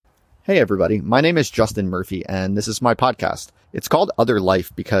Hey everybody, my name is Justin Murphy and this is my podcast. It's called Other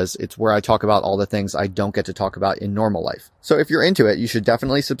Life because it's where I talk about all the things I don't get to talk about in normal life. So if you're into it, you should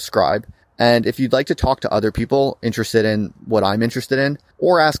definitely subscribe. And if you'd like to talk to other people interested in what I'm interested in,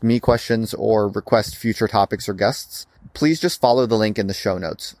 or ask me questions or request future topics or guests, please just follow the link in the show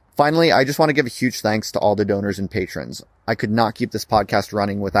notes. Finally, I just want to give a huge thanks to all the donors and patrons. I could not keep this podcast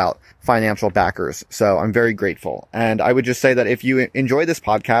running without financial backers, so I'm very grateful. And I would just say that if you enjoy this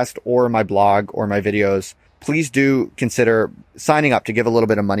podcast or my blog or my videos, please do consider signing up to give a little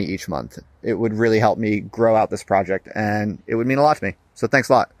bit of money each month. It would really help me grow out this project, and it would mean a lot to me. So thanks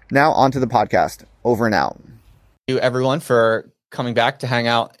a lot. Now on to the podcast. Over and out. Thank you everyone for coming back to hang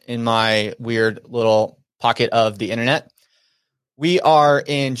out in my weird little pocket of the internet. We are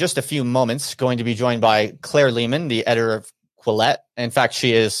in just a few moments going to be joined by Claire Lehman, the editor of Quillette. In fact,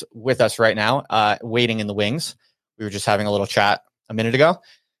 she is with us right now, waiting in the wings. We were just having a little chat a minute ago.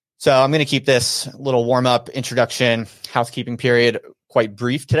 So I'm going to keep this little warm-up introduction housekeeping period quite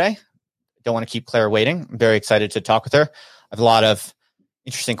brief today. Don't want to keep Claire waiting. I'm very excited to talk with her. I have a lot of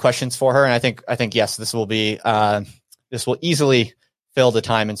interesting questions for her, and I think yes, this will easily fill the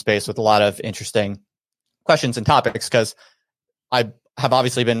time and space with a lot of interesting questions and topics, because I have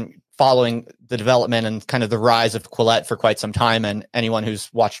obviously been following the development and kind of the rise of Quillette for quite some time. And anyone who's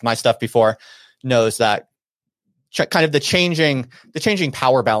watched my stuff before knows that kind of the changing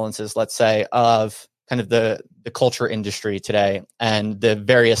power balances, let's say, of kind of the culture industry today and the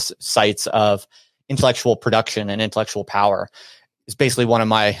various sites of intellectual production and intellectual power is basically one of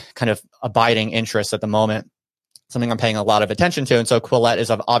my kind of abiding interests at the moment, something I'm paying a lot of attention to. And so Quillette is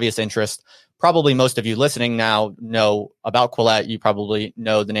of obvious interest. Probably most of you listening now know about Quillette. You probably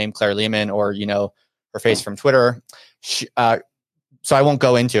know the name Claire Lehman, or you know her face from Twitter. So I won't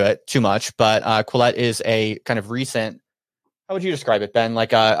go into it too much, but Quillette is a kind of recent, how would you describe it, Ben?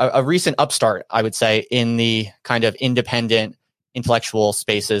 Like a recent upstart, I would say, in the kind of independent intellectual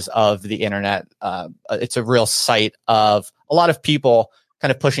spaces of the internet. It's a real site of a lot of people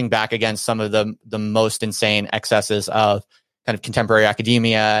kind of pushing back against some of the most insane excesses of kind of contemporary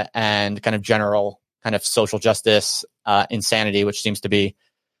academia and kind of general kind of social justice insanity, which seems to be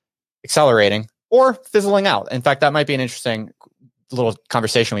accelerating or fizzling out. In fact, that might be an interesting little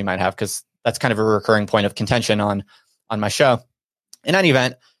conversation we might have, because that's kind of a recurring point of contention on my show. In any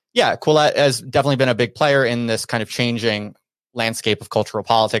event, yeah, Quillette has definitely been a big player in this kind of changing landscape of cultural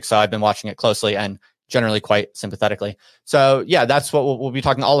politics. So I've been watching it closely and generally quite sympathetically. So yeah, that's what we'll be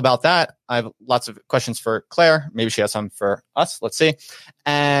talking all about that. I have lots of questions for Claire. Maybe she has some for us. Let's see.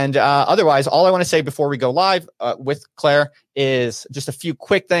 And otherwise, all I want to say before we go live with Claire is just a few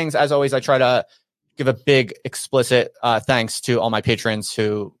quick things. As always, I try to give a big explicit thanks to all my patrons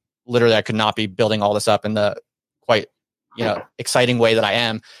who literally I could not be building all this up in the quite exciting way that I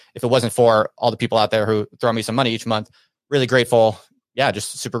am if it wasn't for all the people out there who throw me some money each month. Really grateful. Yeah,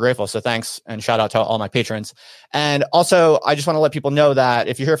 just super grateful. So thanks, and shout out to all my patrons. And also, I just want to let people know that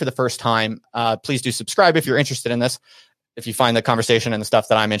if you're here for the first time, please do subscribe if you're interested in this. If you find the conversation and the stuff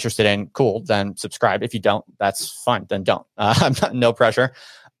that I'm interested in cool, then subscribe. If you don't, that's fine. Then don't. No pressure.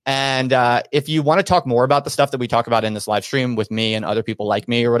 And if you want to talk more about the stuff that we talk about in this live stream with me and other people like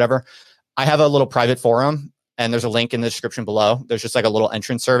me or whatever, I have a little private forum, and there's a link in the description below. There's just like a little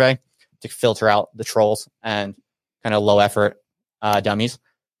entrance survey to filter out the trolls and kind of low effort dummies.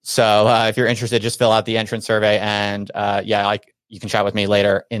 So if you're interested, just fill out the entrance survey, and you can chat with me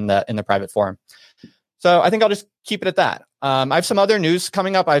later in the private forum. So I think I'll just keep it at that. I have some other news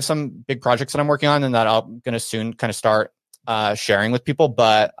coming up. I have some big projects that I'm working on and that I'm going to soon kind of start sharing with people,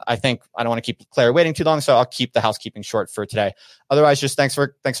 but I think I don't want to keep Claire waiting too long, so I'll keep the housekeeping short for today. Otherwise, just thanks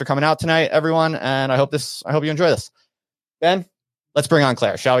for coming out tonight, everyone, and I hope you enjoy this. Ben, let's bring on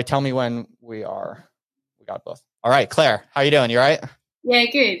Claire, shall we? Tell me when we got both. All right, Claire, how you doing? You all right? Yeah,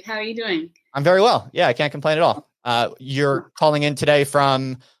 good. How are you doing? I'm very well. Yeah, I can't complain at all. You're calling in today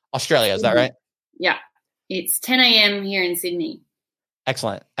from Australia, is that right? Yeah, it's 10 a.m. here in Sydney.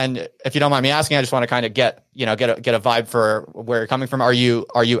 Excellent. And if you don't mind me asking, I just want to kind of get a vibe for where you're coming from. Are you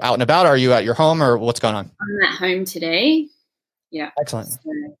out and about? Are you at your home, or what's going on? I'm at home today. Yeah. Excellent. So,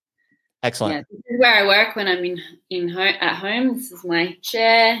 excellent. Yeah, this is where I work when I'm at home. This is my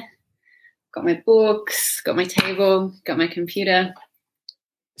chair. Got my books, got my table, got my computer.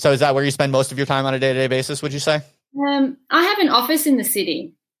 So is that where you spend most of your time on a day-to-day basis, would you say? I have an office in the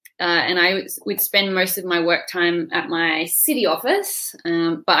city, and I would spend most of my work time at my city office,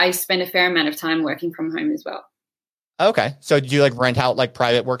 but I spend a fair amount of time working from home as well. Okay. So do you rent out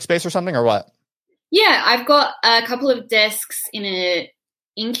private workspace or something, or what? Yeah, I've got a couple of desks in an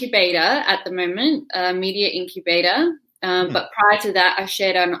incubator at the moment, a media incubator. But prior to that, I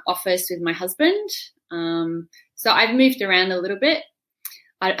shared an office with my husband. So I've moved around a little bit.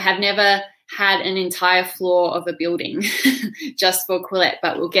 I have never had an entire floor of a building just for Quillette,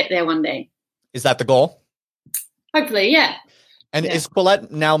 but we'll get there one day. Is that the goal? Hopefully, yeah. And is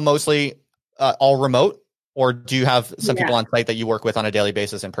Quillette now mostly all remote, or do you have some people on site that you work with on a daily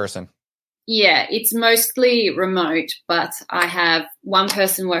basis in person? Yeah, it's mostly remote, but I have one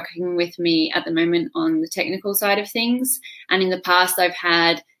person working with me at the moment on the technical side of things. And in the past, I've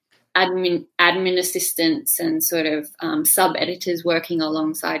had admin assistants and sort of sub-editors working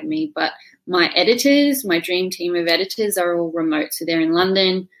alongside me. But my editors, my dream team of editors, are all remote. So they're in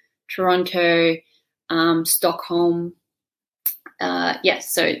London, Toronto, Stockholm.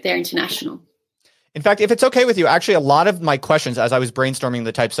 So they're international. In fact, if it's okay with you, actually, a lot of my questions, as I was brainstorming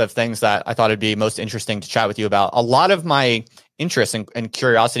the types of things that I thought it'd be most interesting to chat with you about, a lot of my interests and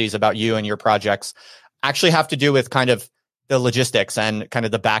curiosities about you and your projects actually have to do with kind of the logistics and kind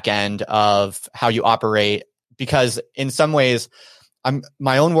of the back end of how you operate. Because in some ways,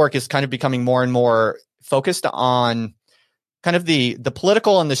 my own work is kind of becoming more and more focused on kind of the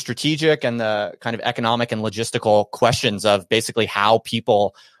political and the strategic and the kind of economic and logistical questions of basically how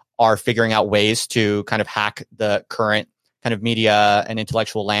people are figuring out ways to kind of hack the current kind of media and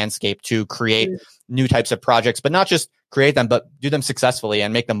intellectual landscape to create new types of projects, but not just create them, but do them successfully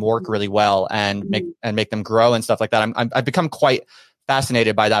and make them work really well and make them grow and stuff like that. I've become quite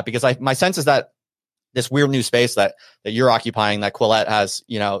fascinated by that because my sense is that this weird new space that you're occupying, that Quillette has,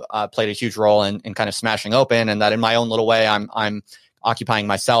 played a huge role in kind of smashing open, and that in my own little way, I'm occupying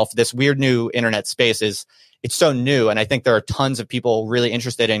myself. This weird new internet space it's so new. And I think there are tons of people really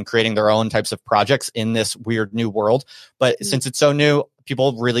interested in creating their own types of projects in this weird new world. But since it's so new,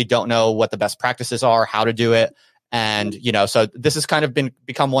 people really don't know what the best practices are, how to do it. And, so this has kind of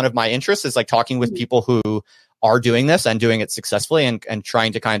become one of my interests, is like talking with people who are doing this and doing it successfully and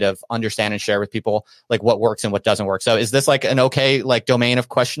trying to kind of understand and share with people like what works and what doesn't work. So is this like an okay, like domain of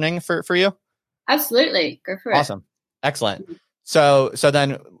questioning for you? Absolutely. Go for it. Awesome. Excellent. So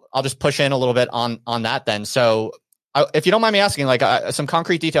then I'll just push in a little bit on that then. So if you don't mind me asking, like some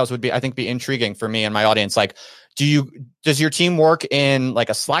concrete details would be intriguing for me and my audience. Like, does your team work in like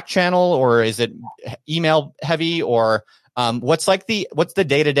a Slack channel, or is it email heavy, or what's the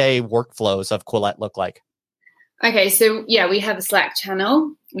day-to-day workflows of Quillette look like? Okay. So we have a Slack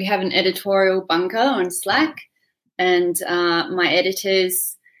channel. We have an editorial bunker on Slack, and my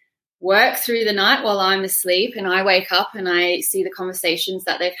editors work through the night while I'm asleep, and I wake up and I see the conversations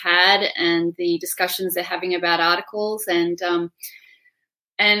that they've had and the discussions they're having about articles. And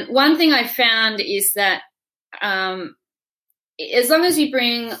one thing I found is that as long as you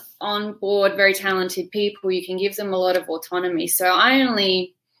bring on board very talented people, you can give them a lot of autonomy. So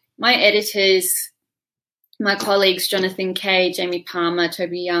my editors, my colleagues, Jonathan Kay, Jamie Palmer,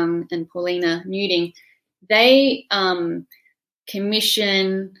 Toby Young, and Paulina Newding, they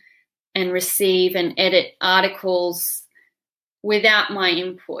commission and receive and edit articles without my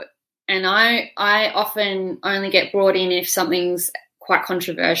input. And I often only get brought in if something's quite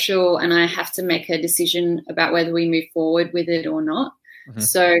controversial and I have to make a decision about whether we move forward with it or not. Mm-hmm.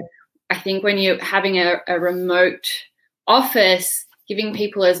 So I think when you're having a remote office, giving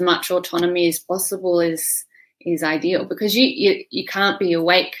people as much autonomy as possible is ideal, because you can't be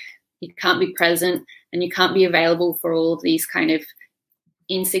awake, you can't be present, and you can't be available for all of these kind of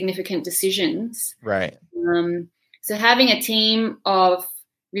insignificant decisions. Right. So having a team of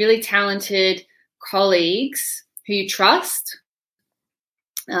really talented colleagues who you trust,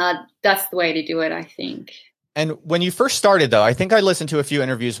 that's the way to do it, I think. And when you first started, though, I think I listened to a few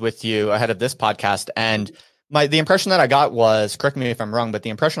interviews with you ahead of this podcast, and the impression that I got was, correct me if I'm wrong, but the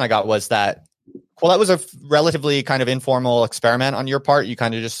impression I got was that, well, that was a relatively kind of informal experiment on your part. You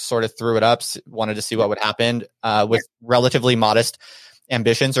kind of just sort of threw it up, wanted to see what would happen with relatively modest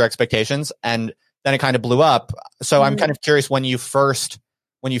ambitions or expectations, and then it kind of blew up. So I'm kind of curious, when you first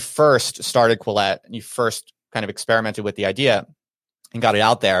started Quillette and you first kind of experimented with the idea and got it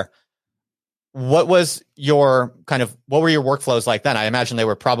out there, what were your workflows like then? I imagine they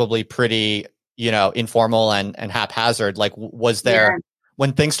were probably pretty, informal and haphazard. Like, was there,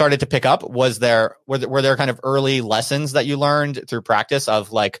 when things started to pick up, were there kind of early lessons that you learned through practice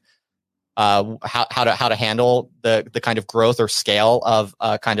of like, how to handle the kind of growth or scale of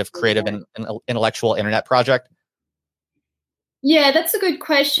a kind of creative and intellectual internet project? Yeah, that's a good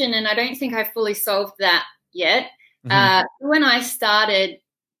question, and I don't think I fully solved that yet. Mm-hmm. When I started,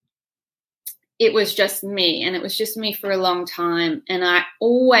 it was just me, and it was just me for a long time, and I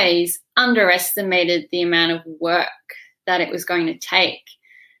always underestimated the amount of work that it was going to take.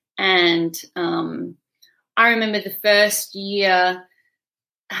 And I remember the first year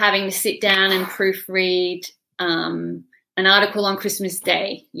having to sit down and proofread an article on Christmas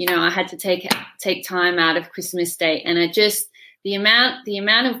Day. You know, I had to take time out of Christmas Day, and it just the amount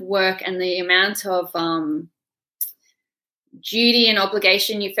of work and the amount of duty and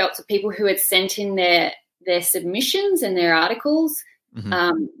obligation you felt to people who had sent in their submissions and their articles,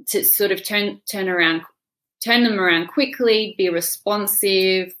 to sort of turn them around quickly, be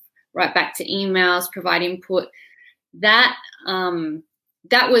responsive, write back to emails, provide input. That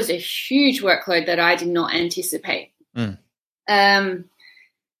was a huge workload that I did not anticipate. And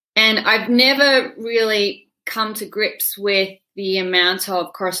I've never really come to grips with the amount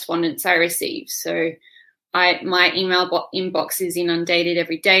of correspondence I receive. So my email inbox is inundated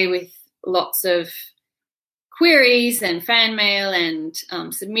every day with lots of queries and fan mail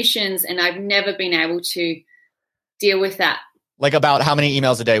and submissions, and I've never been able to deal with that. Like about how many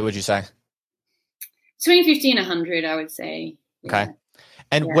emails a day would you say? Between 50 and 100, I would say. Okay. Yeah.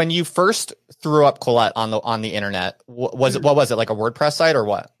 And when you first threw up Quillette on the internet, what was it, like a WordPress site or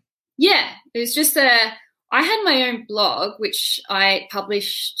what? Yeah, it was just I had my own blog, which I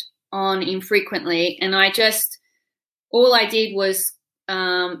published on infrequently, and all I did was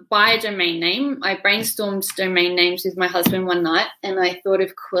buy a domain name. I brainstormed domain names with my husband one night, and I thought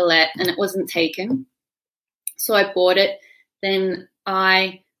of Quillette, and it wasn't taken. So I bought it. Then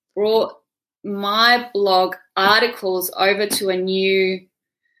I brought my blog articles over to a new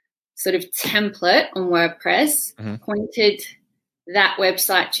sort of template on WordPress, pointed that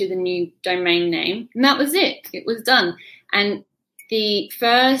website to the new domain name, and that was it. It was done. And the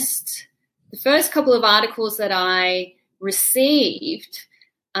first couple of articles that I received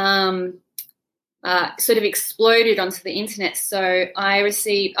sort of exploded onto the internet. So I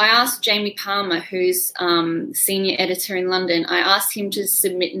asked Jamie Palmer, who's senior editor in London, I asked him to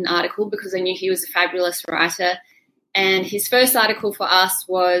submit an article because I knew he was a fabulous writer. And his first article for us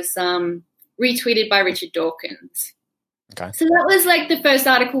was retweeted by Richard Dawkins. Okay. So that was like the first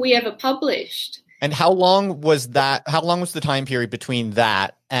article we ever published. And how long was that? How long was the time period between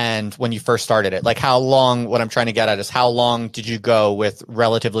that and when you first started it? Like how long, what I'm trying to get at is how long did you go with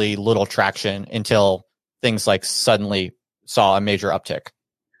relatively little traction until things like suddenly saw a major uptick?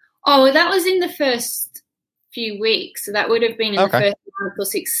 Oh, that was in the first few weeks. So that would have been in the first month or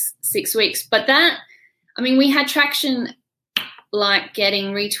six weeks. But we had traction like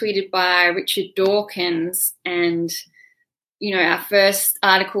getting retweeted by Richard Dawkins, and our first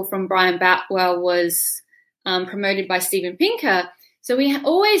article from Brian Batwell was promoted by Steven Pinker. So we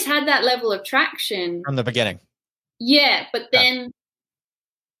always had that level of traction. From the beginning. Yeah, but then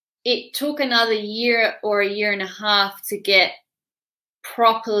it took another year or a year and a half to get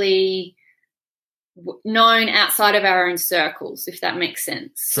properly known outside of our own circles, if that makes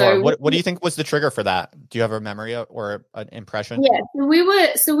sense. Sure. So what do you think was the trigger for that? Do you have a memory or an impression? Yeah,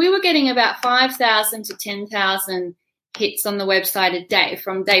 so we were getting about 5,000 to 10,000 hits on the website a day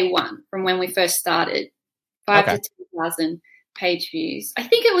from day one, from when we first started. 5,000 to 10,000 page views. I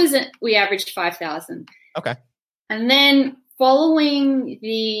think we averaged 5,000. Okay. And then following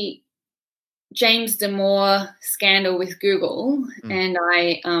the James Damore scandal with Google, and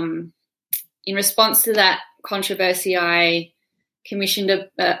I, in response to that controversy, I commissioned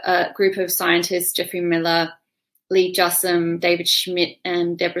a group of scientists, Jeffrey Miller, Lee Jussum, David Schmidt,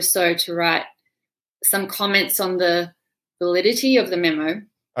 and Deborah So, to write some comments on the validity of the memo.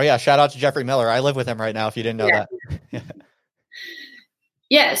 Oh yeah, shout out to Jeffrey Miller. I live with him right now, if you didn't know that.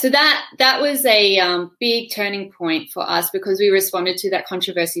 Yeah, so that was a big turning point for us because we responded to that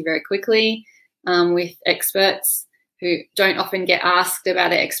controversy very quickly with experts who don't often get asked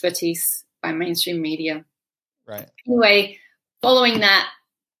about their expertise by mainstream media. Right. Anyway, following that,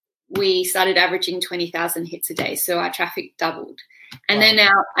 we started averaging 20,000 hits a day, so our traffic doubled. And then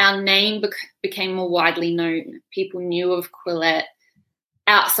our name became more widely known. People knew of Quillette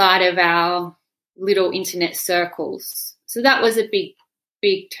outside of our little internet circles. So that was a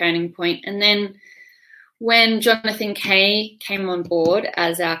big turning point. And then when Jonathan Kay came on board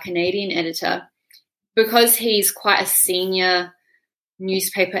as our Canadian editor, because he's quite a senior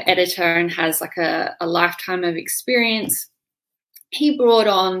newspaper editor and has like a lifetime of experience, he brought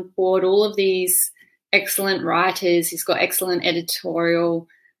on board all of these excellent writers. He's got excellent editorial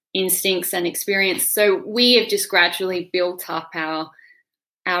instincts and experience. So we have just gradually built up our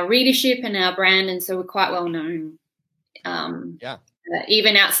readership and our brand, and so we're quite well known.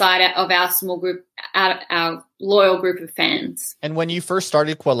 Even outside of our small group, our loyal group of fans. And when you first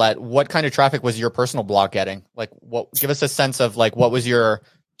started Quillette, what kind of traffic was your personal blog getting? Like, give us a sense of like what was your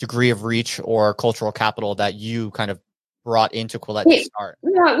degree of reach or cultural capital that you kind of brought into Quillette to start?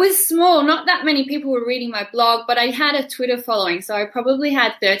 No, it was small. Not that many people were reading my blog, but I had a Twitter following. So I probably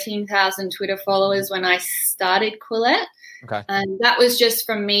had 13,000 Twitter followers when I started Quillette. Okay. And that was just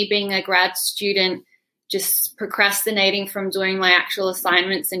from me being a grad student, just procrastinating from doing my actual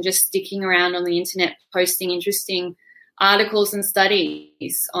assignments and just sticking around on the internet, posting interesting articles and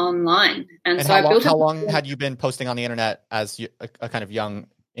studies online. And so how long had you been posting on the internet as a kind of young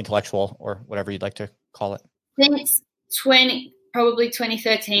intellectual, or whatever you'd like to call it? Since probably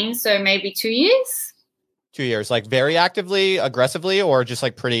 2013, so maybe 2 years. 2 years, like very actively, aggressively, or just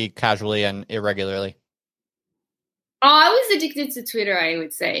like pretty casually and irregularly? Oh, I was addicted to Twitter, I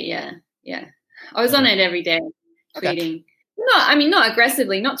would say. Yeah. I was on it every day, tweeting. Okay. Not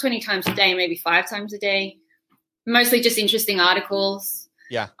aggressively, not 20 times a day, maybe 5 times a day. Mostly just interesting articles.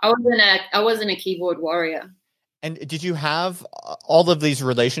 Yeah. I wasn't a keyboard warrior. And did you have all of these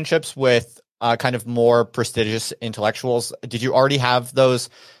relationships with kind of more prestigious intellectuals? Did you already have those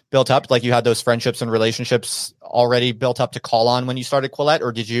built up? Like you had those friendships and relationships already built up to call on when you started Quillette,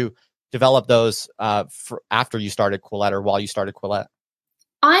 or did you develop those after you started Quillette or while you started Quillette?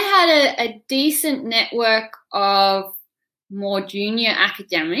 I had a decent network of more junior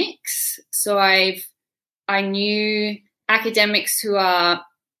academics. So I knew academics who are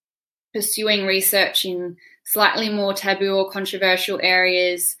pursuing research in slightly more taboo or controversial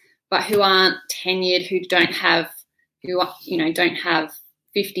areas, but who aren't tenured, who don't have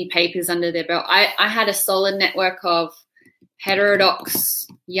 50 papers under their belt. I had a solid network of heterodox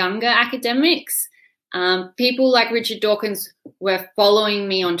younger academics. People like Richard Dawkins were following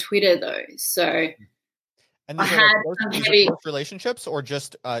me on Twitter, though. So and I had some heavy relationships, or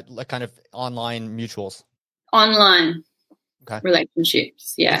just like kind of online mutuals. Online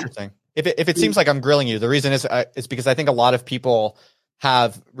relationships, yeah. Interesting. If it seems like I'm grilling you, the reason is because I think a lot of people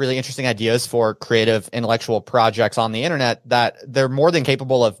have really interesting ideas for creative intellectual projects on the internet that they're more than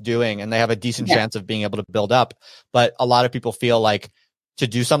capable of doing, and they have a decent chance of being able to build up. But a lot of people feel like to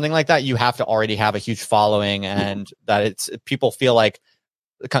do something like that, you have to already have a huge following, and that people feel like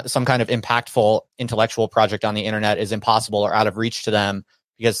some kind of impactful intellectual project on the internet is impossible or out of reach to them,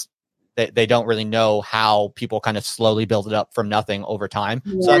 because they don't really know how people kind of slowly build it up from nothing over time.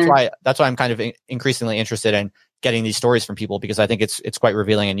 Yeah. So that's why I'm kind of increasingly interested in getting these stories from people, because I think it's quite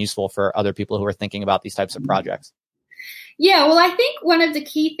revealing and useful for other people who are thinking about these types of projects. Yeah, well, I think one of the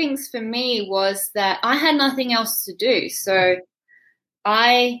key things for me was that I had nothing else to do. So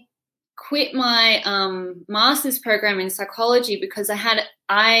I quit my master's program in psychology because I'm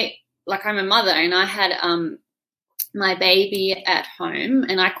a mother, and I had my baby at home,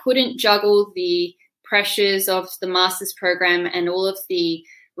 and I couldn't juggle the pressures of the master's program and all of the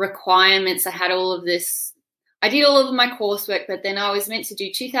requirements. I did all of my coursework, but then I was meant to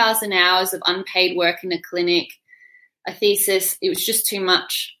do 2,000 hours of unpaid work in a clinic, a thesis. It was just too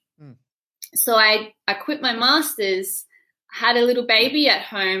much. So I quit my master's, had a little baby at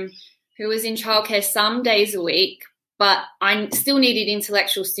home who was in childcare some days a week, but I still needed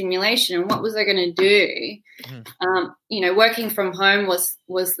intellectual stimulation. And what was I going to do? Working from home was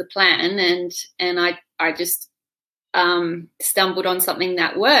the plan, and I just stumbled on something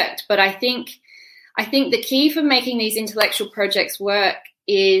that worked. But I think the key for making these intellectual projects work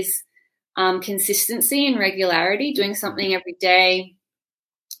is consistency and regularity, doing something every day,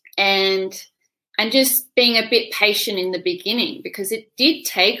 and just being a bit patient in the beginning, because it did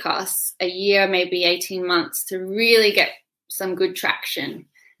take us a year, maybe 18 months to really get some good traction.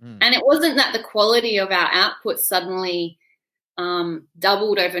 And it wasn't that the quality of our output suddenly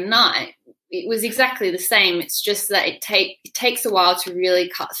doubled overnight. It was exactly the same. It's just that it takes a while to really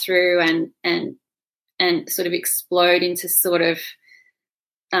cut through and sort of explode into sort of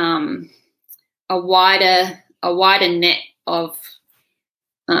a wider net of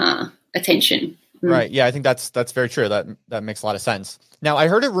attention. Right. Yeah, I think that's very true. That makes a lot of sense. Now, I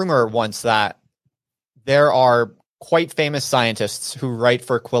heard a rumor once that there are quite famous scientists who write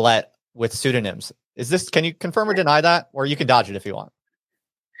for Quillette with pseudonyms. Can you confirm or deny that? Or you can dodge it if you want.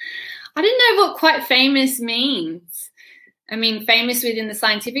 I don't know what quite famous means. I mean, famous within the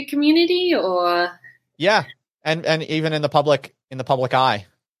scientific community, or? Yeah. And even in the public eye.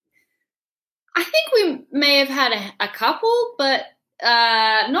 I think we may have had a couple, but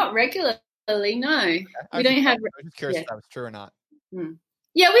not regularly. No, we don't have. I'm just curious if that was true or not.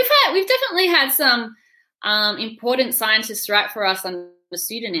 Yeah, we've definitely had some important scientists write for us under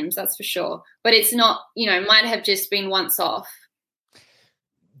pseudonyms. That's for sure. But it's not, might have just been once off.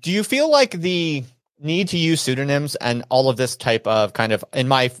 Do you feel like the need to use pseudonyms and all of this type of kind of, in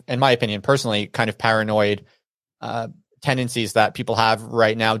my opinion, personally, kind of paranoid tendencies that people have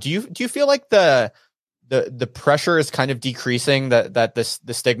right now? Do you feel like the the pressure is kind of decreasing, that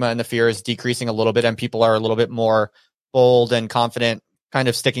the stigma and the fear is decreasing a little bit, and people are a little bit more bold and confident, kind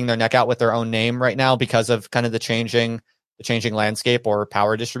of sticking their neck out with their own name right now because of kind of the changing landscape or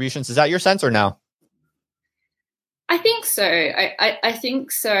power distributions. Is that your sense or no? I think so. I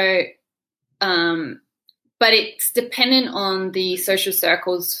think so. But it's dependent on the social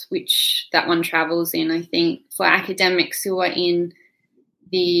circles which that one travels in. I think for academics who are in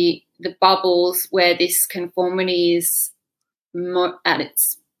the bubbles where this conformity is at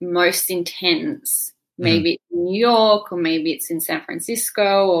its most intense, maybe it's in New York or maybe it's in San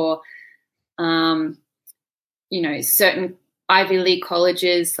Francisco or, certain Ivy League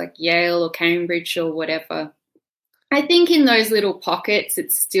colleges like Yale or Cambridge or whatever. I think in those little pockets,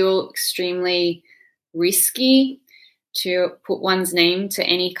 it's still extremely risky to put one's name to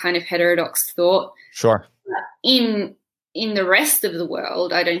any kind of heterodox thought. Sure. In the rest of the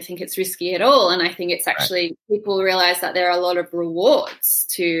world, I don't think it's risky at all. And I think it's actually people realize that there are a lot of rewards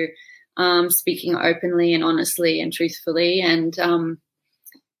to speaking openly and honestly and truthfully. And,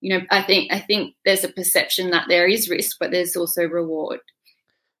 I think there's a perception that there is risk, but there's also reward.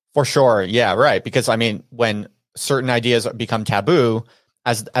 For sure. Yeah, right. Because I mean, when certain ideas become taboo,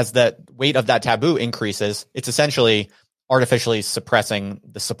 as the weight of that taboo increases, it's essentially artificially suppressing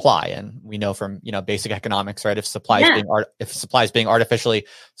the supply. And we know from, basic economics, right? If supply is being artificially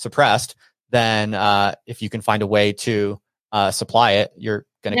suppressed, then if you can find a way to supply it, you're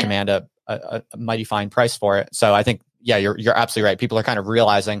going to command a mighty fine price for it. So I think, you're absolutely right. People are kind of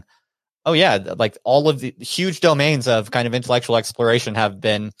realizing, oh yeah, like all of the huge domains of kind of intellectual exploration have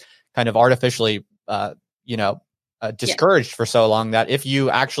been kind of artificially, discouraged for so long that if you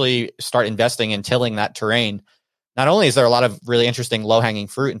actually start investing in tilling that terrain, not only is there a lot of really interesting low-hanging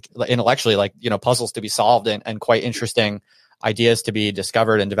fruit intellectually, like, puzzles to be solved and quite interesting ideas to be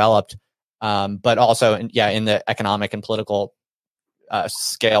discovered and developed, but also, in the economic and political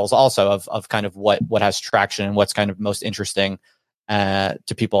scales also of kind of what has traction and what's kind of most interesting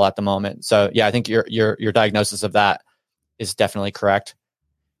to people at the moment. So I think your diagnosis of that is definitely correct.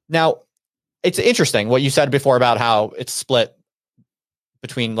 Now, it's interesting what you said before about how it's split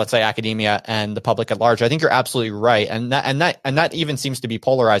between, let's say, academia and the public at large. I think you're absolutely right, and that even seems to be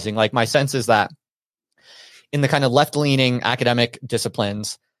polarizing. Like, my sense is that in the kind of left-leaning academic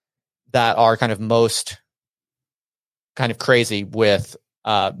disciplines that are kind of most kind of crazy with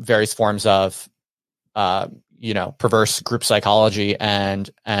various forms of perverse group psychology and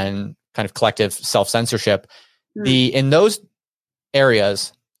kind of collective self-censorship, in those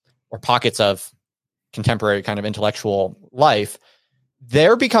areas or pockets of contemporary kind of intellectual life,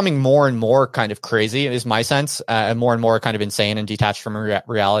 they're becoming more and more kind of crazy, is my sense, and more kind of insane and detached from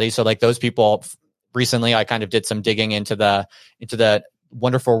reality. So like those people, recently I kind of did some digging into the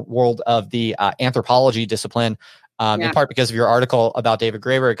wonderful world of the anthropology discipline, in part because of your article about David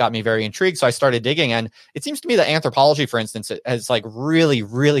Graeber. It got me very intrigued. So I started digging, and it seems to me that anthropology, for instance, has like really,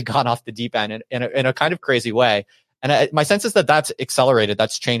 really gone off the deep end in a kind of crazy way. And my sense is that that's accelerated,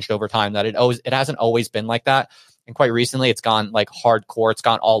 that's changed over time, that it hasn't always been like that. And quite recently it's gone like hardcore, it's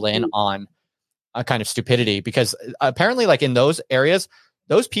gone all in on a kind of stupidity, because apparently like in those areas,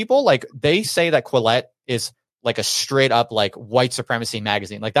 those people, like they say that Quillette is like a straight up like white supremacy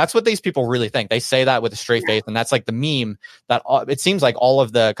magazine. Like that's what these people really think. They say that with a straight face. And that's like the meme that it seems like all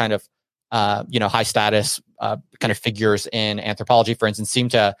of the kind of, high status kind of figures in anthropology, for instance, seem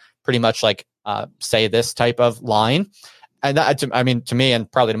to pretty much like say this type of line. And that, to me,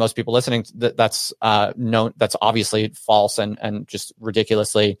 and probably to most people listening, that's known, that's obviously false and just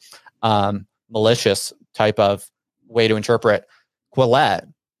ridiculously malicious type of way to interpret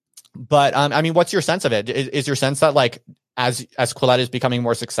Quillette. But what's your sense of it? Is your sense that like as Quillette is becoming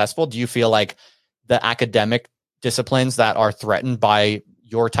more successful, do you feel like the academic disciplines that are threatened by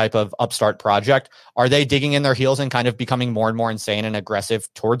your type of upstart project, are they digging in their heels and kind of becoming more and more insane and aggressive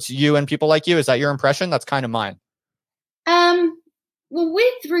towards you and people like you? Is that your impression? That's kind of mine. Well,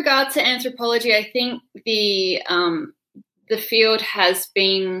 with regard to anthropology, I think the field has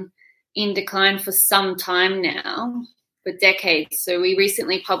been in decline for some time now, for decades. So we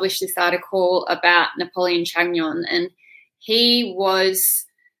recently published this article about Napoleon Chagnon, and he was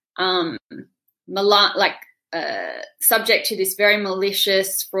subject to this very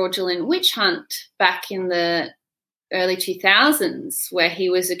malicious, fraudulent witch hunt back in the early 2000s, where he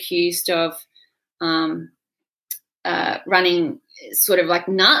was accused of running sort of like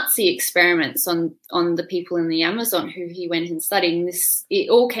Nazi experiments on the people in the Amazon who he went and studied. And it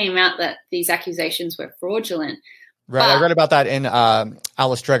all came out that these accusations were fraudulent. Right. I read about that in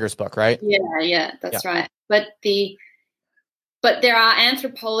Alice Dreger's book, right? Yeah, that's right. But there are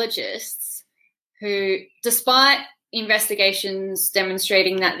anthropologists who, despite investigations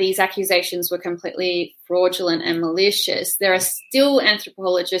demonstrating that these accusations were completely fraudulent and malicious, there are still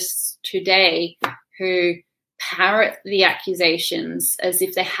anthropologists today who parrot the accusations as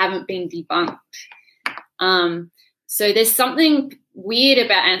if they haven't been debunked. So there's something weird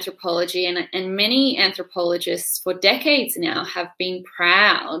about anthropology, and many anthropologists for decades now have been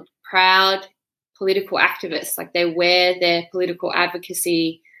proud political activists. Like, they wear their political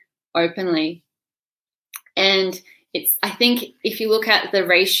advocacy openly. And I think if you look at the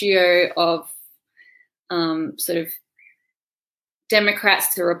ratio of sort of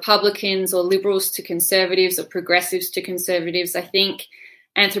Democrats to Republicans, or liberals to conservatives, or progressives to conservatives, I think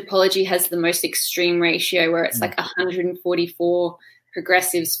anthropology has the most extreme ratio, where it's like 144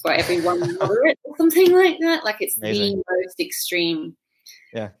 progressives for every one moderate or something like that. Like, it's amazing. The most extreme.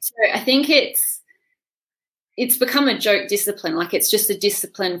 Yeah. So I think it's become a joke discipline. Like, it's just a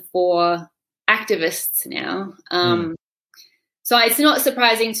discipline for activists now. So it's not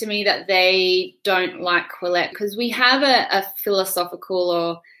surprising to me that they don't like Quillette, because we have a philosophical,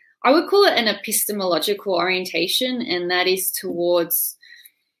 or I would call it an epistemological orientation, and that is towards,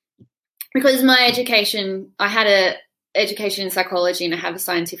 because my education, I had a education in psychology and I have a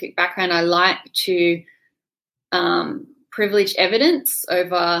scientific background, I like to privilege evidence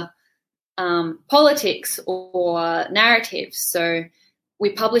over politics or narratives. So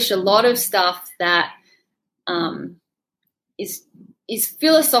we publish a lot of stuff that is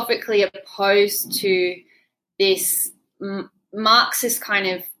philosophically opposed to this Marxist kind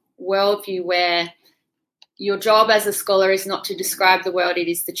of worldview, where your job as a scholar is not to describe the world, it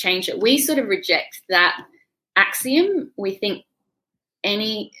is to change it. We sort of reject that axiom. We think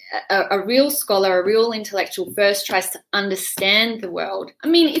a real scholar, a real intellectual, first tries to understand the world. I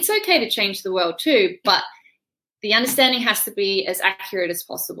mean, it's okay to change the world too, but the understanding has to be as accurate as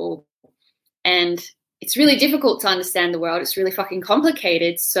possible. And it's really difficult to understand the world. It's really fucking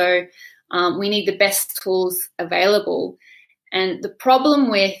complicated. So we need the best tools available. And the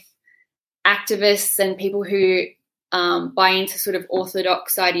problem with activists and people who buy into sort of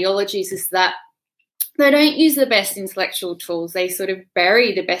orthodox ideologies is that they don't use the best intellectual tools. They sort of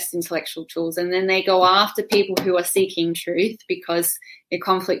bury the best intellectual tools, and then they go after people who are seeking truth because it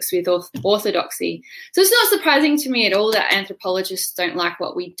conflicts with orthodoxy. So it's not surprising to me at all that anthropologists don't like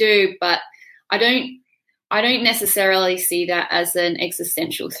what we do, but I don't necessarily see that as an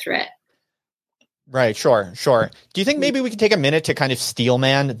existential threat. Right. Sure. Do you think maybe we could take a minute to kind of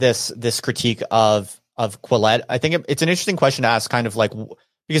steelman this critique of Quillette? I think it's an interesting question to ask, kind of like,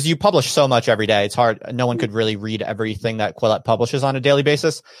 because you publish so much every day. It's hard. No one could really read everything that Quillette publishes on a daily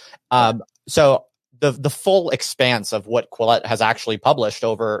basis. So the full expanse of what Quillette has actually published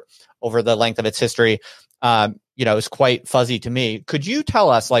over the length of its history, is quite fuzzy to me. Could you tell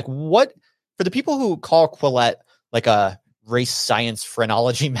us, like, what, for the people who call Quillette like a race science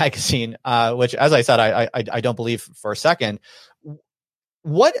phrenology magazine, which, as I said, I don't believe for a second,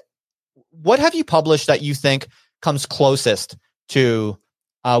 what have you published that you think comes closest to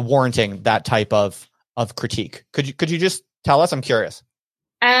warranting that type of critique? Could you just tell us? I'm curious.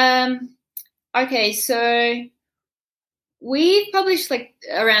 Okay, so we've published like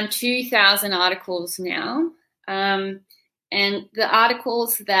around 2,000 articles now, and the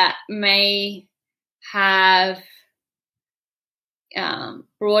articles that may have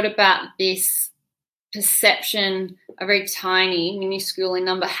brought about this perception are very tiny, minuscule in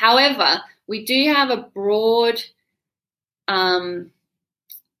number. However, we do have a broad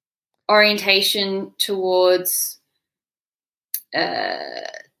orientation towards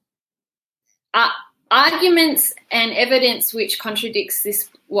arguments and evidence which contradicts this,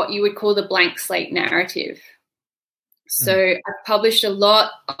 what you would call the blank slate narrative. So I've published a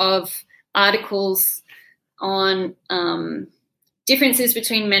lot of articles on differences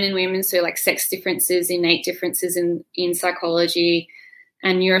between men and women, so like sex differences, innate differences in psychology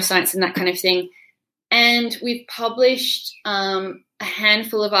and neuroscience and that kind of thing. And we've published a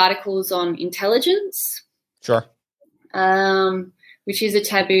handful of articles on intelligence. Sure. Which is a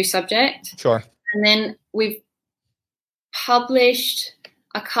taboo subject. Sure. And then we've published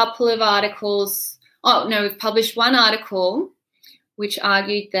a couple of articles. Oh, no, we've published one article which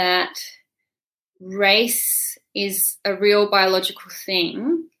argued that race is a real biological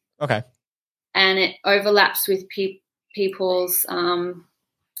thing. Okay. And it overlaps with people's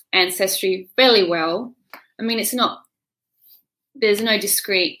ancestry fairly well. I mean, there's no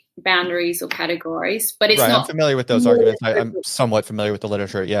discrete boundaries or categories, but it's right. not. I'm familiar with those arguments. I'm somewhat familiar with the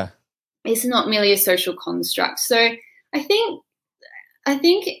literature. Yeah. It's not merely a social construct. So I think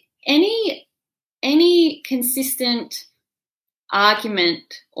any consistent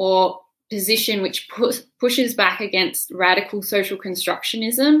argument or position which pushes back against radical social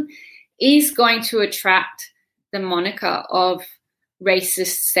constructionism is going to attract the moniker of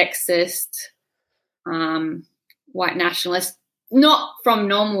racist, sexist, white nationalist, not from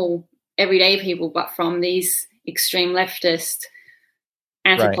normal everyday people, but from these extreme leftist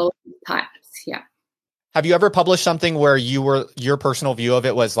anthropology types. Yeah. Have you ever published something where your personal view of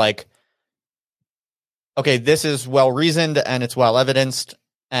it was like, okay, this is well reasoned and it's well evidenced,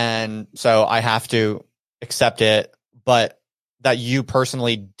 and so I have to accept it, but that you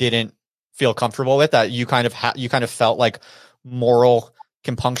personally didn't feel comfortable with, that you kind of felt like moral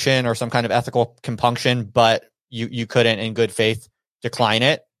compunction or some kind of ethical compunction, but you couldn't in good faith decline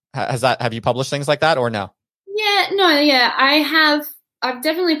it? Have you published things like that or no? Yeah, I've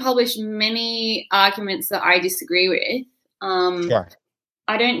definitely published many arguments that I disagree with. Sure.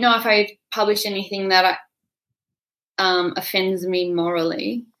 I don't know if I've published anything that offends me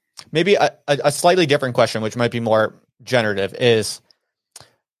morally. Maybe a slightly different question, which might be more generative, is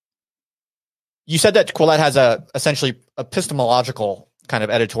you said that Quillette has a essentially epistemological kind of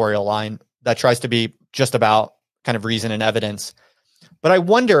editorial line that tries to be just about kind of reason and evidence. But I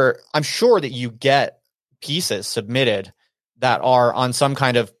wonder, I'm sure that you get pieces submitted that are on some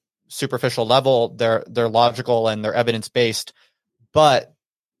kind of superficial level, they're logical and they're evidence-based, but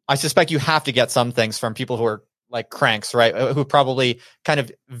I suspect you have to get some things from people who are like cranks, right? Who probably kind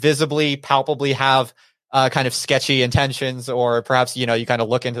of visibly, palpably have kind of sketchy intentions, or perhaps, you kind of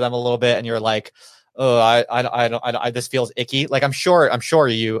look into them a little bit and you're like, oh, I this feels icky. Like I'm sure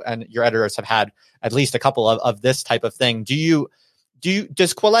you and your editors have had at least a couple of this type of thing. Does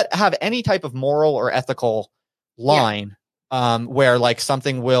Quillette have any type of moral or ethical line where like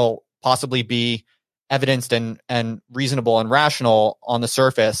something will possibly be evidenced and reasonable and rational on the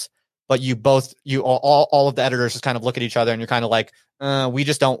surface, but all of the editors just kind of look at each other and you're kind of like, we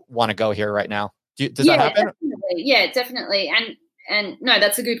just don't want to go here right now. Does that happen? Definitely. Yeah, definitely. And no,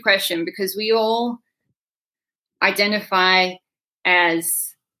 that's a good question, because we all identify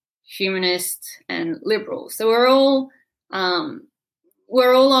as humanists and liberals. So we're all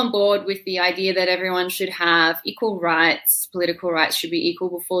on board with the idea that everyone should have equal rights, political rights should be equal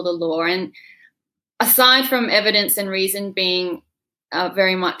before the law. And aside from evidence and reason being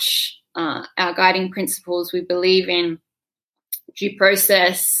very much our guiding principles, we believe in due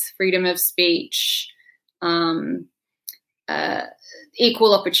process, freedom of speech,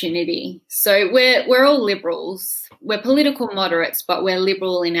 equal opportunity. So we're all liberals. We're political moderates, but we're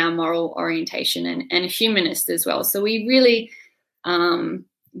liberal in our moral orientation and humanist as well. So we really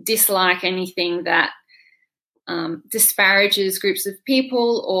dislike anything that disparages groups of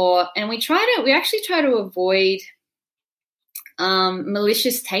people, and we actually try to avoid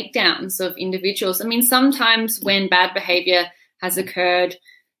malicious takedowns of individuals. I mean, sometimes when bad behavior has occurred,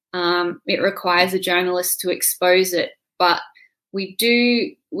 it requires a journalist to expose it, but we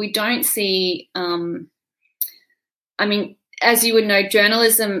don't see, I mean, as you would know,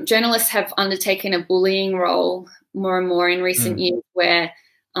 journalists have undertaken a bullying role more and more in recent years, where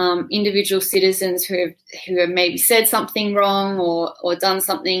individual citizens who have maybe said something wrong or done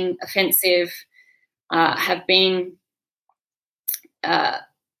something offensive have been sought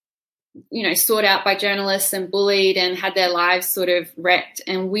out by journalists and bullied and had their lives sort of wrecked.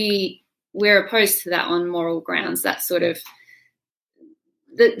 And we're opposed to that on moral grounds. That sort of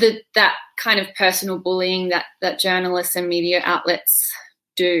that kind of personal bullying that journalists and media outlets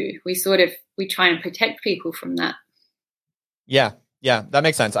do. We try and protect people from that. Yeah, that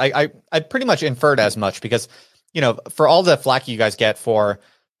makes sense. I pretty much inferred as much, because, for all the flack you guys get for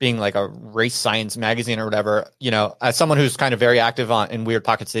being like a race science magazine or whatever, as someone who's kind of very active in weird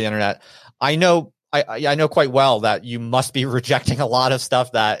pockets of the internet, I know quite well that you must be rejecting a lot of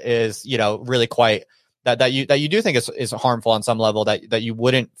stuff that is, really quite that you do think is harmful on some level, that you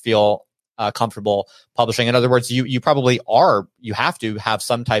wouldn't feel comfortable publishing. In other words, you probably you have to have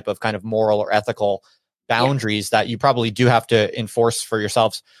some type of kind of moral or ethical boundaries that you probably do have to enforce for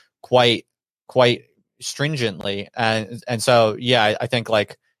yourselves quite stringently. And so, yeah, I think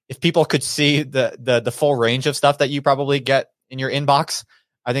like if people could see the full range of stuff that you probably get in your inbox,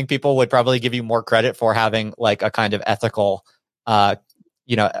 I think people would probably give you more credit for having like a kind of ethical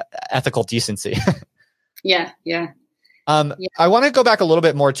decency. Yeah. I want to go back a little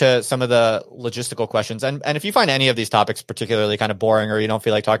bit more to some of the logistical questions. And if you find any of these topics particularly kind of boring, or you don't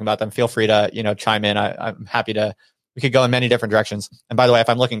feel like talking about them, feel free to, chime in. I'm happy to, we could go in many different directions. And by the way, if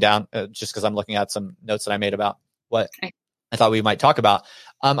I'm looking down, just because I'm looking at some notes that I made about what I thought we might talk about.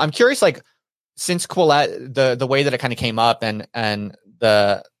 I'm curious, like, since Quillette, the way that it kind of came up and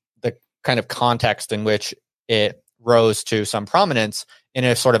the kind of context in which it rose to some prominence in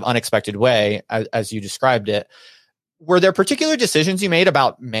a sort of unexpected way, as you described it. Were there particular decisions you made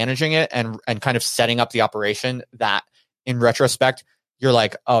about managing it and kind of setting up the operation that in retrospect, you're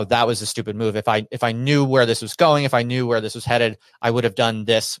like, oh, that was a stupid move. If I knew where this was going, if I knew where this was headed, I would have done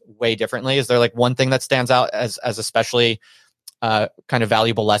this way differently? Is there like one thing that stands out as especially kind of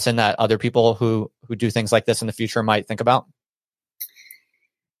valuable lesson that other people who do things like this in the future might think about?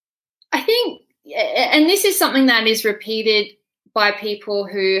 I think, and this is something that is repeated by people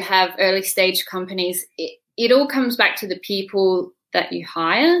who have early stage companies, it all comes back to the people that you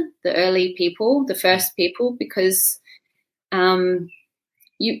hire, the early people, the first people, because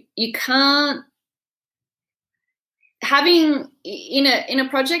you can't, having in a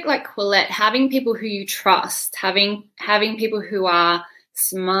project like Quillette, having people who you trust, having people who are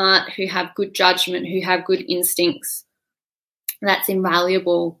smart, who have good judgment, who have good instincts, that's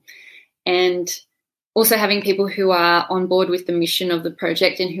invaluable. And also having people who are on board with the mission of the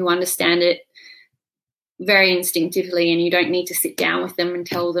project and who understand it very instinctively, and you don't need to sit down with them and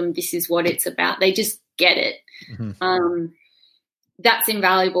tell them this is what it's about. They just get it. Mm-hmm. That's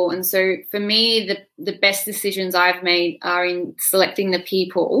invaluable. And so for me, the best decisions I've made are in selecting the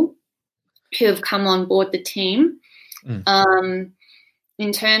people who have come on board the team.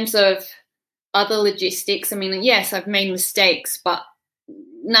 In terms of other logistics, I mean, yes, I've made mistakes, but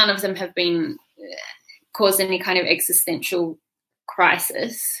none of them have been caused any kind of existential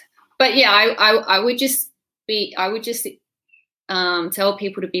crisis. But yeah, I would just tell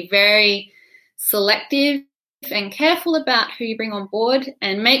people to be very selective and careful about who you bring on board,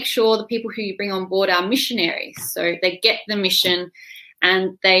 and make sure the people who you bring on board are missionaries. So they get the mission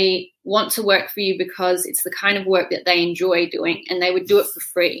and they want to work for you because it's the kind of work that they enjoy doing, and they would do it for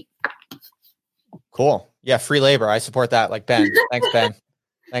free. Cool. Yeah, free labor. I support that. Like Ben. Thanks, Ben.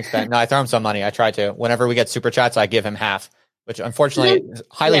 Thanks, Ben. No, I throw him some money. I try to. Whenever we get super chats, I give him half, which unfortunately is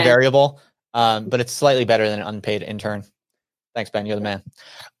highly variable, but it's slightly better than an unpaid intern. Thanks, Ben. You're the man.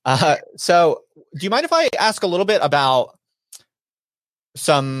 So do you mind if I ask a little bit about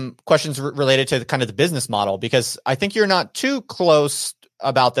some questions related to kind of the business model? Because I think you're not too close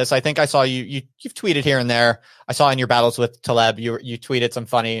about this. I think I saw you've tweeted here and there. I saw in your battles with Taleb, you tweeted some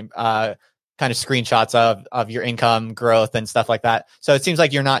funny kind of screenshots of your income growth and stuff like that. So it seems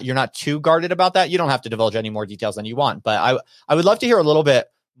like you're not too guarded about that. You don't have to divulge any more details than you want, but I would love to hear a little bit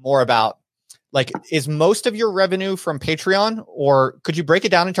more about, like, is most of your revenue from Patreon, or could you break it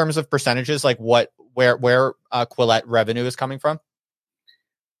down in terms of percentages, like where Quillette revenue is coming from?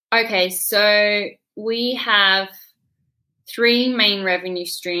 Okay, so we have 3 main revenue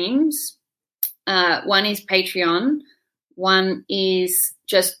streams. One is Patreon. One is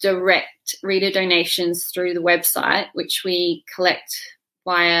just direct reader donations through the website, which we collect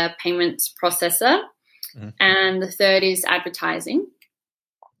via payments processor. Mm-hmm. And the third is advertising.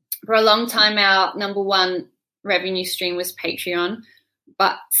 For a long time, our number one revenue stream was Patreon.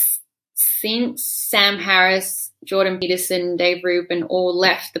 But since Sam Harris, Jordan Peterson, Dave Rubin all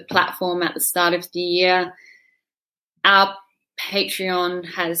left the platform at the start of the year, our Patreon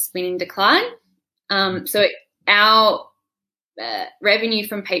has been in decline. So our revenue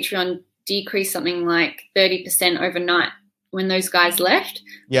from Patreon decreased something like 30% overnight when those guys left.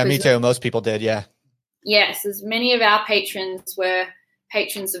 Yeah, me too. Most people did, yeah. Yes, as many of our patrons were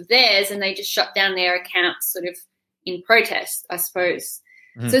patrons of theirs, and they just shut down their accounts sort of in protest, I suppose.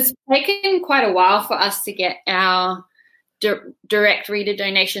 Mm-hmm. So it's taken quite a while for us to get our direct reader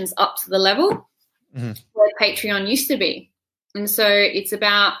donations up to the level where Patreon used to be. And so it's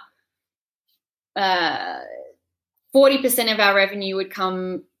about 40% of our revenue would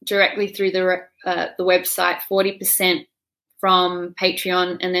come directly through the website, 40% from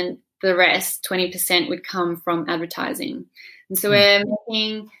Patreon, and then the rest, 20%, would come from advertising. And so we're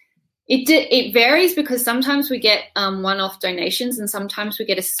making it varies, because sometimes we get one-off donations, and sometimes we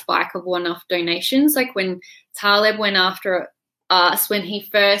get a spike of one-off donations. Like when Taleb went after us, when he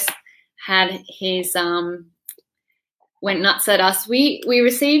first had his went nuts at us, we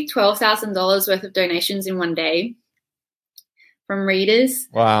received $12,000 worth of donations in one day from readers.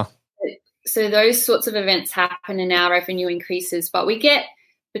 Wow. So those sorts of events happen and our revenue increases, but we get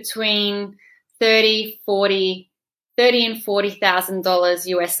between $30,000 and $40,000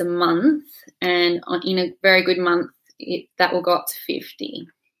 US a month, and in a very good month that will go up to 50.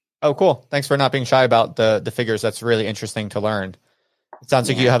 Oh, cool. Thanks for not being shy about the figures. That's really interesting to learn. It sounds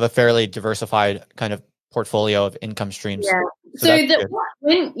like you have a fairly diversified kind of portfolio of income streams. Yeah. So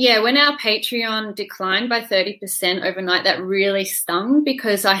when our Patreon declined by 30% overnight, that really stung,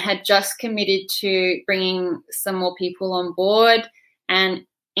 because I had just committed to bringing some more people on board and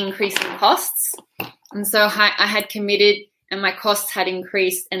increasing costs. And so I had committed and my costs had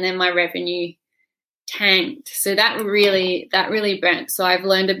increased and then my revenue tanked. So that really burnt. So I've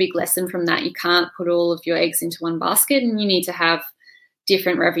learned a big lesson from that. You can't put all of your eggs into one basket and you need to have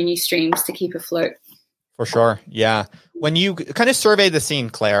different revenue streams to keep afloat. For sure. Yeah. When you kind of survey the scene,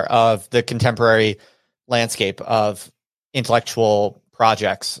 Claire, of the contemporary landscape of intellectual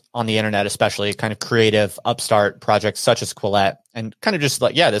projects on the internet, especially kind of creative upstart projects such as Quillette, and kind of just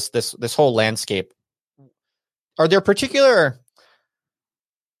like, yeah, this whole landscape, are there particular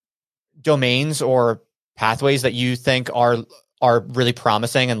domains or pathways that you think are really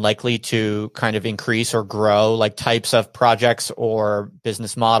promising and likely to kind of increase or grow, like types of projects or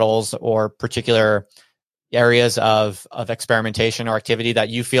business models or particular areas of experimentation or activity that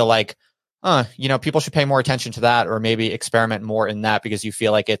you feel like, people should pay more attention to that, or maybe experiment more in that because you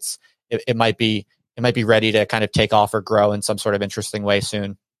feel like it might be ready to kind of take off or grow in some sort of interesting way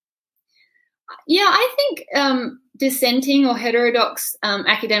soon? Yeah, I think dissenting or heterodox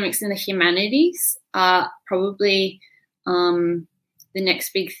academics in the humanities are probably the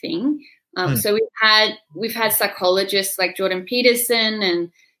next big thing. So we've had psychologists like Jordan Peterson,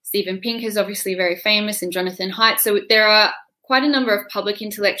 and Steven Pinker is obviously very famous, and Jonathan Haidt. So there are quite a number of public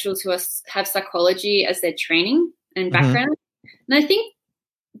intellectuals who have psychology as their training and background. And I think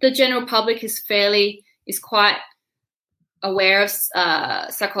the general public is quite aware of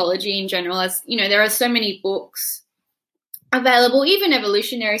psychology in general. As you know, there are so many books available. Even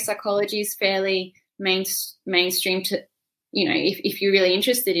evolutionary psychology is fairly mainstream to, if you're really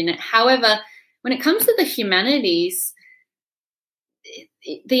interested in it. However, when it comes to the humanities,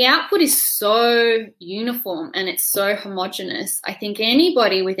 the output is so uniform and it's so homogenous. I think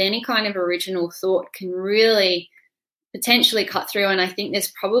anybody with any kind of original thought can really potentially cut through, and I think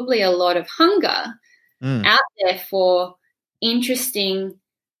there's probably a lot of hunger out there for interesting,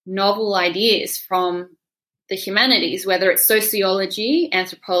 novel ideas from the humanities, whether it's sociology,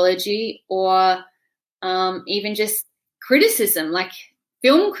 anthropology, or even just criticism, like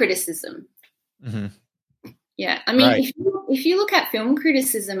film criticism. Mm-hmm. Yeah, I mean, right. if you look at film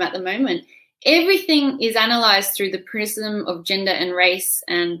criticism at the moment, everything is analysed through the prism of gender and race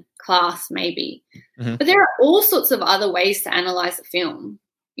and class, maybe. Mm-hmm. But there are all sorts of other ways to analyse a film.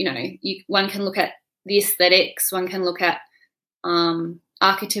 One can look at the aesthetics, one can look at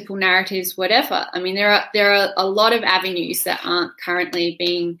archetypal narratives, whatever. I mean, there are a lot of avenues that aren't currently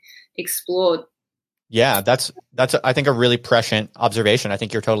being explored. Yeah, that's I think a really prescient observation. I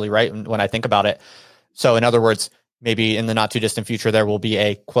think you're totally right when I think about it. So in other words, maybe in the not too distant future, there will be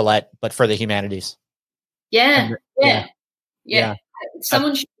a Quillette, but for the humanities. Yeah.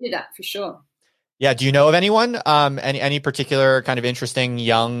 Someone should do that for sure. Yeah. Do you know of anyone, any particular kind of interesting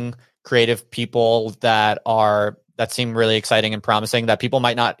young creative people that seem really exciting and promising that people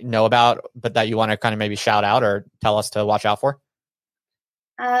might not know about, but that you want to kind of maybe shout out or tell us to watch out for?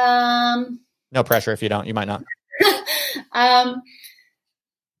 No pressure if you don't, you might not.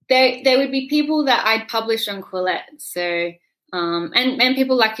 There would be people that I'd publish on Quillette. So, and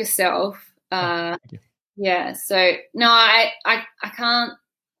people like yourself. Thank you. Yeah. So no, I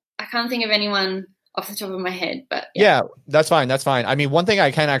can't think of anyone off the top of my head, but yeah, that's fine. I mean, one thing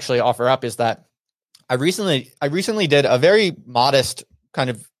I can actually offer up is that I recently did a very modest kind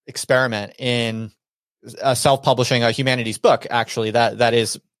of experiment in self-publishing a humanities book. Actually, that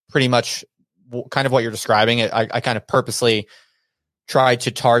is pretty much kind of what you're describing. I kind of purposely tried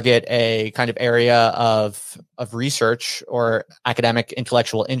to target a kind of area of research or academic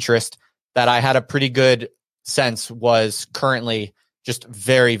intellectual interest that I had a pretty good sense was currently just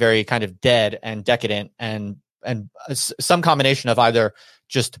very, very kind of dead and decadent and some combination of either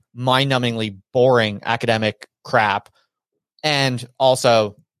just mind-numbingly boring academic crap and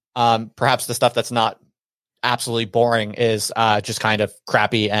also perhaps the stuff that's not absolutely boring is just kind of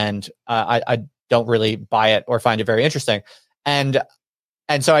crappy and I don't really buy it or find it very interesting. And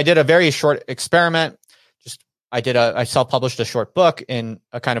so I did a very short experiment. I self-published a short book in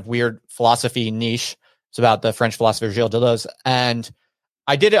a kind of weird philosophy niche. It's about the French philosopher Gilles Deleuze. And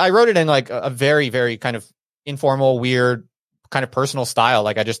I wrote it in like a very, very kind of informal, weird, kind of personal style.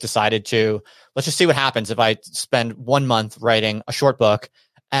 Like I just decided let's just see what happens if I spend 1 month writing a short book,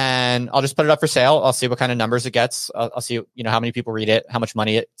 and I'll just put it up for sale. I'll see what kind of numbers it gets. I'll see, how many people read it, how much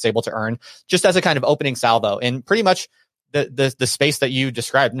money it's able to earn, just as a kind of opening salvo. And pretty much the space that you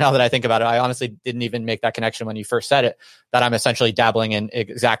described, now that I think about it, I honestly didn't even make that connection when you first said it, that I'm essentially dabbling in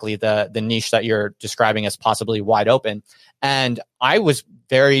exactly the niche that you're describing as possibly wide open. And I was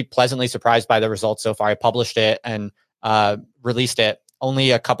very pleasantly surprised by the results so far. I published it and released it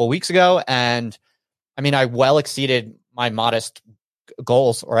only a couple weeks ago. And I mean, I well exceeded my modest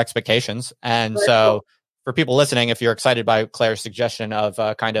goals or expectations. And so for people listening, if you're excited by Claire's suggestion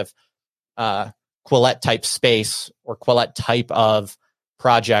of kind of Quillette type space or Quillette type of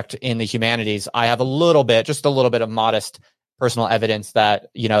project in the humanities, I have just a little bit of modest personal evidence that,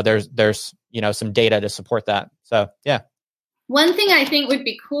 there's some data to support that. So, yeah. One thing I think would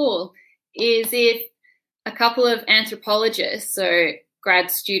be cool is if a couple of anthropologists, so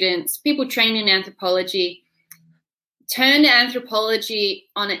grad students, people trained in anthropology, turn anthropology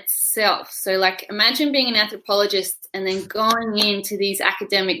on itself. So like imagine being an anthropologist and then going into these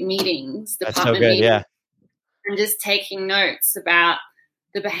academic meetings, department meetings, and just taking notes about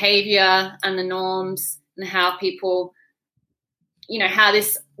the behavior and the norms and how people, how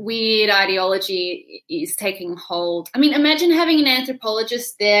this weird ideology is taking hold. I mean, imagine having an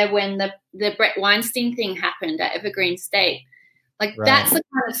anthropologist there when the Brett Weinstein thing happened at Evergreen State. Like that's the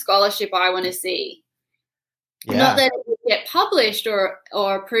kind of scholarship I want to see. Yeah. Not that it would get published or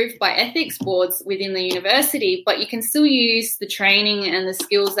approved by ethics boards within the university, but you can still use the training and the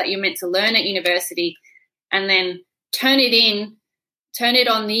skills that you're meant to learn at university and then turn it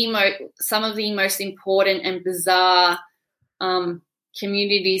on some of the most important and bizarre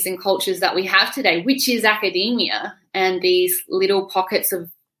communities and cultures that we have today, which is academia and these little pockets of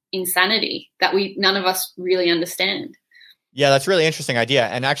insanity that none of us really understand. Yeah, that's a really interesting idea.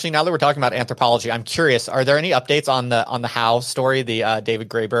 And actually, now that we're talking about anthropology, I'm curious, are there any updates on the Howe story, the David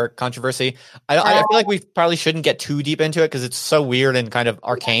Graeber controversy? I feel like we probably shouldn't get too deep into it because it's so weird and kind of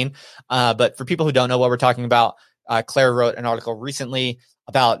arcane. But for people who don't know what we're talking about, Claire wrote an article recently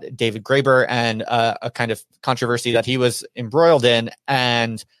about David Graeber and a kind of controversy that he was embroiled in.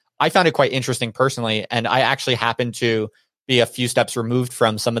 And I found it quite interesting personally. And I actually happened to be a few steps removed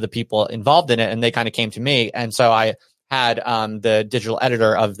from some of the people involved in it. And they kind of came to me. And so I had the digital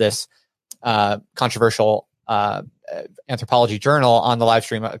editor of this controversial anthropology journal on the live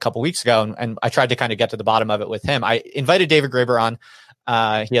stream a couple weeks ago. And I tried to kind of get to the bottom of it with him. I invited David Graeber on.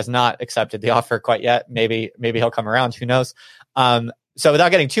 He has not accepted the offer quite yet. Maybe he'll come around. Who knows? So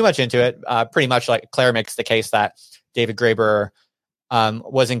without getting too much into it, pretty much like Claire makes the case that David Graeber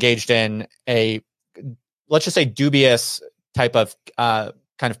was engaged in a, let's just say, dubious type of kind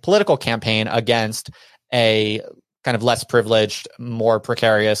of political campaign against a kind of less privileged, more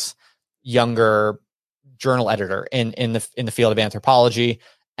precarious, younger journal editor in the field of anthropology.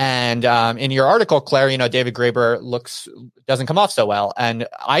 And in your article, Claire, David Graeber doesn't come off so well. And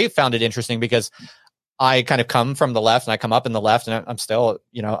I found it interesting because I kind of come from the left and I come up in the left and I'm still,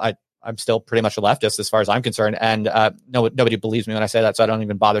 I'm still pretty much a leftist as far as I'm concerned. And nobody believes me when I say that, so I don't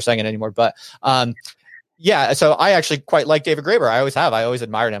even bother saying it anymore. But yeah, so I actually quite like David Graeber. I always have. I always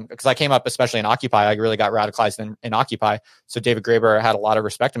admired him because I came up, especially in Occupy. I really got radicalized in Occupy. So David Graeber had a lot of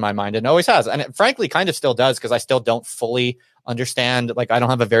respect in my mind and always has. And it frankly kind of still does because I still don't fully understand. Like I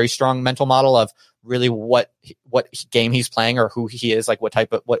don't have a very strong mental model of really what game he's playing or who he is, like what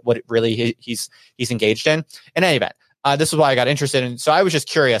type of, what really he's engaged in. In any event, this is why I got interested in. So I was just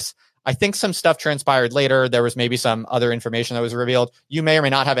curious. I think some stuff transpired later. There was maybe some other information that was revealed. You may or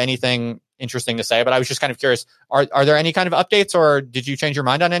may not have anything interesting to say, but I was just kind of curious. Are there any kind of updates or did you change your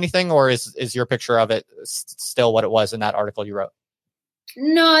mind on anything or is your picture of it still what it was in that article you wrote?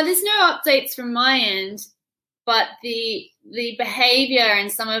 No, there's no updates from my end, but the behavior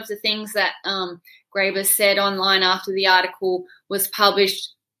and some of the things that Graeber said online after the article was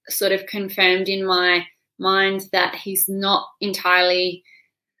published sort of confirmed in my mind that he's not entirely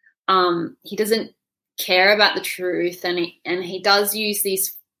he doesn't care about the truth and he does use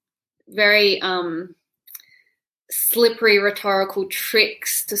these very slippery rhetorical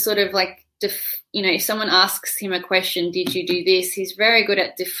tricks to sort of like if someone asks him a question, did you do this? He's very good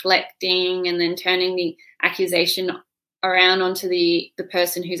at deflecting and then turning the accusation around onto the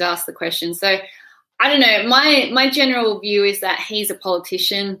person who's asked the question. So I don't know. My general view is that he's a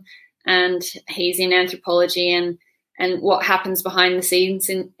politician and he's in anthropology and what happens behind the scenes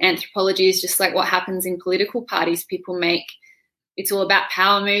in anthropology is just like what happens in political parties people make. It's all about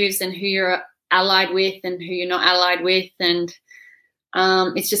power moves and who you're allied with and who you're not allied with. And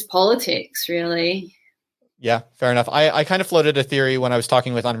it's just politics, really. Yeah, fair enough. I kind of floated a theory when I was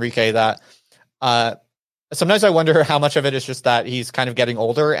talking with Enrique that sometimes I wonder how much of it is just that he's kind of getting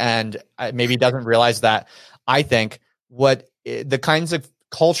older and maybe doesn't realize that I think what the kinds of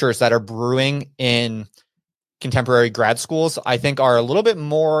cultures that are brewing in contemporary grad schools, I think are a little bit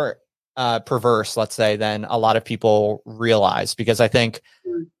more perverse, let's say, than a lot of people realize. Because I think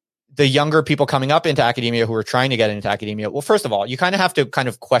the younger people coming up into academia who are trying to get into academia, well, first of all, you kind of have to kind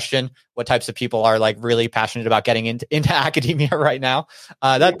of question what types of people are like really passionate about getting into academia right now.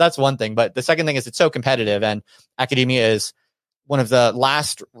 That's one thing. But the second thing is it's so competitive and academia is one of the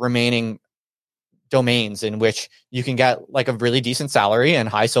last remaining domains in which you can get like a really decent salary and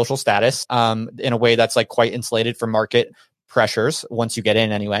high social status in a way that's like quite insulated from market pressures once you get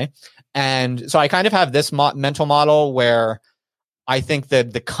in anyway. And so I kind of have this mental model where I think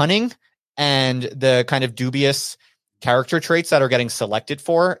that the cunning and the kind of dubious character traits that are getting selected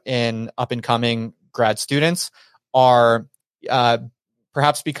for in up and coming grad students are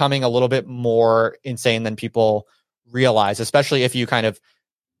perhaps becoming a little bit more insane than people realize, especially if you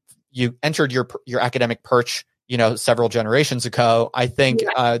entered your academic perch, several generations ago. I think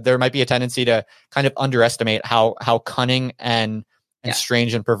there might be a tendency to kind of underestimate how cunning and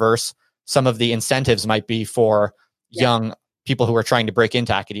strange and perverse some of the incentives might be for young people who are trying to break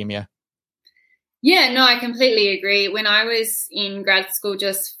into academia. Yeah, no, I completely agree. When I was in grad school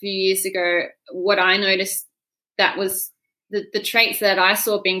just a few years ago, what I noticed that was the traits that I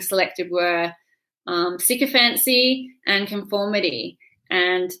saw being selected were sycophancy and conformity.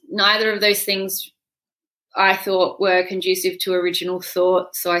 And neither of those things I thought were conducive to original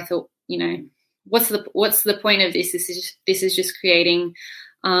thought. So I thought, what's the point of this? This is just creating,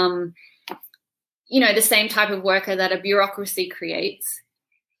 the same type of worker that a bureaucracy creates.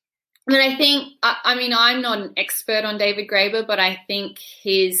 But I think, I'm not an expert on David Graeber, but I think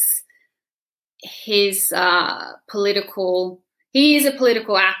he is a political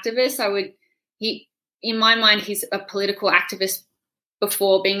activist. In my mind, he's a political activist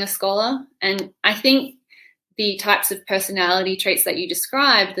before being a scholar. And I think the types of personality traits that you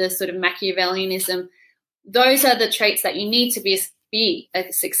described, the sort of Machiavellianism, those are the traits that you need to be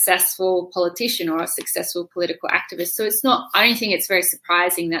a successful politician or a successful political activist. So I don't think it's very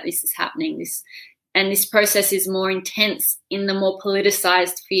surprising that this is happening. This process is more intense in the more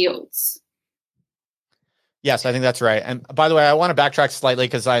politicized fields. Yes, I think that's right. And by the way, I want to backtrack slightly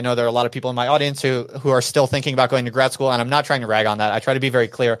because I know there are a lot of people in my audience who are still thinking about going to grad school, and I'm not trying to rag on that. I try to be very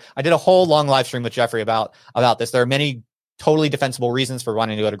clear. I did a whole long live stream with Jeffrey about this. There are many totally defensible reasons for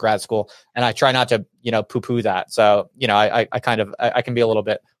wanting to go to grad school, and I try not to, poo-poo that. So, I can be a little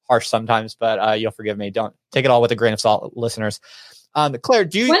bit harsh sometimes, but you'll forgive me. Don't take it all with a grain of salt, listeners. Claire,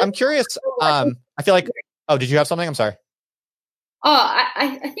 I'm curious. I feel like, did you have something? I'm sorry.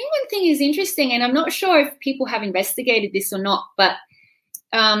 I think one thing is interesting, and I'm not sure if people have investigated this or not, but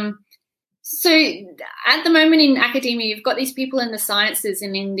so at the moment in academia, you've got these people in the sciences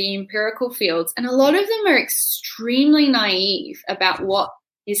and in the empirical fields, and a lot of them are extremely naive about what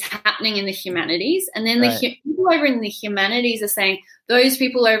is happening in the humanities. And then the people over in the humanities are saying those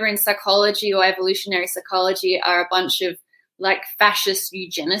people over in psychology or evolutionary psychology are a bunch of like fascist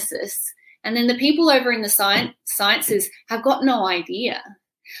eugenicists. And then the people over in the sciences have got no idea.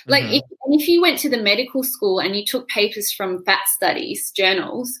 Like if you went to the medical school and you took papers from fat studies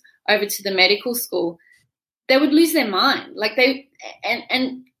journals over to the medical school, they would lose their mind. Like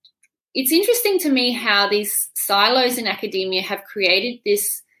and it's interesting to me how these silos in academia have created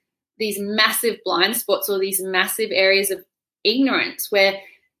these massive blind spots or these massive areas of ignorance where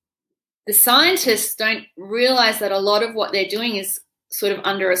the scientists don't realize that a lot of what they're doing is sort of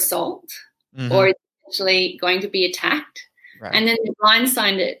under assault or is actually going to be attacked. Right. And then they're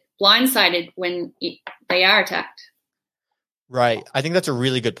blindsided when they are attacked. Right. I think that's a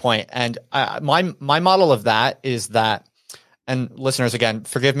really good point. And my model of that is that, and listeners, again,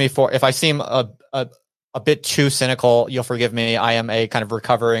 forgive me for if I seem a bit too cynical, you'll forgive me. I am a kind of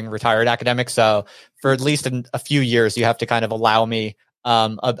recovering retired academic. So for at least a few years, you have to kind of allow me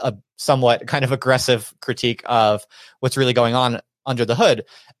a somewhat kind of aggressive critique of what's really going on under the hood.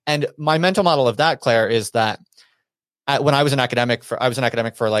 And my mental model of that, Claire, is that when I was an academic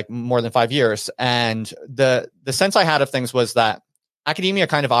for like more than 5 years. And the sense I had of things was that academia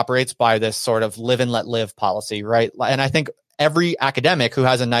kind of operates by this sort of live and let live policy, right? And I think every academic who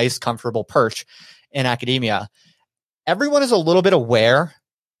has a nice, comfortable perch in academia, everyone is a little bit aware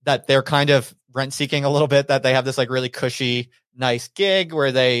that they're kind of rent seeking a little bit, that they have this like really cushy, nice gig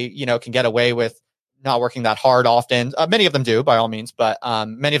where they, can get away with not working that hard often. Many of them do, by all means, but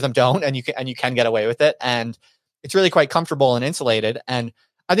many of them don't, and you can get away with it. And it's really quite comfortable and insulated. And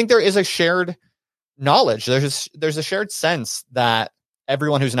I think there is a shared knowledge. There's a shared sense that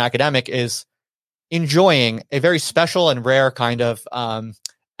everyone who's an academic is enjoying a very special and rare kind of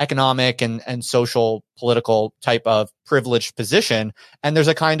economic and social political type of privileged position. And there's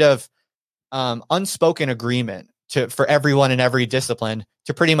a kind of unspoken agreement for everyone in every discipline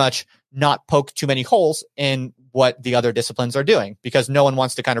to pretty much not poke too many holes in what the other disciplines are doing, because no one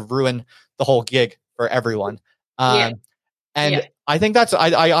wants to kind of ruin the whole gig for everyone. I think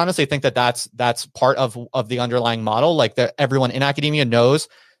I honestly think that's part of the underlying model. Like that everyone in academia knows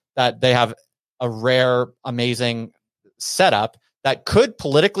that they have a rare, amazing setup that could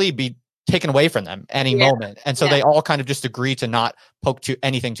politically be taken away from them any moment. And so they all kind of just agree to not poke to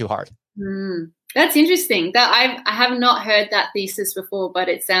anything too hard. That's interesting. That I have not heard that thesis before, but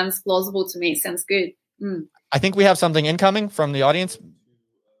it sounds plausible to me. It sounds good. I think we have something incoming from the audience.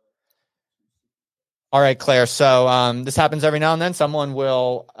 All right, Claire. So this happens every now and then. Someone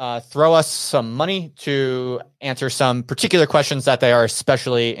will throw us some money to answer some particular questions that they are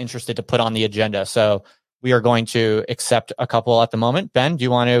especially interested to put on the agenda. So we are going to accept a couple at the moment. Ben, do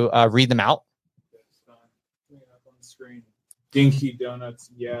you want to read them out? On the screen. Dinky Donuts,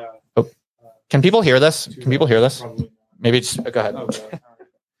 yeah. Oh. Can people hear this? Can people hear this? Maybe it's go ahead.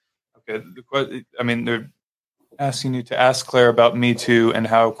 Okay. They're asking you to ask Claire about Me Too and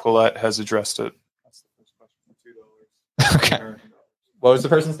how Quillette has addressed it. That's the first question. $2. Okay. What was the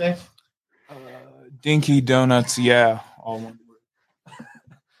person's name? Dinky Donuts, yeah. All one word.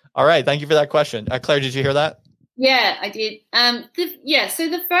 All right. Thank you for that question. Claire, did you hear that? Yeah, I did. So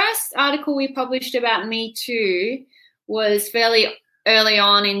the first article we published about Me Too was fairly early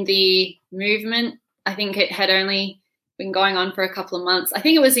on in the movement. I think it had only been going on for a couple of months. I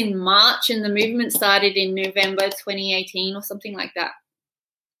think it was in March, and the movement started in November 2018 or something like that.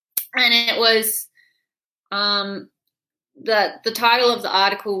 And it was the title of the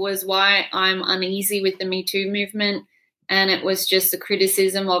article was Why I'm Uneasy with the Me Too Movement, and it was just a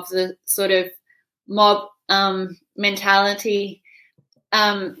criticism of the sort of mob mentality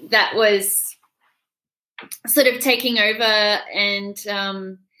that was sort of taking over. And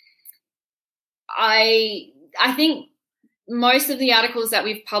I think most of the articles that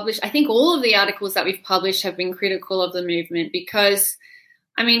we've published, I think all of the articles that we've published have been critical of the movement because,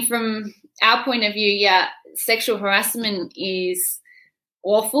 I mean, from our point of view, sexual harassment is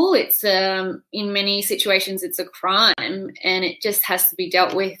awful. It's in many situations it's a crime, and it just has to be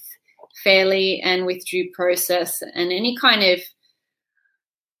dealt with fairly and with due process. And any kind of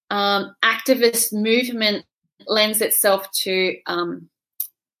activist movement lends itself to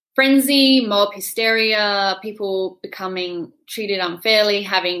frenzy, mob hysteria, people becoming treated unfairly,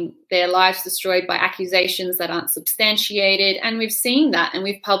 having their lives destroyed by accusations that aren't substantiated. And we've seen that, and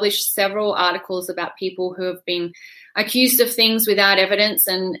we've published several articles about people who have been accused of things without evidence,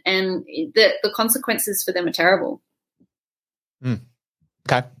 and the consequences for them are terrible.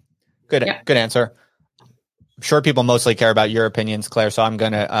 Okay. Good answer. I'm sure people mostly care about your opinions, Claire, so I'm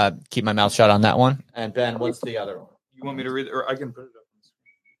going to keep my mouth shut on that one. And Ben, what's the other one? You want me to read it, or I can put it up on the screen?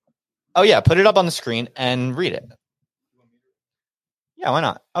 Oh, yeah. Put it up on the screen and read it. Yeah, why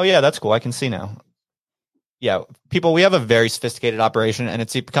not? Oh, yeah, that's cool. I can see now. Yeah, people, we have a very sophisticated operation, and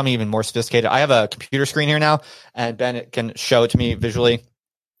it's becoming even more sophisticated. I have a computer screen here now, and Ben can show it to me visually.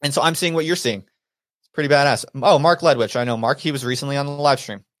 And so I'm seeing what you're seeing. It's pretty badass. Oh, Mark Ledwich. I know Mark. He was recently on the live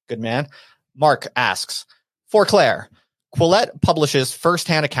stream. Good man. Mark asks, for Claire, Quillette publishes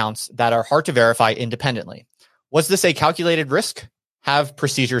firsthand accounts that are hard to verify independently. Was this a calculated risk? Have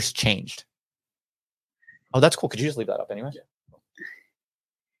procedures changed? Oh, that's cool. Could you just leave that up anyway?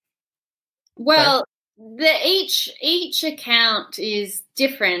 Well, each account is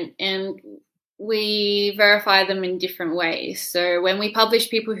different, and we verify them in different ways. So when we publish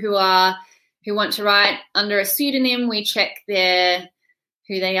people who want to write under a pseudonym, we check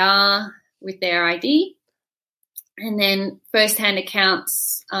who they are with their ID. And then first-hand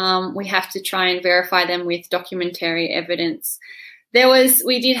accounts, we have to try and verify them with documentary evidence.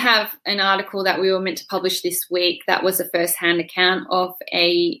 We did have an article that we were meant to publish this week that was a first-hand account of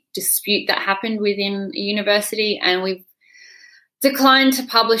a dispute that happened within a university, and we've declined to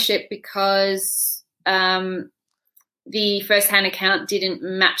publish it because the first-hand account didn't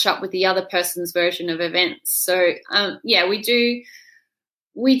match up with the other person's version of events. So,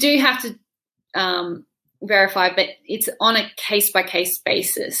 we do have to verify, but it's on a case-by-case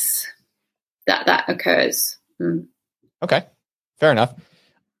basis that occurs. Okay. Fair enough.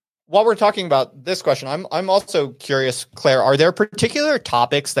 While we're talking about this question, I'm also curious, Claire, are there particular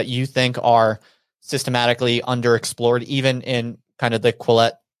topics that you think are systematically underexplored, even in kind of the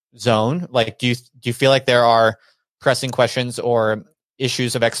Quillette zone? Like, do you feel like there are pressing questions or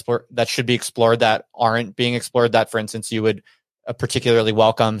issues that should be explored that aren't being explored that, for instance, you would particularly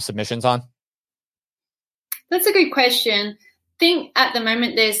welcome submissions on? That's a good question. I think at the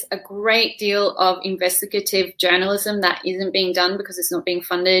moment there's a great deal of investigative journalism that isn't being done because it's not being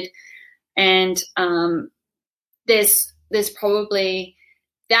funded, and there's probably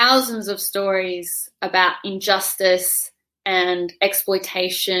thousands of stories about injustice and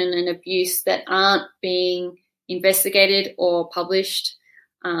exploitation and abuse that aren't being investigated or published,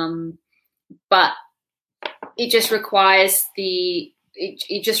 but it just requires the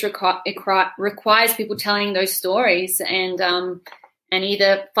it just requires people telling those stories and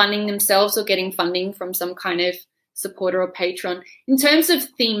either funding themselves or getting funding from some kind of supporter or patron. In terms of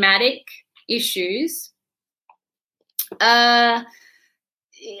thematic issues, I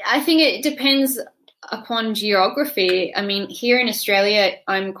think it depends upon geography. I mean, here in Australia,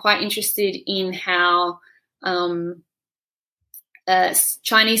 I'm quite interested in how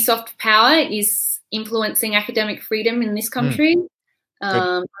Chinese soft power is influencing academic freedom in this country.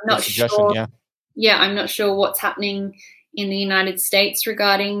 I'm not sure. Yeah, I'm not sure what's happening in the United States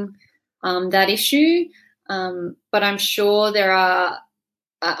regarding that issue, but I'm sure there are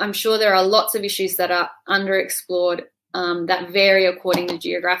lots of issues that are underexplored that vary according to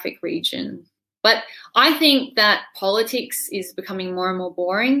geographic region. But I think that politics is becoming more and more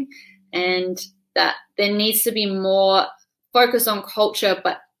boring, and that there needs to be more focus on culture,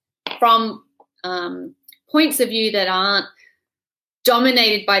 but from points of view that aren't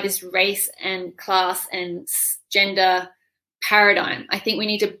dominated by this race and class and gender paradigm. I think we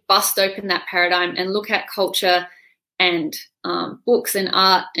need to bust open that paradigm and look at culture and books and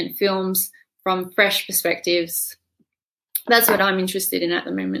art and films from fresh perspectives. That's what I'm interested in at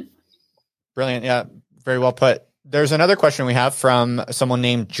the moment. Brilliant. Yeah, very well put. There's another question we have from someone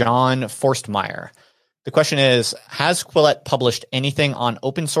named John Forstmeyer. The question is, has Quillette published anything on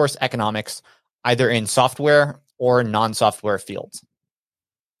open source economics, either in software or non-software fields?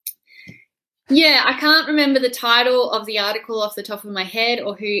 Yeah, I can't remember the title of the article off the top of my head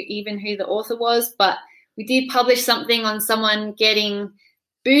or who the author was, but we did publish something on someone getting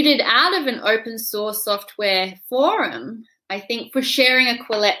booted out of an open source software forum, I think, for sharing a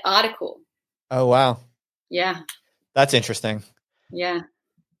Quillette article. Oh, wow. Yeah. That's interesting. Yeah.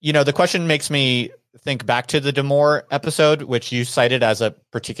 You know, the question makes me think back to the Damore episode, which you cited as a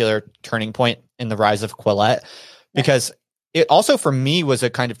particular turning point in the rise of Quillette, because it also, for me, was a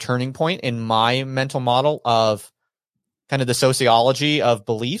kind of turning point in my mental model of kind of the sociology of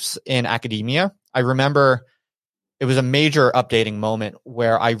beliefs in academia. I remember it was a major updating moment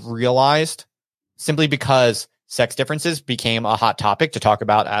where I realized, simply because sex differences became a hot topic to talk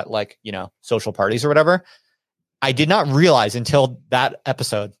about at, like, you know, social parties or whatever, I did not realize until that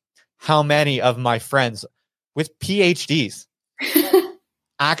episode how many of my friends with PhDs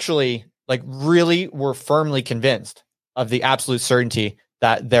actually, like, really were firmly convinced of the absolute certainty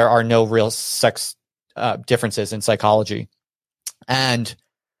that there are no real sex differences in psychology. And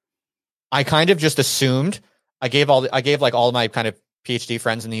I kind of just assumed, I gave like all of my kind of PhD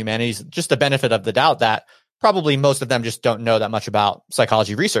friends in the humanities just the benefit of the doubt that probably most of them just don't know that much about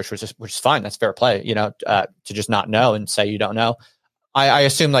psychology research, which is fine. That's fair play, you know, to just not know and say you don't know. I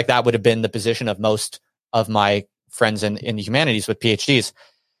assume like that would have been the position of most of my friends in the humanities with PhDs.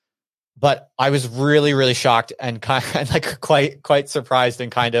 But I was really, really shocked and kind of like quite surprised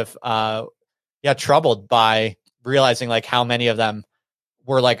and kind of troubled by realizing like how many of them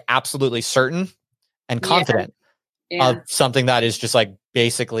were like absolutely certain and confident of something that is just like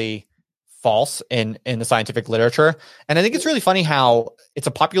basically false in the scientific literature. And I think it's really funny how it's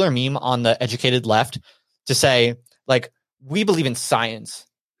a popular meme on the educated left to say, like, we believe in science,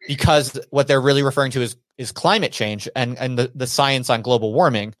 because what they're really referring to is climate change and the science on global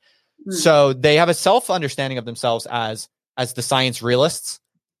warming. So they have a self-understanding of themselves as the science realists.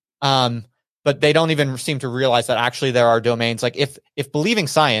 But they don't even seem to realize that actually there are domains, like if believing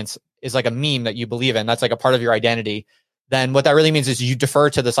science is like a meme that you believe in, that's like a part of your identity, then what that really means is you defer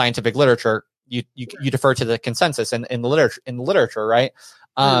to the scientific literature, you defer to the consensus in the literature, right?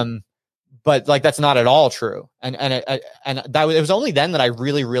 But like that's not at all true. And it was only then that I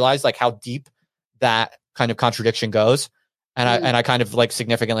really realized like how deep that kind of contradiction goes. And I kind of like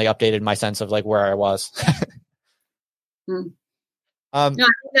significantly updated my sense of like where I was. No, I think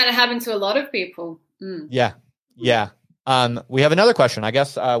that happened to a lot of people. Yeah. We have another question. I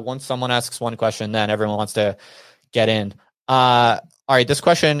guess once someone asks one question, then everyone wants to get in. All right. This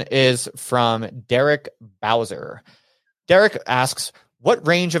question is from Derek Bowser. Derek asks, what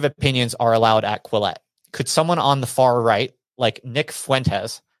range of opinions are allowed at Quillette? Could someone on the far right, like Nick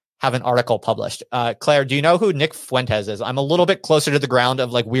Fuentes, have an article published? Claire, do you know who Nick Fuentes is? I'm a little bit closer to the ground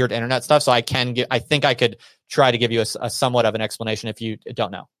of like weird internet stuff, so I think I could try to give you a somewhat of an explanation if you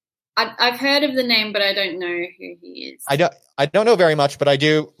don't know. I've heard of the name, but I don't know who he is. I don't know very much, but I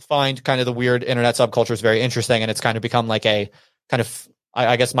do find kind of the weird internet subcultures very interesting, and it's kind of become like a kind of,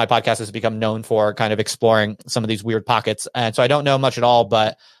 I guess my podcast has become known for kind of exploring some of these weird pockets. And so I don't know much at all,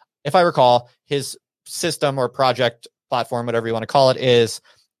 but if I recall, his system or project platform, whatever you want to call it, is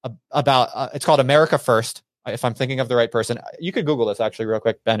about it's called America First. If I'm thinking of the right person, you could Google this actually real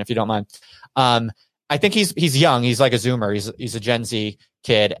quick, Ben, if you don't mind. I think he's young. He's like a Zoomer. He's a Gen Z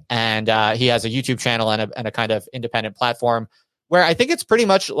kid, and he has a YouTube channel and a kind of independent platform where I think it's pretty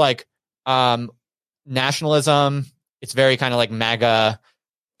much like nationalism. It's very kind of like MAGA.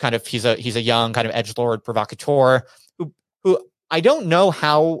 Kind of, he's a young kind of edgelord provocateur who I don't know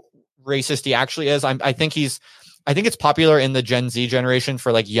how racist he actually is. I think it's popular in the Gen Z generation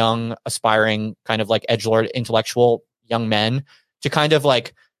for like young, aspiring kind of like edgelord intellectual young men to kind of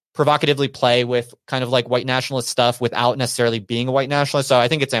like provocatively play with kind of like white nationalist stuff without necessarily being a white nationalist. So I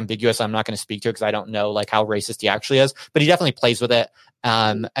think it's ambiguous. I'm not going to speak to it because I don't know like how racist he actually is, but he definitely plays with it.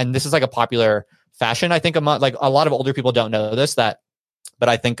 And this is like a popular fashion. I think like a lot of older people don't know this, but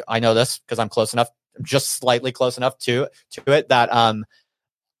I think I know this because I'm close enough, just slightly close enough to it that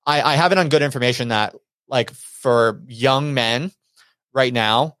I have it on good information that like for young men right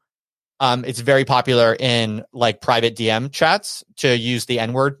now, it's very popular in like private DM chats to use the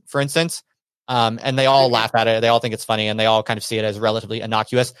N-word, for instance. And they all laugh at it. They all think it's funny and they all kind of see it as relatively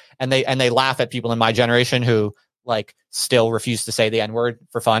innocuous. And they laugh at people in my generation who like still refuse to say the N-word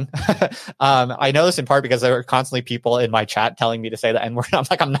for fun. I know this in part because there are constantly people in my chat telling me to say the N-word. I'm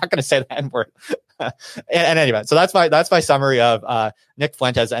like, I'm not going to say the N-word. and anyway, so that's my summary of Nick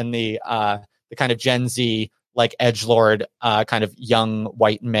Fuentes and the kind of Gen Z, like edgelord, kind of young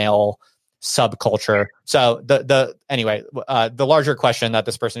white male subculture. So the larger question that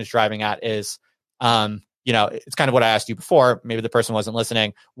this person is driving at is, it's kind of what I asked you before. Maybe the person wasn't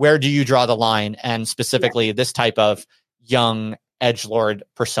listening. Where do you draw the line? And specifically this type of young edgelord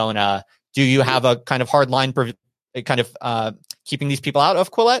persona, do you have a kind of hard line keeping these people out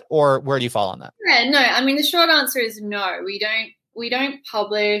of Quillette, or where do you fall on that? Yeah, no, I mean, the short answer is no. We don't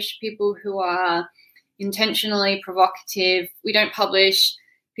publish people who are intentionally provocative. We don't publish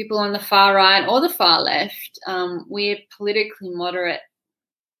people on the far right or the far left. We're politically moderate.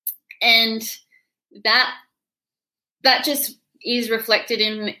 And that just is reflected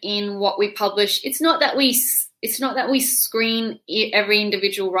in what we publish. It's not that we screen every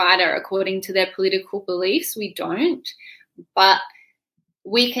individual writer according to their political beliefs. We don't, but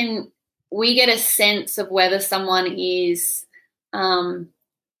we get a sense of whether someone is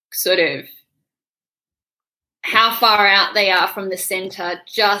sort of how far out they are from the center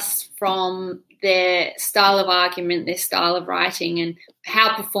just from their style of argument, their style of writing, and how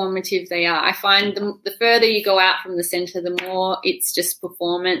performative they are. I find the further you go out from the center, the more it's just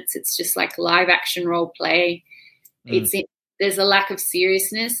performance. It's just like live action role play. There's a lack of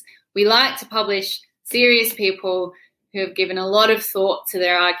seriousness. We like to publish serious people who have given a lot of thought to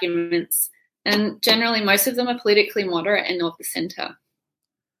their arguments, and generally most of them are politically moderate and of the center.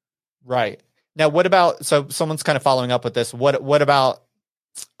 Right. Now, what about, so someone's kind of following up with this. What about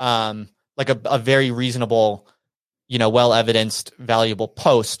like a very reasonable, well evidenced, valuable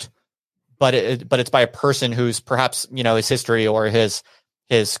post, but it's by a person who's perhaps, his history or his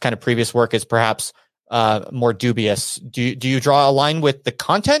kind of previous work is perhaps more dubious. Do you draw a line with the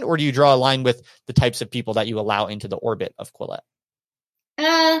content, or do you draw a line with the types of people that you allow into the orbit of Quillette?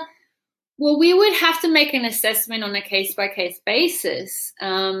 Well, we would have to make an assessment on a case by case basis.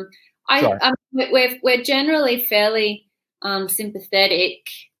 Sure. We're generally fairly sympathetic,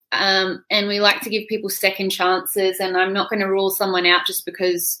 and we like to give people second chances. And I'm not going to rule someone out just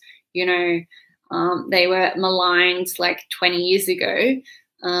because they were maligned like 20 years ago.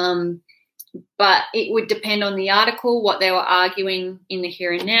 But it would depend on the article, what they were arguing in the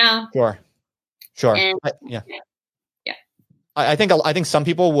here and now. Sure. And, yeah. I think some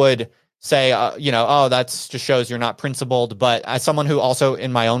people would say, that's just shows you're not principled. But as someone who also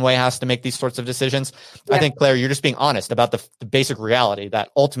in my own way has to make these sorts of decisions, I think, Claire, you're just being honest about the basic reality that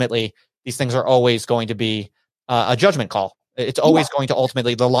ultimately these things are always going to be a judgment call. It's always going to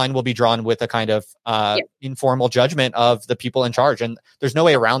ultimately, the line will be drawn with a kind of informal judgment of the people in charge. And there's no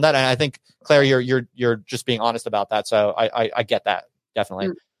way around that. And I think, Claire, you're just being honest about that. So I get that. Definitely.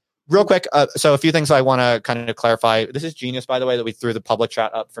 Real quick. So a few things I want to kind of clarify. This is genius, by the way, that we threw the public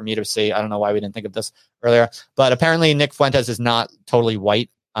chat up for me to see. I don't know why we didn't think of this earlier, but apparently Nick Fuentes is not totally white.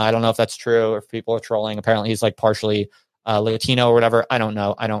 I don't know if that's true or if people are trolling. Apparently he's like partially Latino or whatever. I don't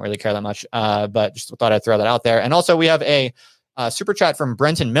know. I don't really care that much. But just thought I'd throw that out there. And also we have a super chat from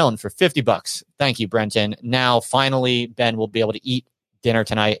Brenton Milne for $50. Thank you, Brenton. Now, finally, Ben will be able to eat dinner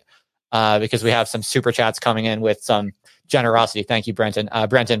tonight because we have some super chats coming in with some generosity. Thank you, Brenton.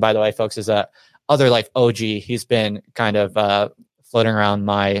 Brenton, by the way, folks, is a Other Life OG. He's been kind of floating around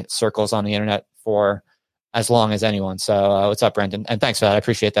my circles on the internet for as long as anyone. So what's up, Brenton? And thanks for that. I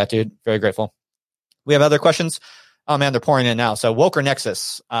appreciate that, dude. Very grateful. We have other questions. Oh, man, they're pouring in now. So Woker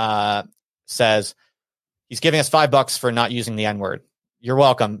Nexus says he's giving us $5 for not using the N-word. You're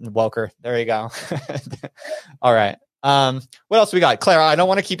welcome, Woker. There you go. All right. What else we got? Claire, I don't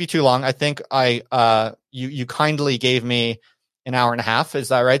want to keep you too long. I think you kindly gave me an hour and a half. Is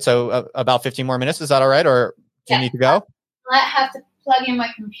that right? So about 15 more minutes. Is that all right? Or do you need to go? I have to plug in my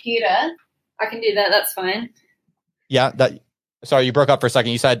computer. I can do that. That's fine. Yeah. Sorry, you broke up for a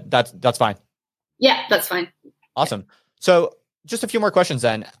second. You said that's fine. Yeah, that's fine. Awesome. So just a few more questions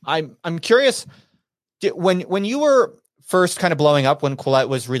then. I'm curious, when you were first kind of blowing up, when Quillette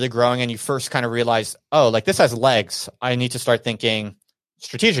was really growing and you first kind of realized, oh, like this has legs, I need to start thinking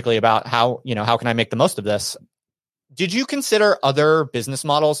strategically about how can I make the most of this? Did you consider other business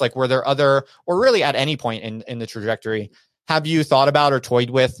models? Like, were there other, or really at any point in the trajectory, have you thought about or toyed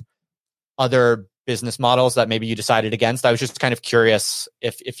with other business models that maybe you decided against? I was just kind of curious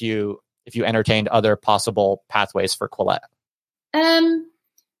if you entertained other possible pathways for Quillette.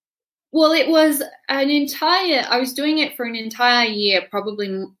 Well, it was I was doing it for an entire year, probably,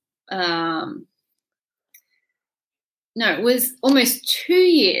 no, it was almost 2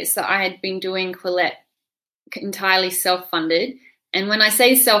 years that I had been doing Quillette entirely self-funded. And when I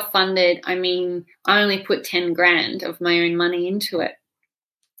say self-funded, I mean, I only put 10 grand of my own money into it.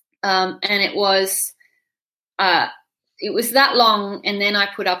 And it was that long, and then I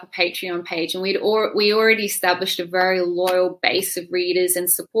put up a Patreon page, and we already established a very loyal base of readers and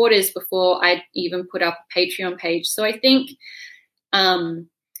supporters before I even put up a Patreon page. So I think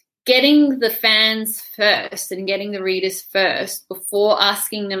getting the fans first and getting the readers first before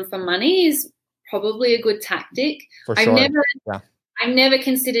asking them for money is probably a good tactic. For sure. I've never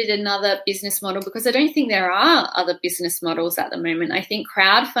considered another business model because I don't think there are other business models at the moment. I think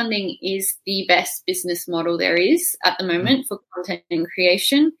crowdfunding is the best business model there is at the moment for content and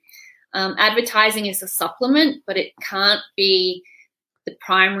creation. Advertising is a supplement, but it can't be the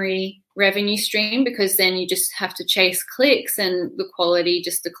primary revenue stream because then you just have to chase clicks and the quality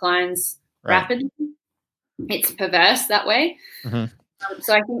just declines rapidly. It's perverse that way. Mm-hmm.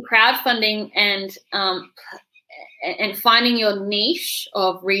 So I think crowdfunding and finding your niche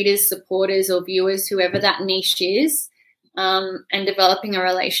of readers, supporters, or viewers, whoever that niche is, and developing a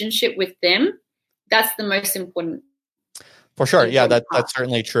relationship with them, that's the most important. For sure. Yeah, that's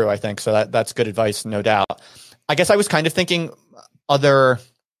certainly true, I think. So that's good advice, no doubt. I guess I was kind of thinking other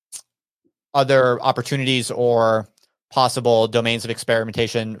opportunities or possible domains of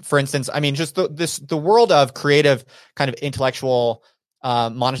experimentation. For instance, I mean, just the world of creative kind of intellectual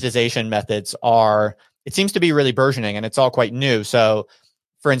monetization methods it seems to be really burgeoning, and it's all quite new. So,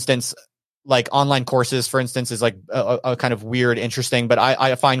 for instance, like online courses, for instance, is like a kind of weird, interesting, but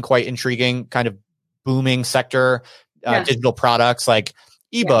I find quite intriguing kind of booming sector, digital products like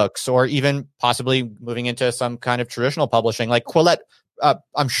ebooks, or even possibly moving into some kind of traditional publishing. Like Quillette,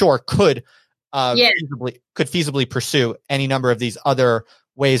 I'm sure could feasibly pursue any number of these other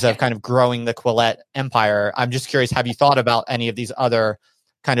ways of kind of growing the Quillette empire. I'm just curious, have you thought about any of these other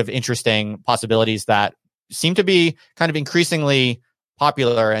kind of interesting possibilities that seem to be kind of increasingly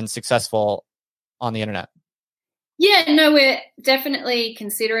popular and successful on the internet? Yeah, no, we're definitely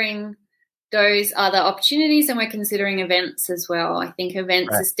considering those other opportunities, and we're considering events as well. I think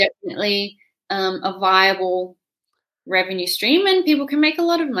events is definitely a viable revenue stream, and people can make a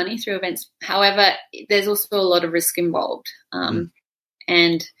lot of money through events. However, there's also a lot of risk involved.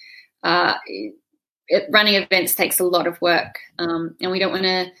 And running events takes a lot of work, and we don't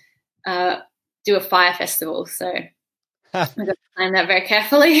want to do a fire festival. So we've got to plan that very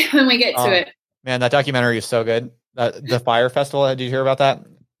carefully when we get to it. Man, that documentary is so good. The Fire Festival, did you hear about that?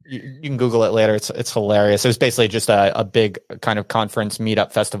 You can Google it later. It's hilarious. It was basically just a big kind of conference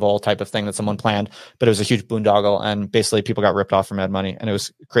meetup festival type of thing that someone planned, but it was a huge boondoggle, and basically people got ripped off from Mad Money, and it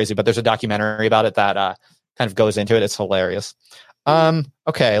was crazy. But there's a documentary about it that kind of goes into it. It's hilarious.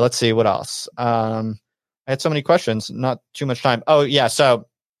 Okay, let's see what else. I had so many questions, not too much time. Oh yeah. So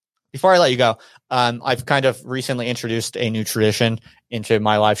before I let you go, I've kind of recently introduced a new tradition into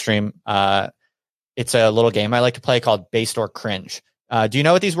my live stream. It's a little game I like to play called Based or Cringe. Do you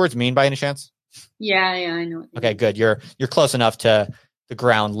know what these words mean by any chance? Yeah, I know. Okay, good. You're close enough to the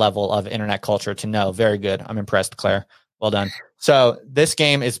ground level of internet culture to know. Very good. I'm impressed, Claire. Well done. So this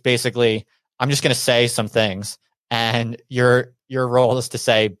game is basically, I'm just going to say some things, and your role is to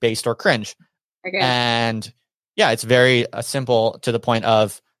say based or cringe. Okay. And yeah, it's very simple, to the point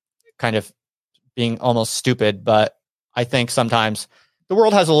of kind of being almost stupid. But I think sometimes the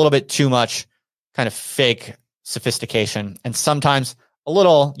world has a little bit too much kind of fake sophistication, and sometimes a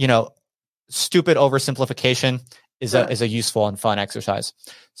little, stupid oversimplification is a useful and fun exercise.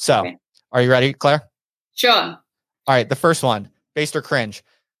 So, Are you ready, Claire? Sure. All right. The first one, based or cringe?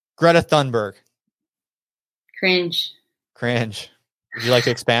 Greta Thunberg. Cringe. Would you like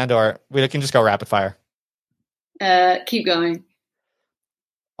to expand, or we can just go rapid fire? Keep going.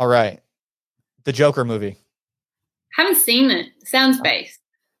 All right. The Joker movie. Haven't seen it. Sounds based.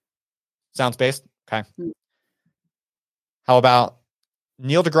 Sounds based? Okay. How about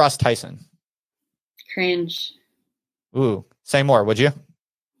Neil deGrasse Tyson? Cringe. Ooh, say more, would you?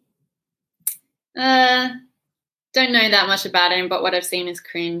 Don't know that much about him, but what I've seen is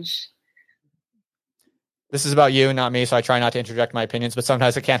cringe. This is about you, not me, so I try not to interject my opinions, but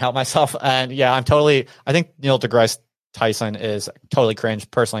sometimes I can't help myself. And yeah, I think Neil deGrasse Tyson is totally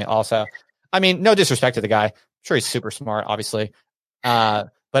cringe, personally, also. I mean, no disrespect to the guy. I'm sure he's super smart, obviously. But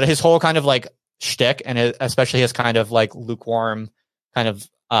his whole kind of like shtick, and especially his kind of like lukewarm, kind of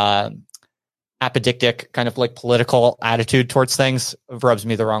apodictic, kind of like political attitude towards things rubs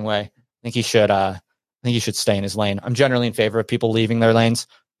me the wrong way. I think he should stay in his lane. I'm generally in favor of people leaving their lanes,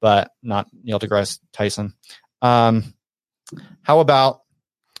 but not Neil deGrasse Tyson. How about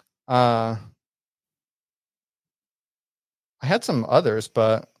I had some others,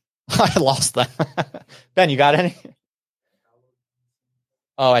 but I lost them. Ben, you got any?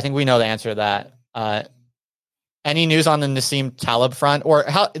 Oh, I think we know the answer to that. Any news on the Nassim Taleb front? Or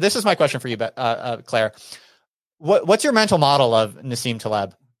how? This is my question for you, Claire. What's your mental model of Nassim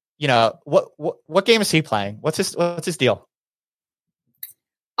Taleb? You know, what game is he playing? What's his deal?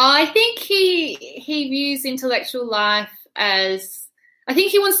 I think he views intellectual life as, I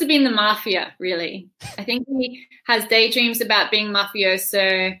think he wants to be in the mafia, really. I think he has daydreams about being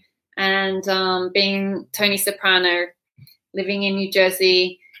mafioso and being Tony Soprano, living in New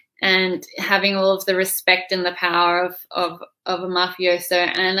Jersey and having all of the respect and the power of a mafioso.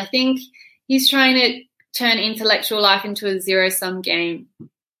 And I think he's trying to turn intellectual life into a zero-sum game.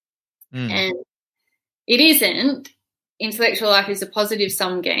 And it isn't. Intellectual life is a positive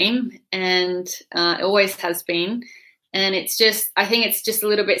sum game, and it always has been. And I think it's just a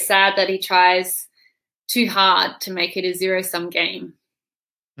little bit sad that he tries too hard to make it a zero-sum game,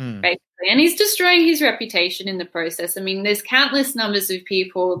 basically. And he's destroying his reputation in the process. I mean, there's countless numbers of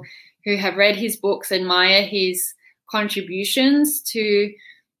people who have read his books, admire his contributions to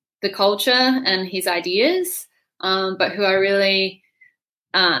the culture and his ideas, but who are really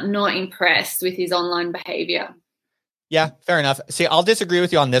not impressed with his online behavior. Yeah, fair enough. See, I'll disagree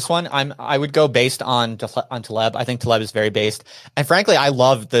with you on this one. I would go based on Taleb. I think Taleb is very based, and frankly, I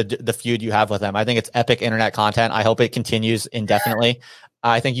love the feud you have with him. I think it's epic internet content. I hope it continues indefinitely.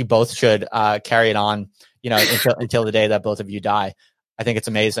 I think you both should carry it on, until the day that both of you die. I think it's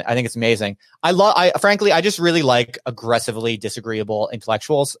amazing. Frankly, I just really like aggressively disagreeable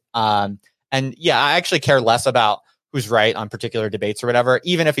intellectuals. And yeah, I actually care less about who's right on particular debates or whatever,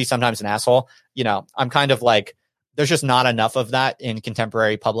 even if he's sometimes an asshole. I'm kind of like, there's just not enough of that in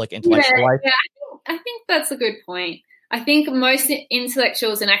contemporary public intellectual life. Yeah, I think that's a good point. I think most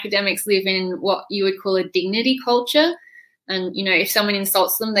intellectuals and academics live in what you would call a dignity culture. And, if someone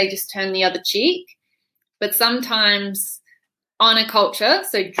insults them, they just turn the other cheek. But sometimes honor culture,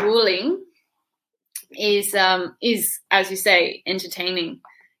 so drooling, is, as you say, entertaining.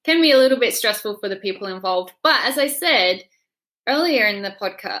 Can be a little bit stressful for the people involved. But as I said earlier in the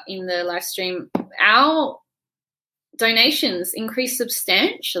podcast, in the live stream, our donations increased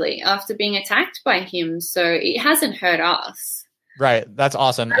substantially after being attacked by him. So it hasn't hurt us. Right. That's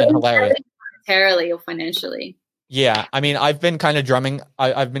awesome and hilarious. Monetarily or financially. Yeah. I mean, I've been kind of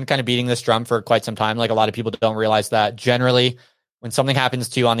I've been kind of beating this drum for quite some time. Like, a lot of people don't realize that generally when something happens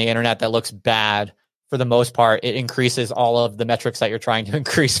to you on the internet that looks bad, for the most part, it increases all of the metrics that you're trying to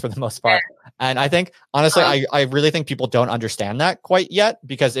increase for the most part. And I think, honestly, I really think people don't understand that quite yet,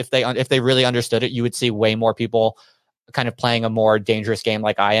 because if they really understood it, you would see way more people kind of playing a more dangerous game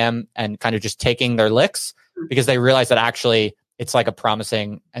like I am, and kind of just taking their licks, because they realize that actually it's like a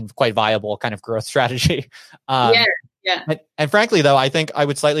promising and quite viable kind of growth strategy. Yeah. And frankly, though, I think I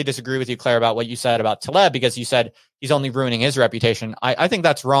would slightly disagree with you, Claire, about what you said about Taleb, because you said he's only ruining his reputation. I think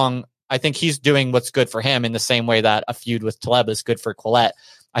that's wrong. I think he's doing what's good for him in the same way that a feud with Taleb is good for Quillette.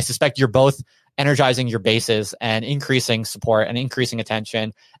 I suspect you're both energizing your bases and increasing support and increasing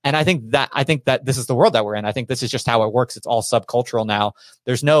attention. And I think that this is the world that we're in. I think this is just how it works. It's all subcultural now.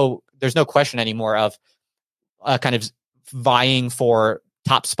 There's no question anymore of kind of vying for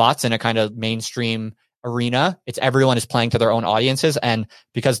top spots in a kind of mainstream arena. It's everyone is playing to their own audiences. And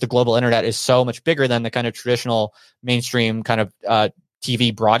because the global internet is so much bigger than the kind of traditional mainstream kind of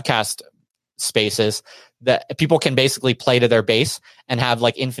TV broadcast spaces, that people can basically play to their base and have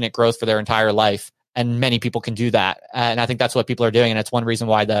like infinite growth for their entire life. And many people can do that. And I think that's what people are doing. And it's one reason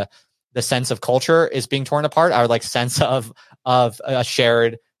why the sense of culture is being torn apart, our like sense of a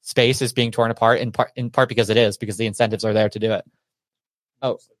shared space is being torn apart, in part because the incentives are there to do it.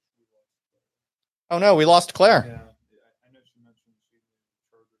 Oh. Oh no, we lost Claire. Yeah. I know she mentioned she needed to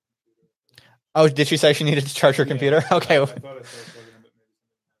charge her computer. Oh, did she say she needed to charge her computer? Okay. I thought I saw it plugging in, but maybe something happened.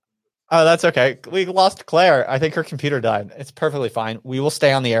 Oh, that's okay. We lost Claire. I think her computer died. It's perfectly fine. We will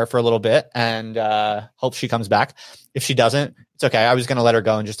stay on the air for a little bit and hope she comes back. If she doesn't, it's okay. I was going to let her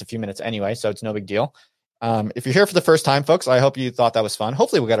go in just a few minutes anyway, so it's no big deal. If you're here for the first time, folks, I hope you thought that was fun.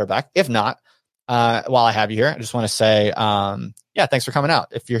 Hopefully we'll get her back. If not, while I have you here, I just want to say, yeah, thanks for coming out.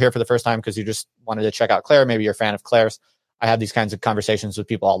 If you're here for the first time because you just wanted to check out Claire, maybe you're a fan of Claire's, I have these kinds of conversations with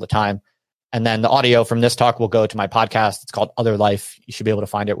people all the time. And then the audio from this talk will go to my podcast. It's called Other Life. You should be able to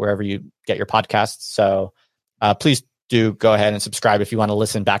find it wherever you get your podcasts. So please do go ahead and subscribe if you want to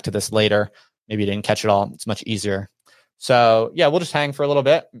listen back to this later. Maybe you didn't catch it all. It's much easier. So yeah, we'll just hang for a little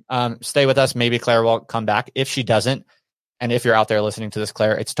bit. Stay with us. Maybe Claire will come back. If she doesn't, and if you're out there listening to this,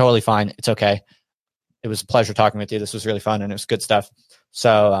 Claire, it's totally fine. It's okay. It was a pleasure talking with you. This was really fun and it was good stuff.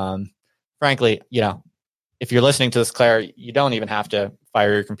 So frankly, if you're listening to this, Claire, you don't even have to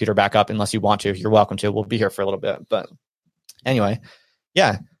fire your computer back up unless you want to. You're welcome to. We'll be here for a little bit. But anyway,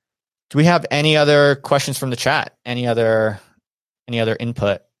 yeah. Do we have any other questions from the chat? Any other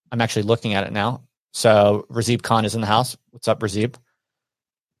input? I'm actually looking at it now. So Razib Khan is in the house. What's up, Razib?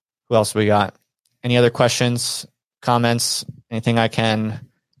 Who else we got? Any other questions, comments, anything I can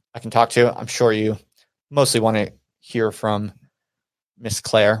talk to? I'm sure you mostly want to hear from Miss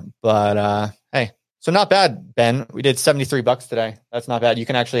Claire, but hey, so not bad, Ben. We did $73 today. That's not bad. You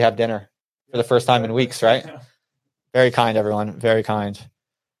can actually have dinner for the first time in weeks, right? Yeah. Very kind, everyone. Very kind.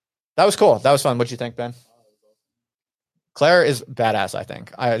 That was cool. That was fun. What'd you think, Ben? Claire is badass, I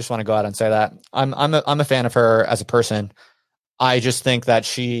think. I just want to go out and say that. I'm a fan of her as a person. I just think that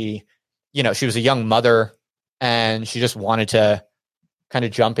she was a young mother and she just wanted to kind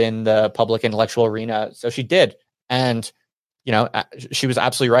of jump in the public intellectual arena. So she did. And, she was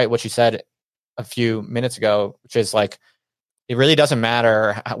absolutely right what she said a few minutes ago, which is like, it really doesn't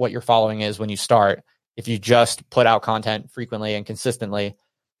matter what your following is when you start. If you just put out content frequently and consistently,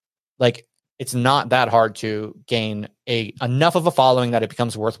 like, it's not that hard to gain enough of a following that it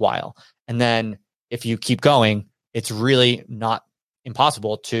becomes worthwhile. And then if you keep going, it's really not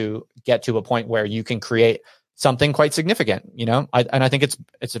impossible to get to a point where you can create something quite significant, I think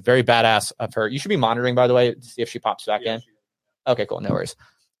it's a very badass of her. You should be monitoring, by the way, to see if she pops back in. Okay, cool. No worries.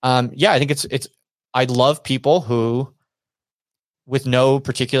 Yeah, I think I love people who, with no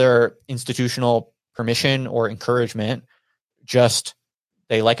particular institutional permission or encouragement, just,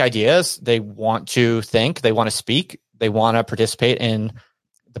 they like ideas. They want to think, they want to speak, they want to participate in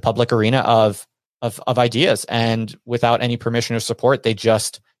the public arena of ideas. And without any permission or support, they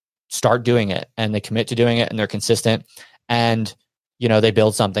just start doing it and they commit to doing it and they're consistent and, they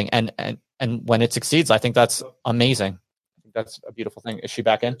build something. And when it succeeds, I think that's amazing. I think that's a beautiful thing. Is she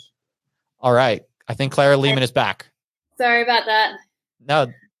back in? All right. I think Claire Lehman is back. Sorry about that. No,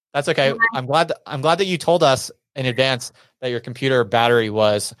 that's okay. I'm glad that you told us in advance that your computer battery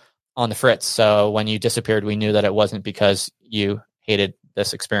was on the fritz. So when you disappeared, we knew that it wasn't because you hated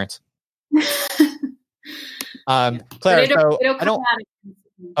this experience. Claire, it'll I don't.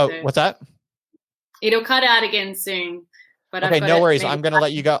 Oh, what's that? It'll cut out again soon. But okay, no worries. I'm going to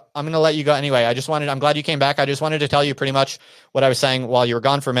let you go. Anyway. I'm glad you came back. I just wanted to tell you pretty much what I was saying while you were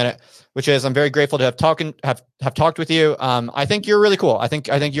gone for a minute, which is I'm very grateful to have talked with you. I think you're really cool. I think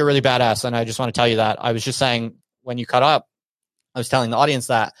you're really badass. And I just want to tell you that. I was just saying when you cut up, I was telling the audience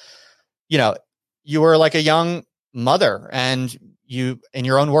that, you were like a young mother and you, in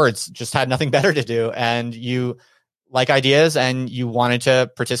your own words, just had nothing better to do. And you like ideas and you wanted to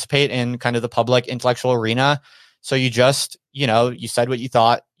participate in kind of the public intellectual arena. So you just, you said what you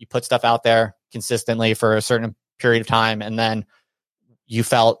thought, you put stuff out there consistently for a certain period of time. And then you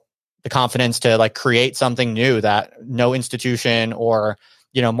felt the confidence to like create something new that no institution or,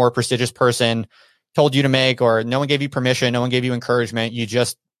 more prestigious person told you to make, or no one gave you permission. No one gave you encouragement. You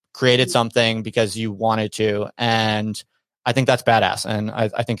just created something because you wanted to. And I think that's badass. And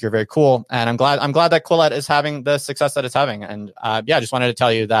I think you're very cool. And I'm glad that Quillette is having the success that it's having. And I just wanted to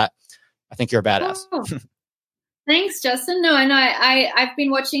tell you that I think you're a badass. Oh. Thanks, Justin. No, and I've been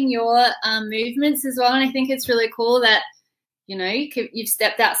watching your movements as well, and I think it's really cool that you've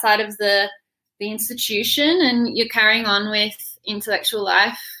stepped outside of the institution and you're carrying on with intellectual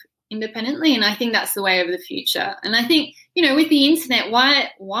life independently. And I think that's the way of the future. And I think with the internet,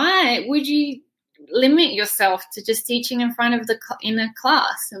 why would you limit yourself to just teaching in front of in a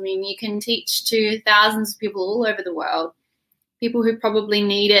class? I mean, you can teach to thousands of people all over the world, people who probably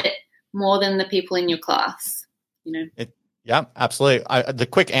need it more than the people in your class. Yeah, absolutely. The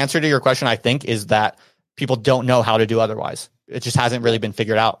quick answer to your question, I think, is that people don't know how to do otherwise. it just hasn't really been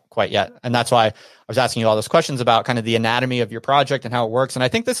figured out quite yet. And that's why I was asking you all those questions about kind of the anatomy of your project and how it works. And I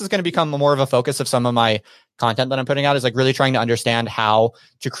think this is going to become more of a focus of some of my content that I'm putting out, is like really trying to understand how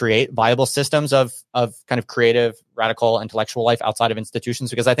to create viable systems of kind of creative, radical, intellectual life outside of institutions.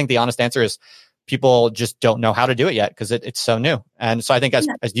 Because I think the honest answer is people just don't know how to do it yet, because it's so new. And so I think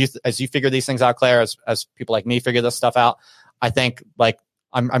as you figure these things out, Claire, as people like me figure this stuff out, I think like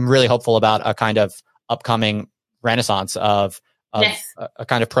I'm really hopeful about a kind of upcoming renaissance of a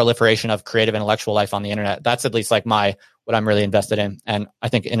kind of proliferation of creative intellectual life on the internet. That's at least like what I'm really invested in. And I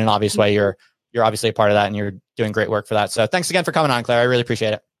think in an obvious way, you're obviously a part of that, and you're doing great work for that. So thanks again for coming on, Claire. I really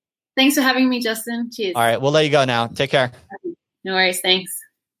appreciate it. Thanks for having me, Justin. Cheers. All right. We'll let you go now. Take care. No worries. Thanks.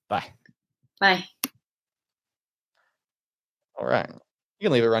 Bye. Bye. All right. You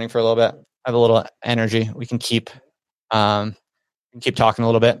can leave it running for a little bit. I have a little energy. We can keep talking a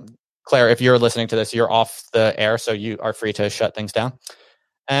little bit. Claire, if you're listening to this, you're off the air, so you are free to shut things down.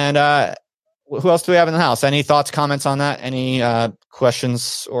 And who else do we have in the house? Any thoughts, comments on that? Any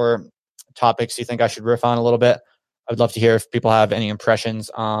questions or topics you think I should riff on a little bit? I would love to hear if people have any impressions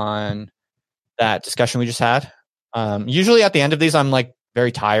on that discussion we just had. Usually at the end of these, I'm like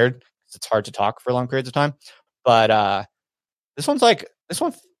very tired because it's hard to talk for long periods of time. But this one,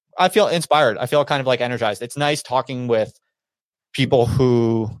 I feel inspired. I feel kind of like energized. It's nice talking with people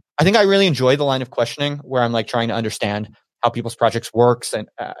who I think I really enjoy the line of questioning where I'm like trying to understand how people's projects works and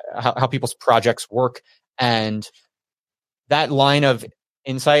how people's projects work. And that line of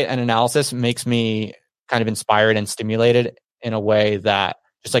insight and analysis makes me kind of inspired and stimulated in a way that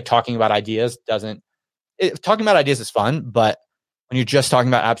just like talking about ideas talking about ideas is fun, but when you're just talking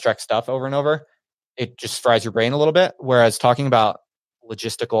about abstract stuff over and over, it just fries your brain a little bit. Whereas talking about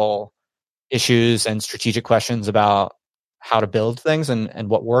logistical issues and strategic questions about how to build things and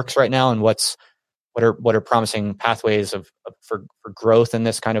what works right now and what are promising pathways for growth in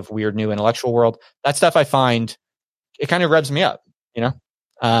this kind of weird new intellectual world, that stuff I find it kind of revs me up, you know.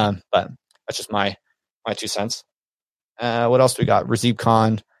 But that's just my 2 cents. What else do we got? Razib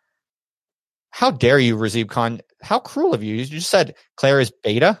Khan. How dare you, Razib Khan? How cruel of you. You just said Claire is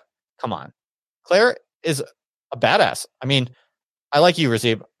beta. Come on. Claire is a badass. I mean, I like you,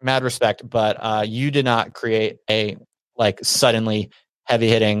 Razib. Mad respect. But you did not create a like suddenly heavy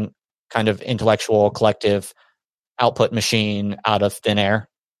hitting kind of intellectual collective output machine out of thin air.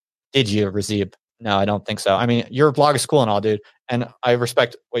 Did you, Razib? No, I don't think so. I mean, your blog is cool and all, dude. And I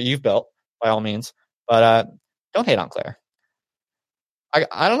respect what you've built by all means, but don't hate on Claire.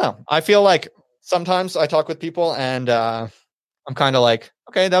 I don't know. I feel like sometimes I talk with people and I'm kind of like,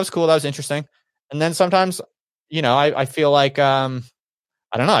 okay, that was cool. That was interesting. And then sometimes, you know, I feel like, I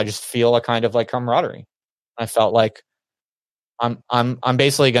don't know. I just feel a kind of like camaraderie. I felt like I'm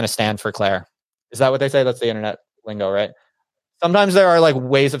basically going to stand for Claire. Is that what they say? That's the internet lingo, right? Sometimes there are like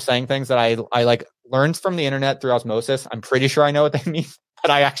ways of saying things that I like learned from the internet through osmosis. I'm pretty sure I know what they mean,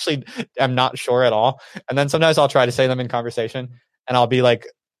 but I actually am not sure at all. And then sometimes I'll try to say them in conversation and I'll be like,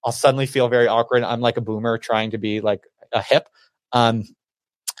 I'll suddenly feel very awkward. I'm like a boomer trying to be like a hip.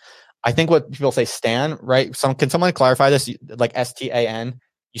 I think what people say stan, right? Can someone clarify this? Like STAN,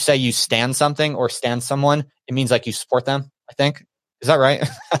 you say you stan something or stan someone. It means like you support them, I think. Is that right?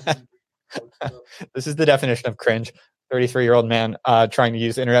 This is the definition of cringe. 33-year-old man trying to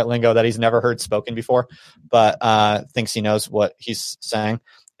use internet lingo that he's never heard spoken before, but thinks he knows what he's saying.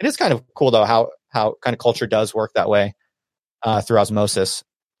 It is kind of cool though how kind of culture does work that way through osmosis.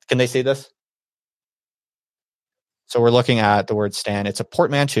 Can they see this? So we're looking at the word stan. It's a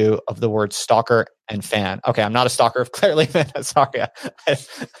portmanteau of the word stalker and fan. Okay, I'm not a stalker of Claire Lehman. Sorry.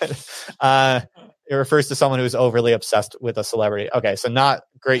 It refers to someone who is overly obsessed with a celebrity. Okay, so not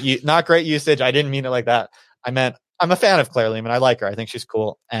great usage. I didn't mean it like that. I meant I'm a fan of Claire Lehman. I like her. I think she's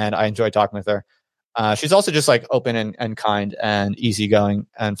cool, and I enjoy talking with her. She's also just like open and kind and easygoing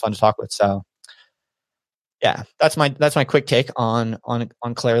and fun to talk with. So, yeah, that's my quick take on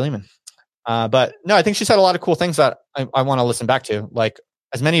Claire Lehman. But no, I think she said a lot of cool things that I want to listen back to. Like,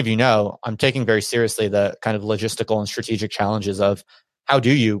 as many of you know, I'm taking very seriously the kind of logistical and strategic challenges of how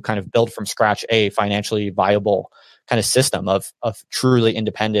do you kind of build from scratch a financially viable kind of system of truly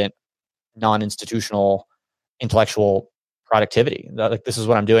independent, non-institutional, intellectual productivity. Like, this is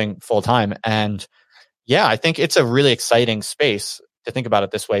what I'm doing full time. And yeah, I think it's a really exciting space to think about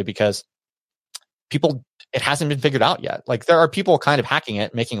it this way because it hasn't been figured out yet. Like, there are people kind of hacking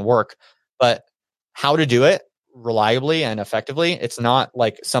it, making it work, but how to do it reliably and effectively, it's not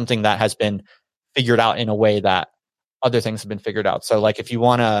like something that has been figured out in a way that other things have been figured out. So like if you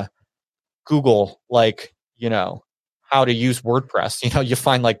want to Google, like, you know, how to use WordPress. You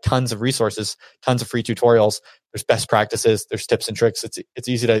find like tons of resources, tons of free tutorials. There's best practices, there's tips and tricks. It's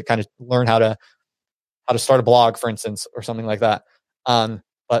easy to kind of learn how to start a blog, for instance, or something like that.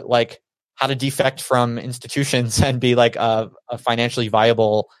 But like how to defect from institutions and be like a financially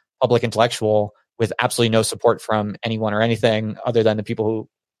viable public intellectual with absolutely no support from anyone or anything other than the people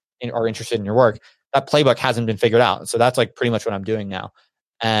who are interested in your work. That playbook hasn't been figured out. So that's like pretty much what I'm doing now.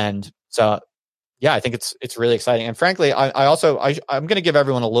 And so, yeah, I think it's really exciting. And frankly, I'm going to give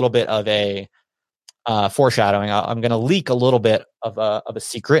everyone a little bit of a foreshadowing. I'm going to leak a little bit of a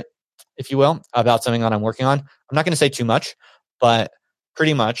secret, if you will, about something that I'm working on. I'm not going to say too much, but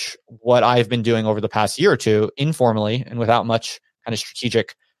pretty much what I've been doing over the past year or two, informally and without much kind of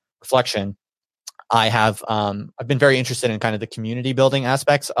strategic reflection, I've been very interested in kind of the community building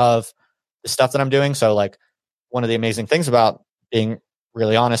aspects of the stuff that I'm doing. So like one of the amazing things about being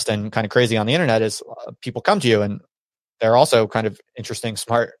really honest and kind of crazy on the internet is people come to you and they're also kind of interesting,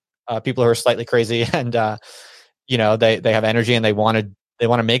 smart people who are slightly crazy and they have energy and they want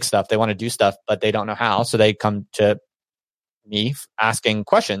to make stuff, they want to do stuff, but they don't know how. So they come to me asking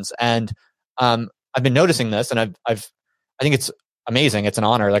questions. And I've been noticing this, and I think it's amazing. It's an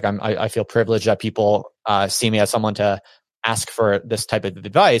honor. Like I feel privileged that people see me as someone to ask for this type of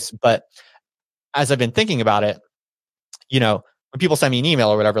advice. But as I've been thinking about it, when people send me an email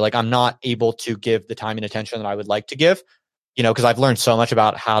or whatever, like I'm not able to give the time and attention that I would like to give, because I've learned so much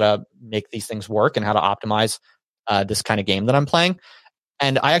about how to make these things work and how to optimize this kind of game that I'm playing.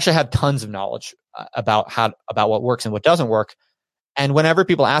 And I actually have tons of knowledge about what works and what doesn't work. And whenever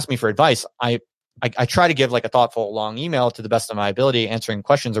people ask me for advice, I try to give like a thoughtful long email to the best of my ability, answering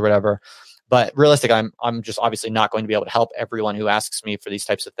questions or whatever. But realistic, I'm just obviously not going to be able to help everyone who asks me for these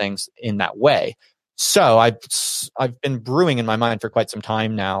types of things in that way. So I've been brewing in my mind for quite some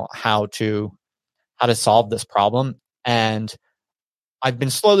time now how to solve this problem. And I've been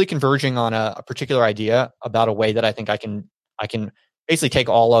slowly converging on a particular idea about a way that I think I can basically take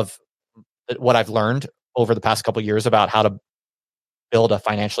all of what I've learned over the past couple of years about how to build a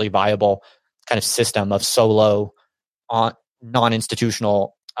financially viable kind of system of solo,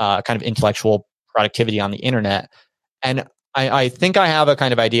 non-institutional kind of intellectual productivity on the internet. And I think I have a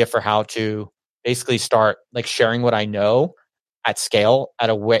kind of idea for how to basically start like sharing what I know at scale in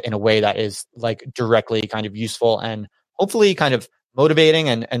a way that is like directly kind of useful and hopefully kind of motivating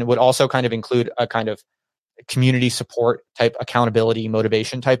and would also kind of include a kind of community support type, accountability,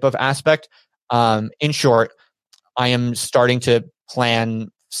 motivation type of aspect. In short, I am starting to plan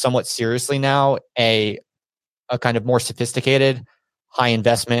somewhat seriously now a kind of more sophisticated, high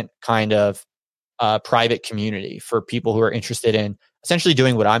investment kind of private community for people who are interested in essentially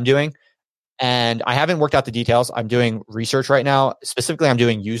doing what I'm doing. And I haven't worked out the details. I'm doing research right now. Specifically, I'm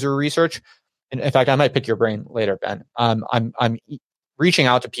doing user research. And in fact, I might pick your brain later, Ben. I'm reaching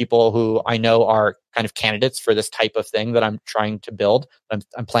out to people who I know are kind of candidates for this type of thing that I'm trying to build,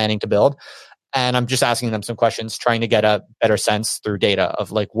 I'm planning to build. And I'm just asking them some questions, trying to get a better sense through data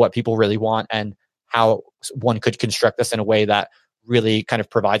of like what people really want and how one could construct this in a way that really kind of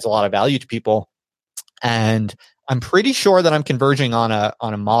provides a lot of value to people. And I'm pretty sure that I'm converging on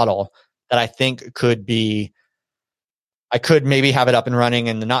a model that I think I could maybe have it up and running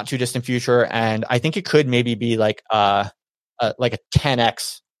in the not too distant future. And I think it could maybe be like a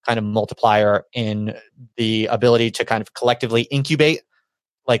 10x kind of multiplier in the ability to kind of collectively incubate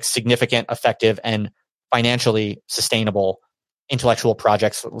like significant, effective, and financially sustainable intellectual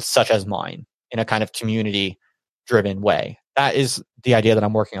projects such as mine in a kind of community driven way. That is the idea that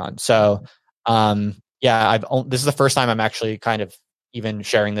I'm working on. So, this is the first time I'm actually kind of even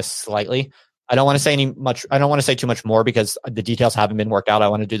sharing this slightly. I don't want to say too much more because the details haven't been worked out. I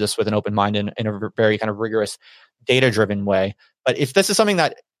want to do this with an open mind in a very kind of rigorous data driven way. But if this is something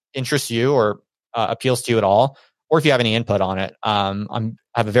that interests you or appeals to you at all, or if you have any input on it,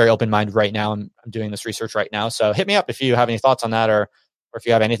 I have a very open mind right now. I'm doing this research right now. So hit me up if you have any thoughts on that or if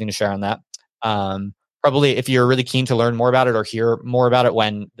you have anything to share on that. Probably if you're really keen to learn more about it or hear more about it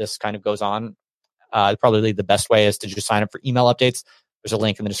when this kind of goes on, probably the best way is to just sign up for email updates. There's a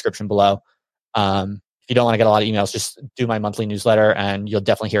link in the description below. If you don't want to get a lot of emails, just do my monthly newsletter and you'll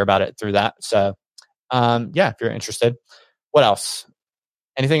definitely hear about it through that. So, if you're interested. What else?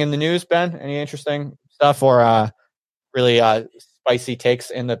 Anything in the news, Ben? Any interesting stuff or really spicy takes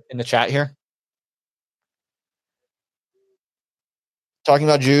in the chat here? Talking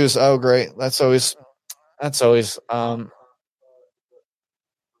about Jews. Oh, great. That's always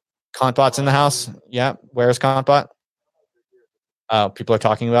Contbot's in the house. Yeah. Where's Contbot? Oh, people are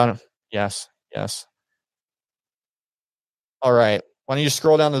talking about it. Yes. All right. why don't you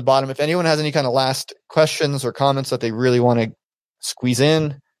scroll down to the bottom? If anyone has any kind of last questions or comments that they really want to squeeze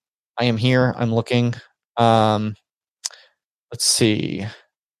in, I am here. I'm looking. Let's see.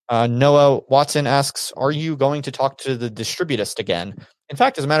 Noah Watson asks, are you going to talk to the distributist again? In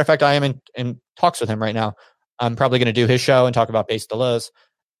fact, as a matter of fact, I am in talks with him right now. I'm probably going to do his show and talk about Base Deleuze.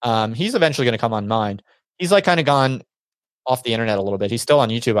 He's eventually going to come on mine. He's like kind of gone off the internet a little bit. He's still on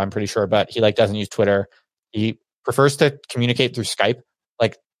YouTube, I'm pretty sure, but he like doesn't use Twitter. He prefers to communicate through Skype,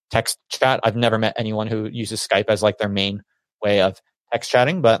 like text chat. I've never met anyone who uses Skype as like their main way of text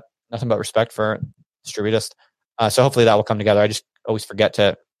chatting, but nothing but respect for distributist. So hopefully that will come together. I just always forget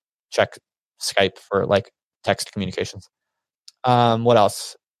to check Skype for like text communications. What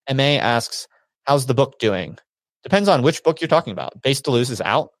else? MA asks, how's the book doing? Depends on which book you're talking about. Base Deleuze is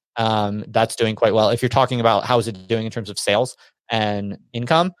out. That's doing quite well. If you're talking about how is it doing in terms of sales and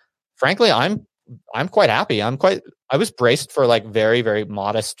income, frankly, I'm quite happy. I was braced for like very, very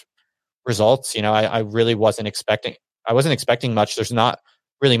modest results. You know, I really wasn't expecting much. There's not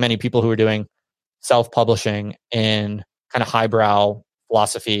really many people who are doing self-publishing in kind of highbrow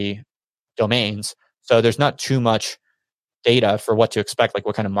philosophy domains. So there's not too much data for what to expect, like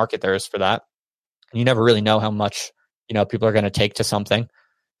what kind of market there is for that. And you never really know how much, you know, people are going to take to something.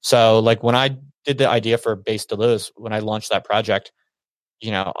 So like when I did the idea for Base Deleuze, when I launched that project,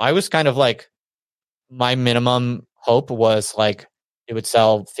 you know, I was kind of like, my minimum hope was like it would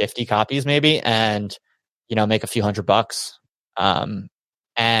sell 50 copies maybe and, you know, make a few $100.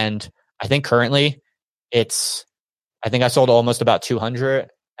 And I think currently I think I sold almost about 200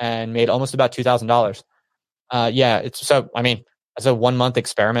 and made almost about $2,000. Yeah, I mean, as a 1 month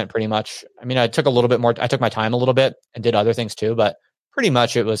experiment, pretty much. I mean, I took my time a little bit and did other things too, but pretty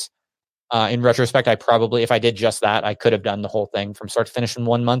much it was, in retrospect, I probably, if I did just that, I could have done the whole thing from start to finish in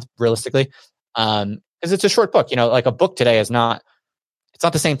 1 month, realistically. Because it's a short book, you know, like a book today it's not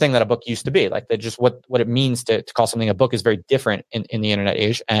the same thing that a book used to be. Like just what it means to call something a book is very different in the internet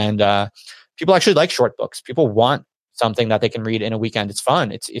age. And, people actually like short books. People want something that they can read in a weekend. It's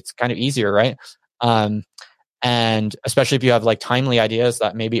fun. It's kind of easier, right? And especially if you have like timely ideas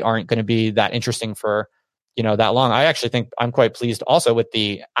that maybe aren't going to be that interesting for, you know, that long. I actually think I'm quite pleased also with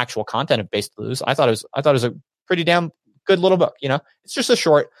the actual content of Base Deleuze. I thought it was a pretty damn good little book. You know, it's a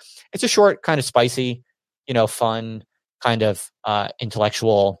short kind of spicy, you know, fun kind of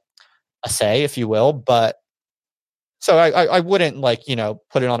intellectual essay, if you will. But so I wouldn't like, you know,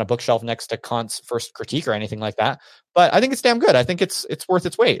 put it on a bookshelf next to Kant's First Critique or anything like that. But I think it's damn good. I think it's worth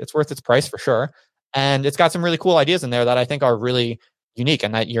its weight. It's worth its price for sure. And it's got some really cool ideas in there that I think are really unique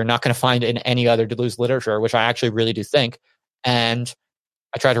and that you're not going to find in any other Deleuze literature, which I actually really do think. And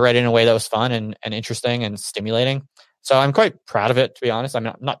I tried to write it in a way that was fun and interesting and stimulating. So I'm quite proud of it, to be honest.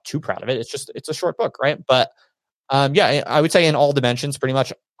 I'm not too proud of it. It's a short book, right? But yeah, I would say in all dimensions, pretty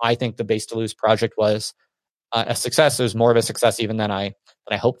much, I think the Base Deleuze project was a success. It was more of a success even than I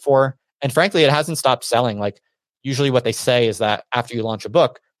hoped for. And frankly, it hasn't stopped selling. Like usually what they say is that after you launch a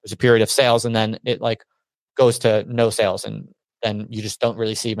book, there's a period of sales and then it like goes to no sales and then you just don't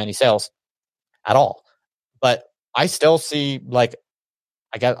really see many sales at all. But I still see like,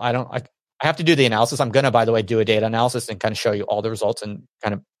 I have to do the analysis. I'm going to, by the way, do a data analysis and kind of show you all the results and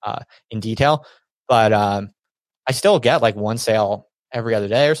kind of in detail. But I still get like one sale every other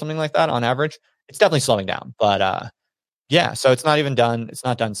day or something like that on average. It's definitely slowing down, but yeah, so it's not even done. It's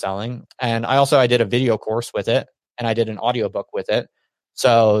not done selling. And I did a video course with it and I did an audiobook with it.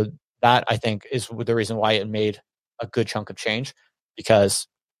 So that I think is the reason why it made a good chunk of change because,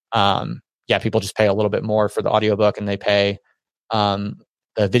 yeah, people just pay a little bit more for the audiobook and they pay,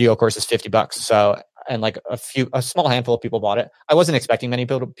 the video course is $50. So, and like a small handful of people bought it. I wasn't expecting many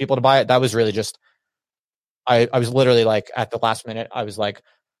people to buy it. That was really just, I was literally like at the last minute, I was like,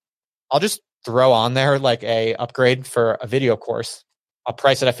 I'll just throw on there like a upgrade for a video course. I'll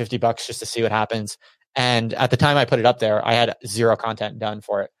price it at $50 just to see what happens. And at the time I put it up there, I had zero content done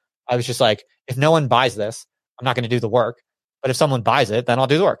for it. I was just like, if no one buys this, I'm not going to do the work. But if someone buys it, then I'll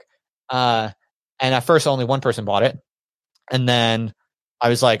do the work. And at first only one person bought it. And then I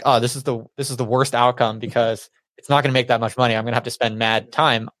was like, oh, this is the worst outcome because it's not going to make that much money. I'm going to have to spend mad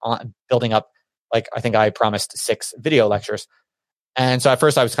time on building up. Like, I think I promised 6 video lectures. And so at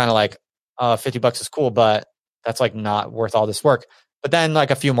first I was kind of like, $50 is cool, but that's like not worth all this work. But then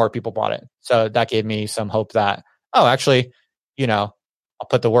like a few more people bought it. So that gave me some hope that, oh, actually, you know, I'll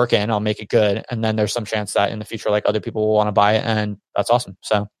put the work in, I'll make it good. And then there's some chance that in the future, like other people will want to buy it. And that's awesome.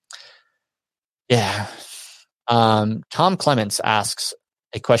 So yeah. Tom Clements asks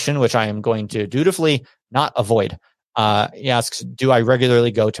a question, which I am going to dutifully not avoid. He asks, do I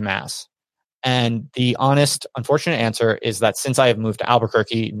regularly go to mass? And the honest, unfortunate answer is that since I have moved to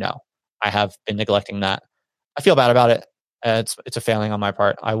Albuquerque, no, I have been neglecting that. I feel bad about it. It's a failing on my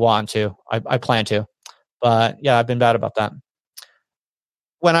part. I want to. I plan to. But yeah, I've been bad about that.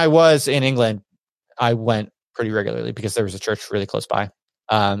 When I was in England, I went pretty regularly because there was a church really close by.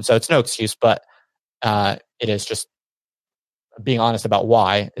 So it's no excuse, but it is just being honest about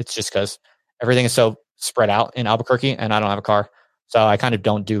why. It's just because everything is so spread out in Albuquerque and I don't have a car. So I kind of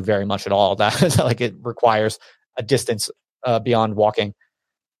don't do very much at all. That like it requires a distance beyond walking.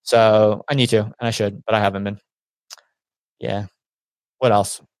 So I need to, and I should, but I haven't been. Yeah. What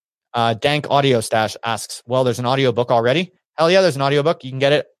else? Dank Audio Stash asks, well, there's an audiobook already. Hell yeah, there's an audiobook. You can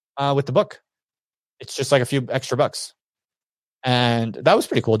get it with the book. It's just like a few extra bucks. And that was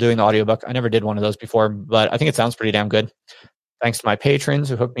pretty cool doing the audiobook. I never did one of those before, but I think it sounds pretty damn good. Thanks to my patrons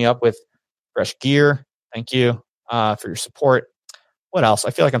who hooked me up with fresh gear. Thank you for your support. What else?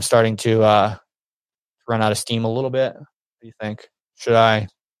 I feel like I'm starting to run out of steam a little bit. What do you think? Should I?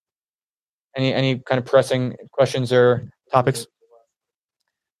 Any kind of pressing questions or topics?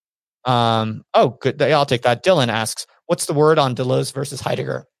 Oh, good. Yeah, I'll take that. Dylan asks, what's the word on Deleuze versus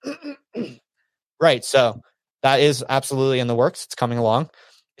Heidegger? Right. So that is absolutely in the works. It's coming along.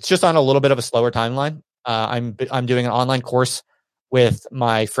 It's just on a little bit of a slower timeline. I'm doing an online course with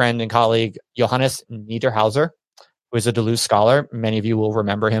my friend and colleague Johannes Niederhauser, who is a Deleuze scholar. Many of you will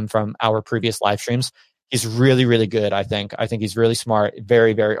remember him from our previous live streams. He's really, really good, I think. I think he's really smart,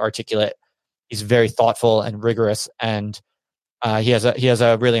 very, very articulate. He's very thoughtful and rigorous, and he has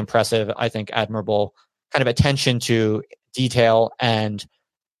a really impressive, I think, admirable kind of attention to detail and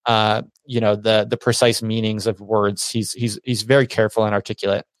the precise meanings of words. He's very careful and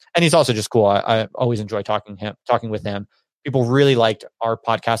articulate, and he's also just cool. I always enjoy talking with him. People really liked our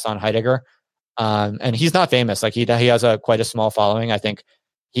podcast on Heidegger, and he's not famous. Like he has quite a small following. I think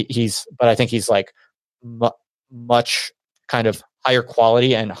he's like much kind of higher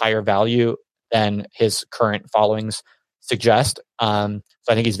quality and higher value than his current followings suggest. So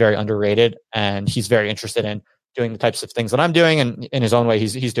I think he's very underrated, and he's very interested in doing the types of things that I'm doing, and in his own way,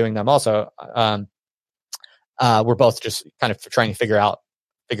 he's doing them also. We're both just kind of trying to figure out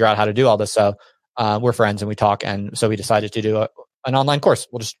how to do all this. So we're friends and we talk, and so we decided to do an online course.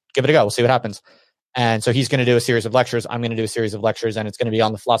 We'll just give it a go. We'll see what happens. And so he's going to do a series of lectures. I'm going to do a series of lectures, and it's going to be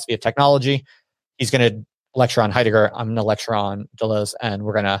on the philosophy of technology. He's going to lecture on Heidegger. I'm going to lecture on Deleuze, and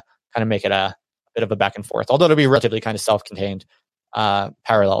we're going to kind of make it a bit of a back and forth, although it'll be relatively kind of self-contained,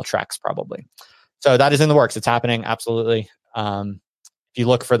 parallel tracks probably. So that is in the works. It's happening. Absolutely. If you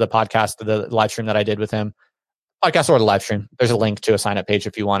look for the podcast, the live stream that I did with him, podcast or the live stream, there's a link to a sign up page.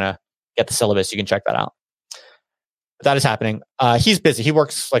 If you want to get the syllabus, you can check that out. But that is happening. He's busy. He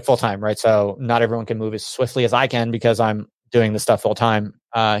works like full time, right? So not everyone can move as swiftly as I can because I'm doing this stuff full time.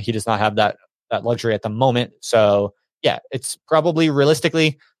 He does not have that luxury at the moment. So yeah, it's probably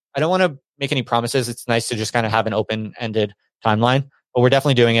realistically, I don't want to make any promises. It's nice to just kind of have an open-ended timeline, but we're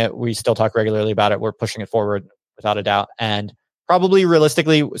definitely doing it. We still talk regularly about it. We're pushing it forward without a doubt. And probably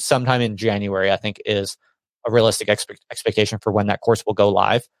realistically, sometime in January, I think is a realistic expectation for when that course will go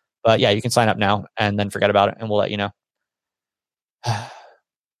live. But yeah, you can sign up now and then forget about it, and we'll let you know.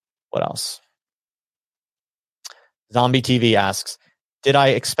 What else? Zombie TV asks, did I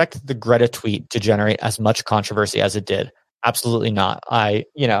expect the Greta tweet to generate as much controversy as it did? Absolutely not. I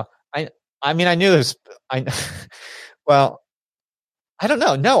knew this. Well, I don't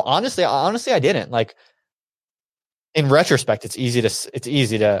know. No, honestly, I didn't. Like, in retrospect, it's easy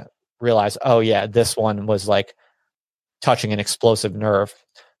to realize, oh yeah, this one was like touching an explosive nerve.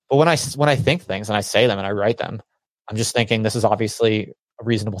 But when I think things and I say them and I write them, I'm just thinking this is obviously a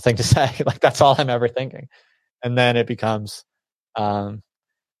reasonable thing to say. Like, that's all I'm ever thinking. And then it becomes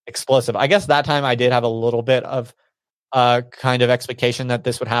explosive. I guess that time I did have a little bit of kind of expectation that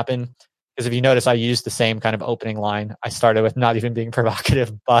this would happen. Because if you notice, I used the same kind of opening line. I started with not even being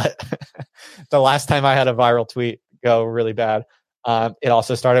provocative, but the last time I had a viral tweet go really bad, it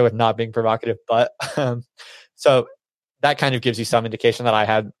also started with not being provocative, but so that kind of gives you some indication that I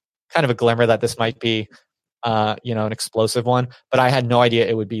had kind of a glimmer that this might be, an explosive one, but I had no idea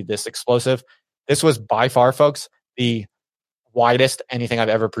it would be this explosive. This was by far, folks, the widest anything I've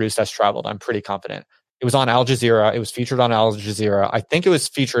ever produced has traveled. I'm pretty confident. It was on Al Jazeera. It was featured on Al Jazeera. I think it was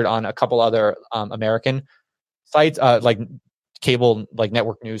featured on a couple other American sites, like cable, like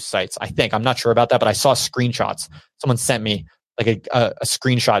network news sites. I think. I'm not sure about that, but I saw screenshots. Someone sent me like a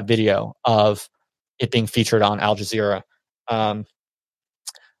screenshot video of it being featured on Al Jazeera. I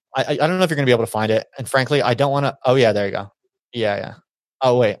don't know if you're going to be able to find it. And frankly, I don't want to. Oh, yeah, there you go. Yeah.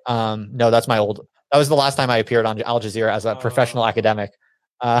 Oh, wait. No, that's my old. That was the last time I appeared on Al Jazeera as a professional academic.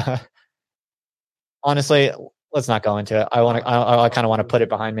 honestly, let's not go into it. I kind of want to put it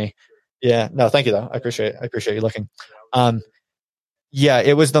behind me. Yeah. No, thank you though. I appreciate you looking. Yeah,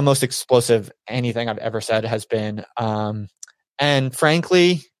 it was the most explosive anything I've ever said has been. And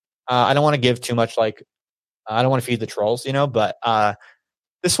frankly, I don't want to give too much, like, I don't want to feed the trolls, but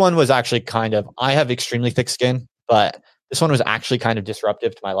this one was actually I have extremely thick skin, but this one was actually kind of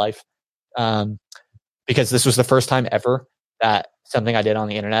disruptive to my life. Because this was the first time ever that something I did on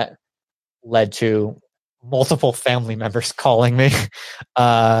the internet led to multiple family members calling me.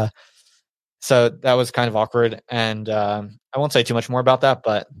 So that was kind of awkward. And I won't say too much more about that,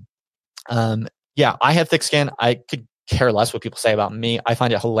 but yeah, I have thick skin. I could care less what people say about me. I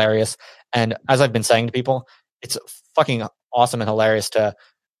find it hilarious. And as I've been saying to people, it's fucking awesome and hilarious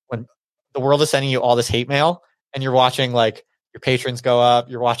when the world is sending you all this hate mail and you're watching like your patrons go up,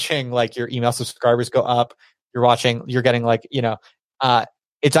 you're watching like your email subscribers go up, you're getting like,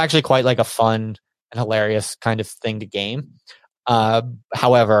 it's actually quite like a fun and hilarious kind of thing to game.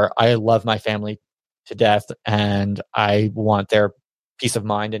 However, I love my family to death and I want their peace of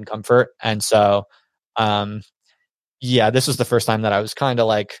mind and comfort. And so, yeah, this was the first time that I was kind of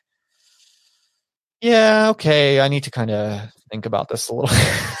like, yeah, okay, I need to kind of think about this a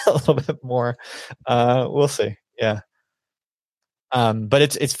little bit more. We'll see. Yeah. But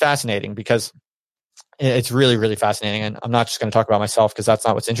it's fascinating because it's really, really fascinating. And I'm not just going to talk about myself because that's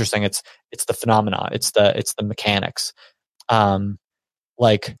not what's interesting. It's the phenomena. It's the mechanics.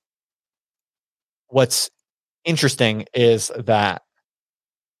 Like what's interesting is that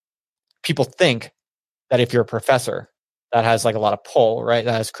people think that if you're a professor that has like a lot of pull, right?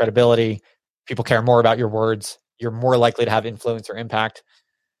 That has credibility. People care more about your words. You're more likely to have influence or impact.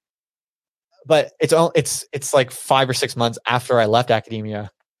 But it's like 5 or 6 months after I left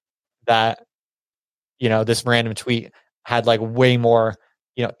academia that, this random tweet had like way more,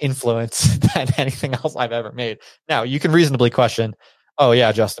 influence than anything else I've ever made. Now you can reasonably question, oh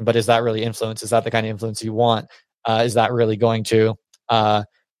yeah, Justin, but is that really influence? Is that the kind of influence you want? Is that really going to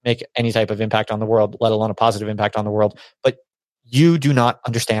make any type of impact on the world, let alone a positive impact on the world? But you do not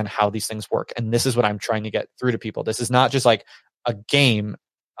understand how these things work. And this is what I'm trying to get through to people. This is not just like a game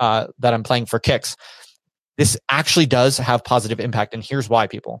that I'm playing for kicks. This actually does have positive impact. And here's why,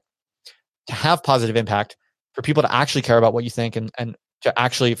 people. To have positive impact, for people to actually care about what you think and to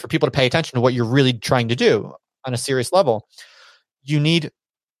actually, for people to pay attention to what you're really trying to do on a serious level, you need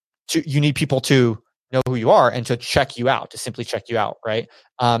people to know who you are and to check you out, to simply check you out, right?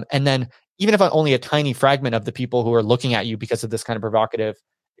 And then even if only a tiny fragment of the people who are looking at you because of this kind of provocative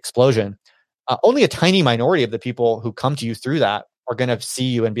explosion, only a tiny minority of the people who come to you through that are going to see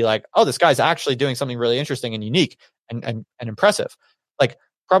you and be like, oh, this guy's actually doing something really interesting and unique and impressive. Like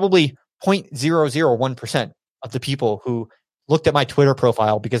probably 0.001% of the people who looked at my Twitter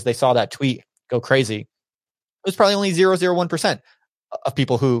profile because they saw that tweet go crazy. It was probably only 0.001% of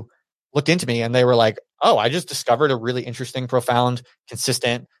people who looked into me and they were like, oh, I just discovered a really interesting, profound,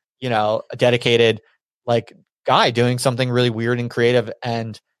 consistent, a dedicated like guy doing something really weird and creative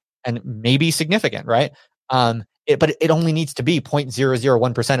and maybe significant, right? But it only needs to be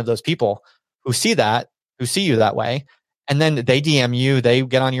 0.001% of those people who see you that way. And then they DM you, they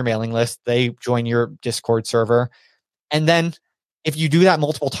get on your mailing list, they join your Discord server. And then if you do that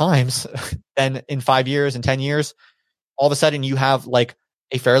multiple times, then in 5 years and 10 years, all of a sudden you have like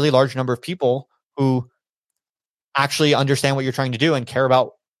a fairly large number of people who actually understand what you're trying to do and care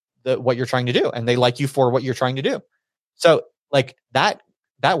about what you're trying to do. And they like you for what you're trying to do. So like that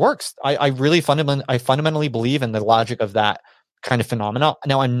works. I really fundamentally believe in the logic of that kind of phenomena.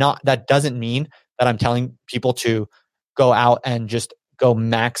 Now that doesn't mean that I'm telling people to go out and just go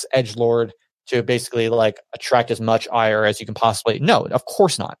max edgelord to basically like attract as much ire as you can possibly. No, of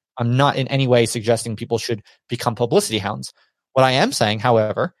course not. I'm not in any way suggesting people should become publicity hounds. What I am saying,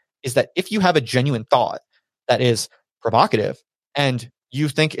 however, is that if you have a genuine thought that is provocative and you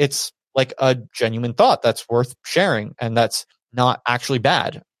think it's like a genuine thought that's worth sharing and that's not actually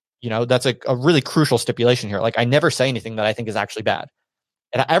bad, that's a really crucial stipulation here. Like I never say anything that I think is actually bad.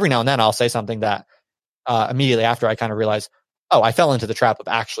 And every now and then I'll say something that immediately after I kind of realize, oh, I fell into the trap of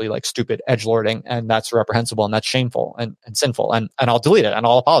actually like stupid edgelording and that's reprehensible and that's shameful and sinful and I'll delete it and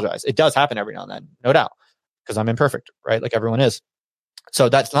I'll apologize. It does happen every now and then, no doubt, because I'm imperfect, right? Like everyone is. So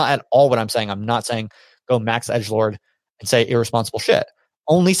that's not at all what I'm saying. I'm not saying go max edgelord and say irresponsible shit.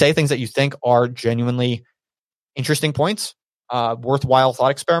 Only say things that you think are genuinely interesting points, worthwhile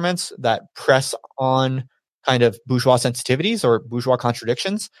thought experiments that press on kind of bourgeois sensitivities or bourgeois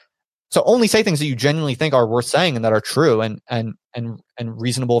contradictions. So only say things that you genuinely think are worth saying and that are true and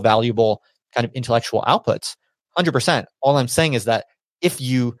reasonable, valuable kind of intellectual outputs. 100%. All I'm saying is that if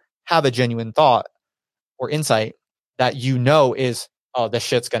you have a genuine thought or insight that you know is, oh, this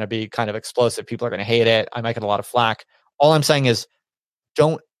shit's going to be kind of explosive. People are going to hate it. I might get a lot of flack. All I'm saying is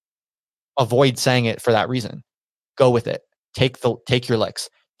don't avoid saying it for that reason. Go with it. Take your licks,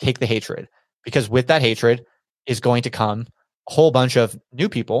 take the hatred, because with that hatred is going to come a whole bunch of new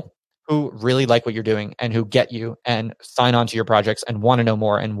people who really like what you're doing and who get you and sign on to your projects and want to know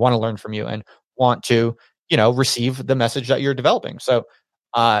more and want to learn from you and want to, receive the message that you're developing. So,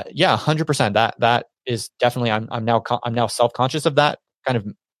 100%. That is definitely, I'm now self-conscious of that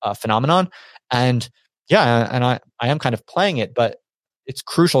kind of phenomenon. And I am kind of playing it, but it's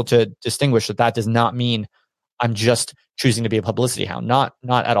crucial to distinguish that does not mean I'm just choosing to be a publicity hound. Not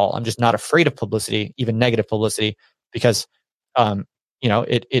at all. I'm just not afraid of publicity, even negative publicity, because,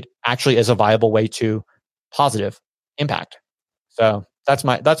 it actually is a viable way to positive impact. So that's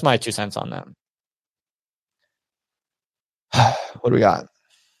my 2 cents on that. What do we got?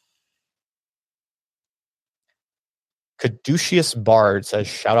 Caduceus Bard says,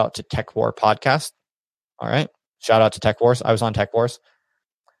 shout out to Tech War podcast. All right. Shout out to Tech Wars. I was on Tech Wars.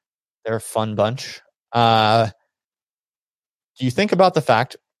 They're a fun bunch. Do you think about the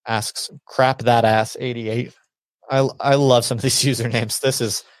fact, asks crap that ass 88. I love some of these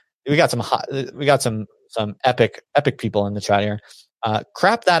usernames. We got some epic people in the chat here.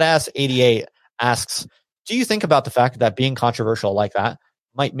 Crap that ass 88 asks, do you think about the fact that being controversial like that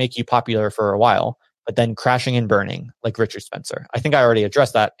might make you popular for a while, but then crashing and burning like Richard Spencer? I think I already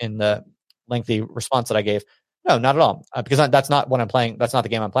addressed that in the lengthy response that I gave. No, not at all. Because that's not what I'm playing. That's not the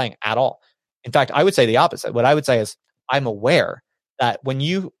game I'm playing at all. In fact, I would say the opposite. What I would say is I'm aware that when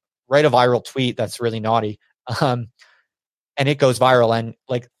you write a viral tweet that's really naughty, and it goes viral and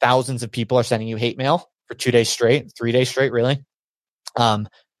like thousands of people are sending you hate mail for 2 days straight, 3 days straight, really.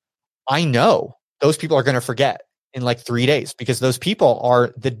 I know those people are going to forget in like 3 days, because those people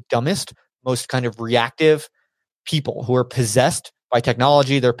are the dumbest, most kind of reactive people who are possessed by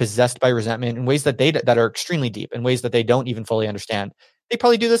technology. They're possessed by resentment in ways that are extremely deep, in ways that they don't even fully understand. They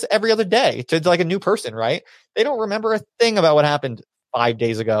probably do this every other day to like a new person, right? They don't remember a thing about what happened 5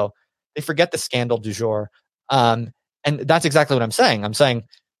 days ago. They forget the scandal du jour. And that's exactly what I'm saying. I'm saying,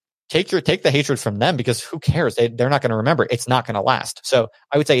 take the hatred from them, because who cares? They're not going to remember. It's not going to last. So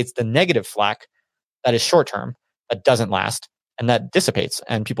I would say it's the negative flack that is short term, that doesn't last, and that dissipates,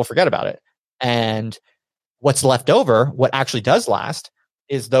 and people forget about it. And what's left over, what actually does last,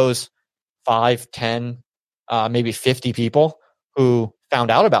 is those 5, 10, maybe 50 people who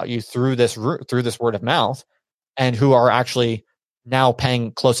found out about you through this word of mouth, and who are actually now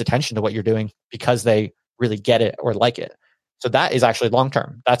paying close attention to what you're doing because they really get it or like it. So that is actually long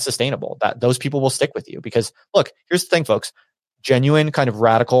term. That's sustainable. That those people will stick with you, because look, here's the thing, folks. Genuine kind of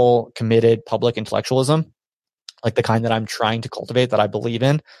radical, committed public intellectualism, like the kind that I'm trying to cultivate, that I believe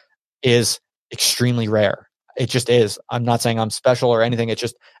in, is extremely rare. It just is. I'm not saying I'm special or anything. It's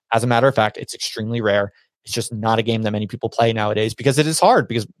just, as a matter of fact, it's extremely rare. It's just not a game that many people play nowadays, because it is hard,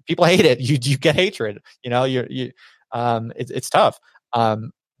 because people hate it. You get hatred. It's tough.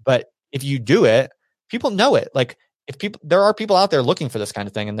 But if you do it, people know it. Like, there are people out there looking for this kind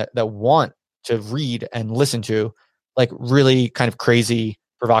of thing, and that want to read and listen to like really kind of crazy,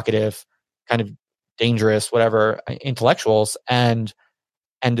 provocative, kind of dangerous, whatever, intellectuals, and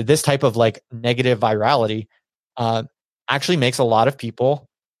this type of like negative virality actually makes a lot of people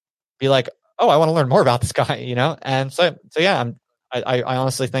be like, oh, I want to learn more about this guy, And so yeah, I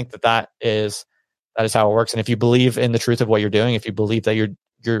honestly think that is how it works. And if you believe in the truth of what you're doing, if you believe that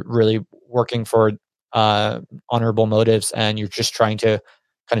you're really working for honorable motives, and you're just trying to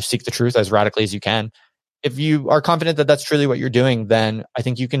kind of seek the truth as radically as you can, if you are confident that that's truly what you're doing, then I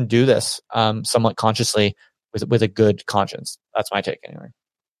think you can do this somewhat consciously with a good conscience. That's my take anyway.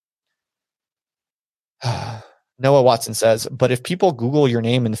 Noah Watson says, but if people Google your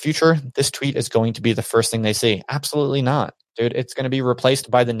name in the future, this tweet is going to be the first thing they see. Absolutely not, dude. It's going to be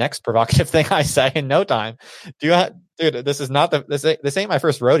replaced by the next provocative thing I say in no time. Dude, this is not this ain't my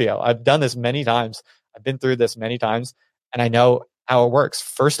first rodeo. I've done this many times. I've been through this many times, and I know how it works.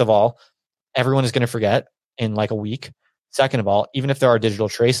 First of all, everyone is going to forget in like a week. Second of all, even if there are digital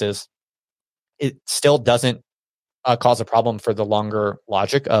traces, it still doesn't cause a problem for the longer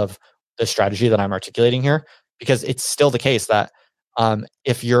logic of the strategy that I'm articulating here, because it's still the case that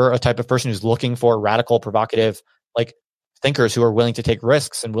if you're a type of person who's looking for radical, provocative, like thinkers who are willing to take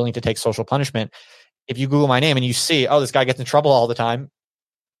risks and willing to take social punishment, if you Google my name and you see, oh, this guy gets in trouble all the time,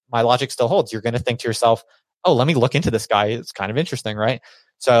 my logic still holds. You're going to think to yourself, oh, let me look into this guy. It's kind of interesting, right?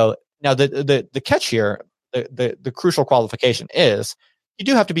 So now the catch here, the crucial qualification is you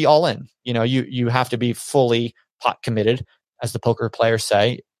do have to be all in. You have to be fully pot committed, as the poker players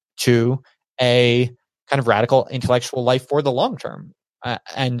say, to a kind of radical intellectual life for the long term.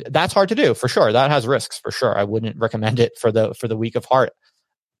 And that's hard to do for sure. That has risks for sure. I wouldn't recommend it for the weak of heart.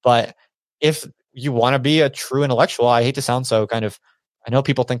 But if you want to be a true intellectual, I hate to sound so kind of, I know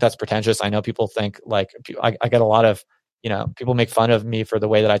people think that's pretentious. I know people think like, I get a lot of, people make fun of me for the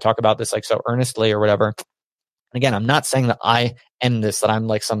way that I talk about this, like so earnestly or whatever. And again, I'm not saying that I am this, that I'm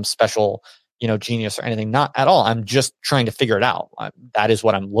like some special, genius or anything, not at all. I'm just trying to figure it out. That is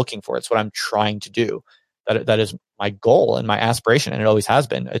what I'm looking for. It's what I'm trying to do. That is my goal and my aspiration. And it always has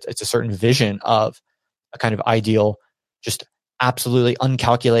been. It's a certain vision of a kind of ideal, just absolutely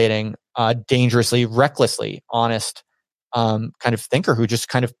uncalculating, dangerously, recklessly honest kind of thinker who just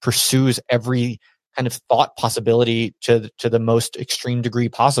kind of pursues every kind of thought possibility to the most extreme degree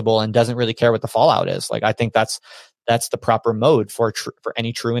possible and doesn't really care what the fallout is. Like, I think that's the proper mode for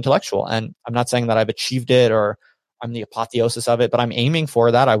any true intellectual. And I'm not saying that I've achieved it or I'm the apotheosis of it, but I'm aiming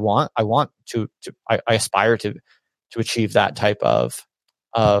for that. I aspire to achieve that type of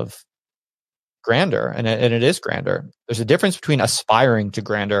grandeur, and it is grandeur. There's a difference between aspiring to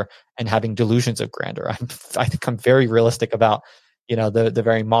grandeur and having delusions of grandeur. I think I'm very realistic about, the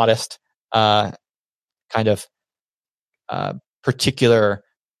very modest kind of particular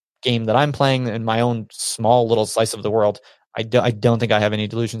game that I'm playing in my own small little slice of the world. I don't think I have any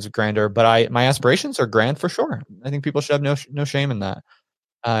delusions of grandeur, but my aspirations are grand for sure. I think people should have no shame in that.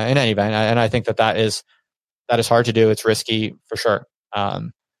 In any event, and I think that is hard to do. It's risky for sure.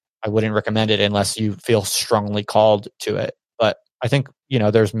 I wouldn't recommend it unless you feel strongly called to it. But I think,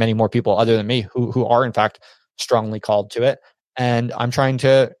 there's many more people other than me who are in fact strongly called to it. And I'm trying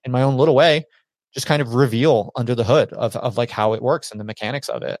to, in my own little way, just kind of reveal under the hood of like how it works and the mechanics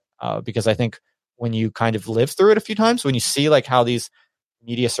of it. Because I think when you kind of live through it a few times, when you see like how these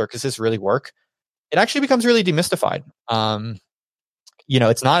media circuses really work, it actually becomes really demystified.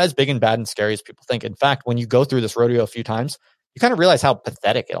 It's not as big and bad and scary as people think. In fact, when you go through this rodeo a few times, you kind of realize how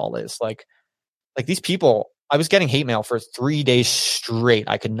pathetic it all is. Like these people, I was getting hate mail for 3 days straight.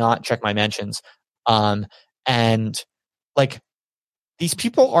 I could not check my mentions. And like, these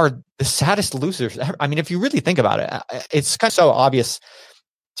people are the saddest losers. I mean, if you really think about it, it's kind of so obvious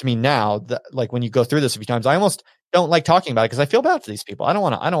to me now that like when you go through this a few times, I almost don't like talking about it because I feel bad for these people. I don't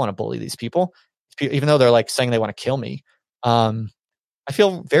want to bully these people, even though they're like saying they want to kill me. I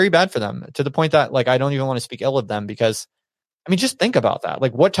feel very bad for them to the point that like I don't even want to speak ill of them because, I mean, just think about that.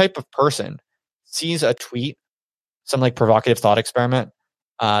 Like, what type of person sees a tweet, some like provocative thought experiment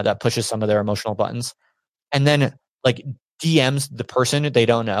that pushes some of their emotional buttons, and then like DMs the person they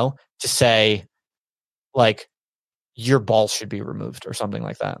don't know to say like your balls should be removed or something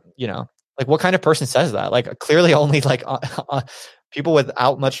like that. Like what kind of person says that? Like clearly only like people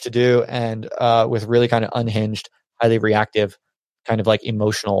without much to do and with really kind of unhinged, highly reactive, kind of like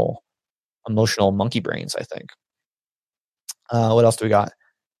emotional monkey brains, I think. What else do we got?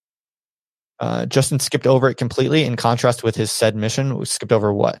 Justin skipped over it completely in contrast with his said mission. We skipped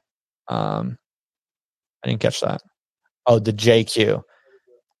over what? I didn't catch that. Oh, the JQ.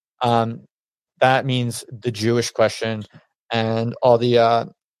 That means the Jewish question and all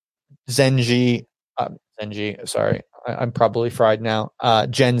the Zenji, sorry, I'm probably fried now.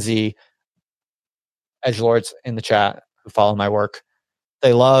 Gen Z edgelords in the chat who follow my work.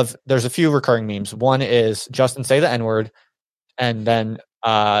 There's a few recurring memes. One is Justin say the N-word, and then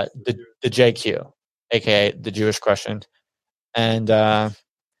the JQ, aka the Jewish question. And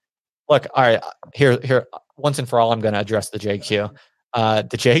look, all right, here once and for all, I'm going to address the JQ.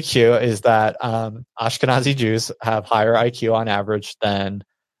 The JQ is that Ashkenazi Jews have higher IQ on average than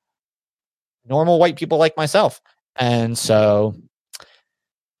normal white people like myself. And so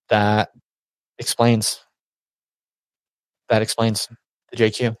that explains the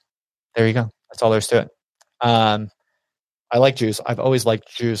JQ. There you go. That's all there is to it. I like Jews. I've always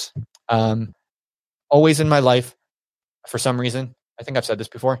liked Jews. Always in my life, for some reason, I think I've said this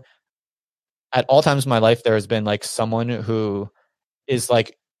before, at all times in my life, there has been like someone who is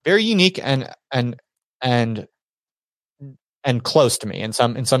like very unique and close to me in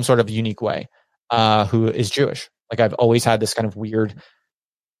some sort of unique way, who is Jewish. Like I've always had this kind of weird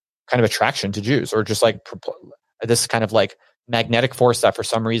kind of attraction to Jews, or just like this kind of like magnetic force that for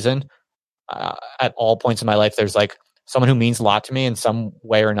some reason, at all points in my life, there's like someone who means a lot to me in some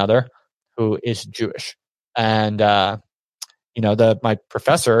way or another who is Jewish. And, my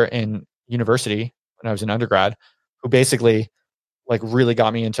professor in university when I was in undergrad, who basically like really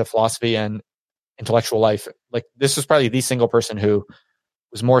got me into philosophy and intellectual life. Like this was probably the single person who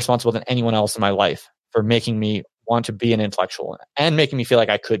was more responsible than anyone else in my life for making me want to be an intellectual and making me feel like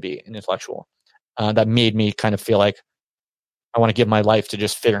I could be an intellectual. That made me kind of feel like I want to give my life to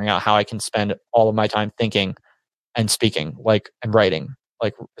just figuring out how I can spend all of my time thinking and speaking, and writing,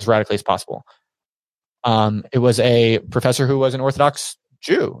 as radically as possible. It was a professor who was an Orthodox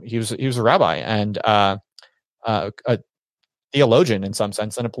Jew. He was a rabbi and a theologian in some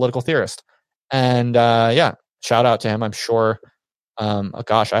sense and a political theorist. And shout out to him. I'm sure. I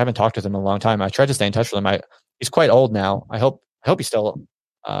haven't talked to him in a long time. I tried to stay in touch with him. He's quite old now. I hope he's still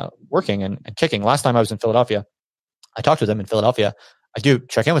working and kicking. Last time I was in Philadelphia, I talked with him in Philadelphia. I do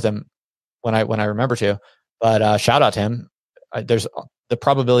check in with him when I remember to. But shout out to him. There's the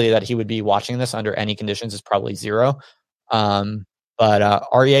probability that he would be watching this under any conditions is probably 0. But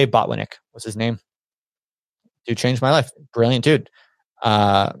Aryeh Botwinick was his name. Dude changed my life. Brilliant dude.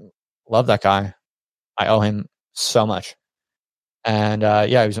 Love that guy. I owe him so much. And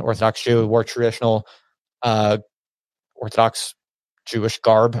he was an Orthodox Jew, wore traditional Orthodox Jewish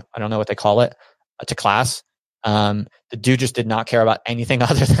garb. I don't know what they call it, to class. The dude just did not care about anything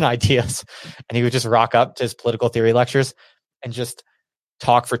other than ideas. And he would just rock up to his political theory lectures and just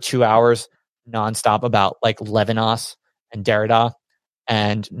talk for 2 hours nonstop about Levinas and Derrida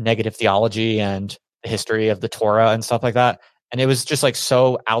and negative theology and the history of the Torah and stuff like that. And it was just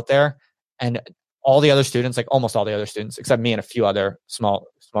so out there. And all the other students, almost all the other students, except me and a few other small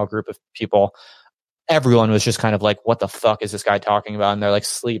group of people, everyone was just kind of what the fuck is this guy talking about? And they're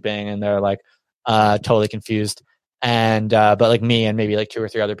sleeping and they're totally confused. And but me and maybe 2 or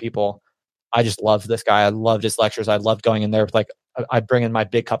 3 other people, I just loved this guy. I loved his lectures. I loved going in there with I'd bring in my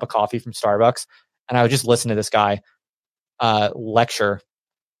big cup of coffee from Starbucks and I would just listen to this guy lecture.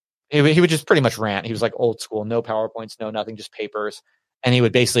 He would just pretty much rant. He was old school, no PowerPoints, no nothing, just papers. And he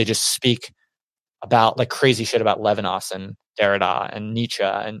would basically just speak about crazy shit about Levinas and Derrida and Nietzsche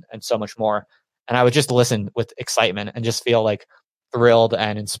and so much more. And I would just listen with excitement and just feel thrilled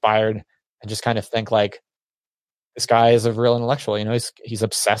and inspired and just kind of think this guy is a real intellectual. He's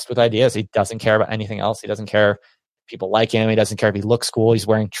obsessed with ideas. He doesn't care about anything else. He doesn't care if people like him. He doesn't care if he looks cool. He's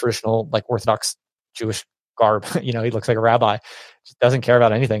wearing traditional Orthodox Jewish garb. He looks like a rabbi. Just doesn't care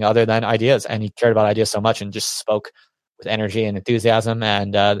about anything other than ideas. And he cared about ideas so much and just spoke with energy and enthusiasm.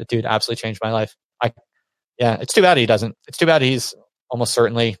 And the dude absolutely changed my life. It's too bad he doesn't. It's too bad he's almost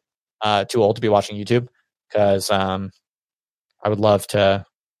certainly too old to be watching YouTube, because I would love to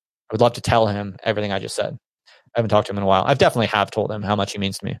tell him everything I just said. I haven't talked to him in a while. I've definitely have told him how much he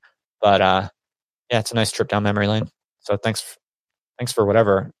means to me. But it's a nice trip down memory lane. So thanks for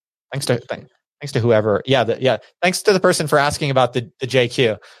whatever. Thanks to whoever. Thanks to the person for asking about the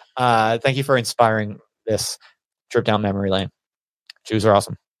JQ. Thank you for inspiring this trip down memory lane. Jews are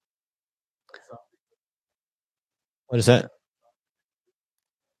awesome. What is it?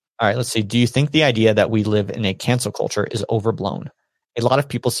 All right, let's see. Do you think the idea that we live in a cancel culture is overblown? A lot of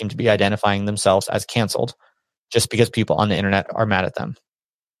people seem to be identifying themselves as canceled just because people on the internet are mad at them.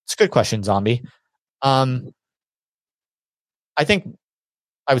 It's a good question, Zombie. I think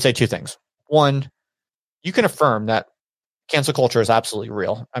I would say 2 things. One, you can affirm that cancel culture is absolutely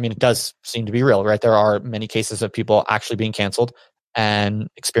real. I mean, it does seem to be real, right? There are many cases of people actually being canceled and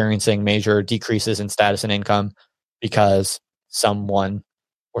experiencing major decreases in status and income because someone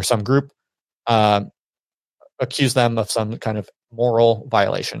or some group accused them of some kind of moral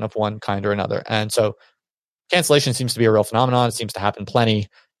violation of one kind or another. And so cancellation seems to be a real phenomenon. It seems to happen plenty.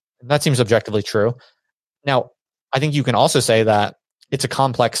 And that seems objectively true. Now, I think you can also say that it's a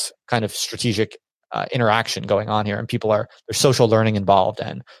complex kind of strategic interaction going on here, and there's social learning involved,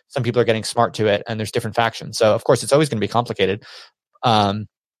 and some people are getting smart to it, and there's different factions. So of course it's always going to be complicated. And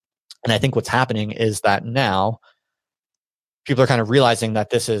I think what's happening is that now people are kind of realizing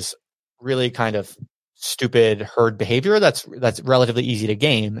that this is really kind of stupid herd behavior that's relatively easy to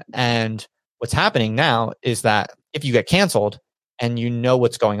game. And what's happening now is that if you get canceled and you know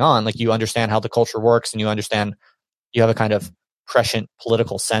what's going on, you understand how the culture works, and you have a kind of prescient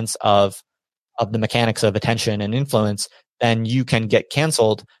political sense of the mechanics of attention and influence, then you can get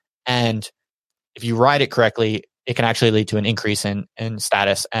canceled. And if you ride it correctly, it can actually lead to an increase in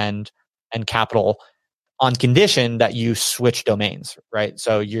status and capital, on condition that you switch domains, right?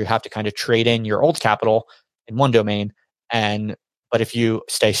 So you have to kind of trade in your old capital in one domain, but if you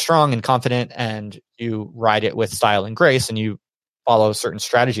stay strong and confident and you ride it with style and grace and you follow certain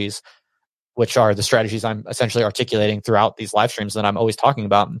strategies, which are the strategies I'm essentially articulating throughout these live streams that I'm always talking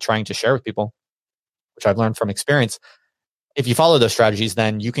about and trying to share with people, which I've learned from experience. If you follow those strategies,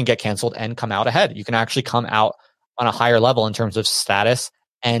 then you can get canceled and come out ahead. You can actually come out on a higher level in terms of status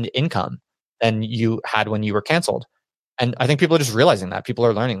and income than you had when you were canceled. And I think people are just realizing that. People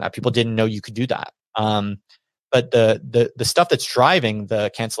are learning that. People didn't know you could do that. But the stuff that's driving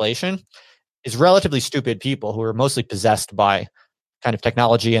the cancellation is relatively stupid people who are mostly possessed by kind of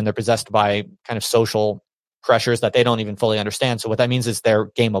technology, and they're possessed by kind of social pressures that they don't even fully understand. So what that means is they're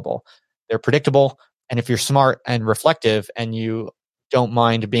gameable, they're predictable. And if you're smart and reflective and you don't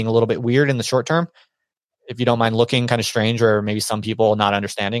mind being a little bit weird in the short term, if you don't mind looking kind of strange or maybe some people not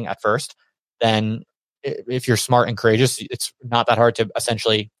understanding at first, then if you're smart and courageous, it's not that hard to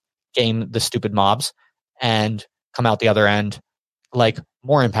essentially game the stupid mobs and come out the other end like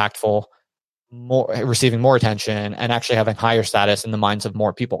more impactful, more receiving more attention, and actually having higher status in the minds of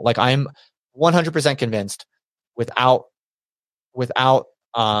more people. Like I'm 100% convinced without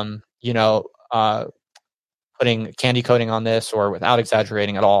putting candy coating on this or without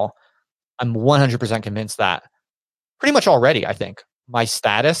exaggerating at all, I'm 100% convinced that pretty much already, I think my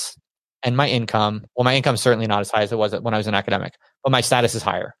status and my income, well, my income is certainly not as high as it was when I was an academic, but my status is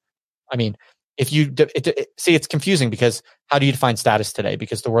higher. I mean, if you see, it's confusing because how do you define status today?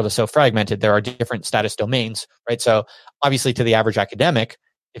 Because the world is so fragmented, there are different status domains, right? So obviously to the average academic,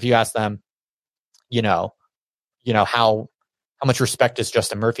 if you ask them, how much respect does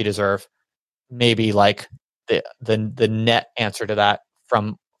Justin Murphy deserve? Maybe like the net answer to that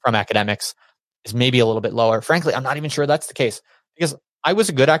from academics is maybe a little bit lower. Frankly, I'm not even sure that's the case because I was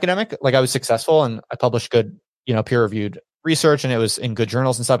a good academic. Like I was successful and I published good, peer reviewed research and it was in good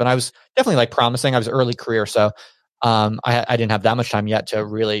journals and stuff. And I was definitely like promising. I was early career. So I didn't have that much time yet to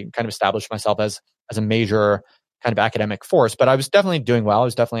really kind of establish myself as a major kind of academic force, but I was definitely doing well. I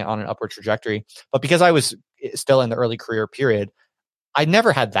was definitely on an upward trajectory. But because I was still in the early career period, I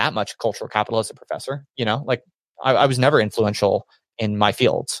never had that much cultural capital as a professor. Like I was never influential in my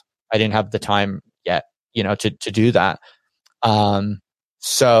fields. I didn't have the time yet, to do that.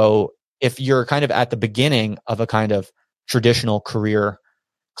 So if you're kind of at the beginning of a kind of traditional career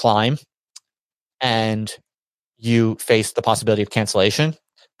climb and you face the possibility of cancellation,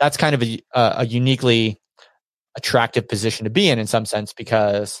 that's kind of a uniquely attractive position to be in some sense,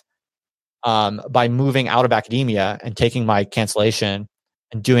 because by moving out of academia and taking my cancellation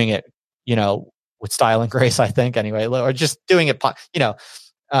and doing it, with style and grace, I think anyway, or just doing it,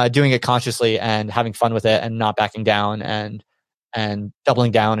 doing it consciously and having fun with it and not backing down and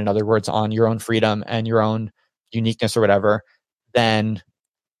doubling down, in other words, on your own freedom and your own uniqueness or whatever, then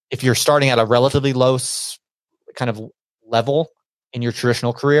if you're starting at a relatively low kind of level in your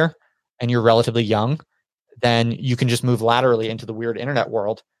traditional career and you're relatively young, then you can just move laterally into the weird internet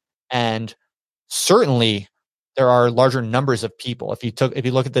world. And certainly there are larger numbers of people. If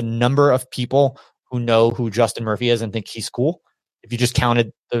you look at the number of people who know who Justin Murphy is and think he's cool, if you just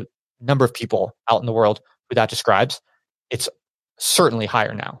counted the number of people out in the world who that describes, it's certainly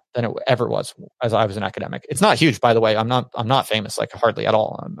higher now than it ever was as I was an academic. It's not huge, by the way. I'm not famous, like hardly at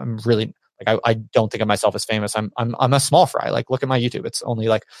all. I'm really like, I don't think of myself as famous. I'm a small fry. Like look at my YouTube. It's only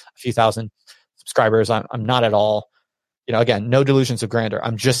like a few thousand subscribers. I'm not at all, again, no delusions of grandeur.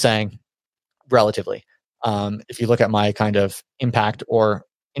 I'm just saying relatively, if you look at my kind of impact or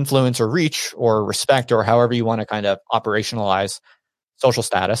influence or reach or respect or however you want to kind of operationalize social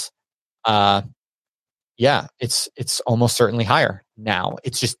status, it's almost certainly higher now.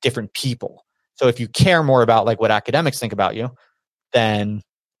 It's just different people. So if you care more about like what academics think about you, then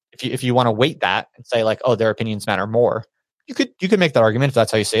if you want to weight that and say like, oh, their opinions matter more, you could make that argument. If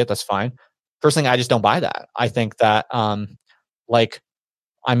that's how you say it, that's fine. Personally, I just don't buy that. I think that like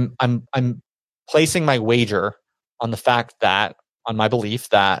I'm placing my wager on the fact that, on my belief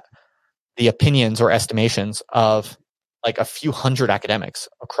that the opinions or estimations of like a few hundred academics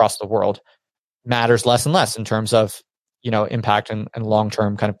across the world matters less and less in terms of, impact and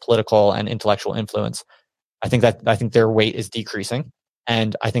long-term kind of political and intellectual influence. I think their weight is decreasing.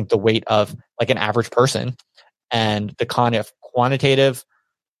 And I think the weight of like an average person and the kind of quantitative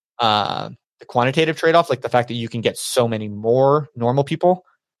trade-off, like the fact that you can get so many more normal people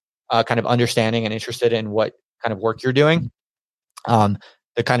kind of understanding and interested in what kind of work you're doing,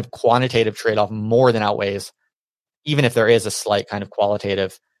 the kind of quantitative trade-off more than outweighs, even if there is a slight kind of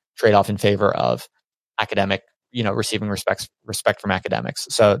qualitative trade-off in favor of academic, receiving respect from academics.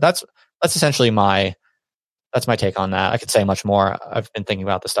 So that's essentially that's my take on that. I could say much more. I've been thinking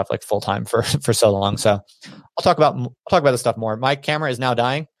about this stuff like full time for so long. So I'll talk about this stuff more. My camera is now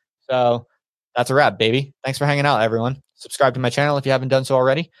dying. So that's a wrap, baby. Thanks for hanging out, everyone. Subscribe to my channel if you haven't done so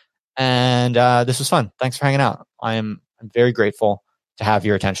already. And this was fun. Thanks for hanging out. I'm very grateful to have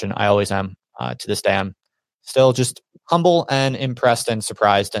your attention. I always am. To this day, I'm still just humble and impressed and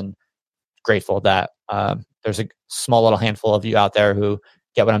surprised and grateful that there's a small little handful of you out there who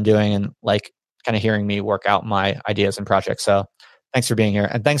get what I'm doing and like kind of hearing me work out my ideas and projects. So thanks for being here.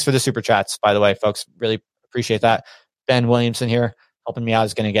 And thanks for the super chats, by the way, folks. Really appreciate that. Ben Williamson here helping me out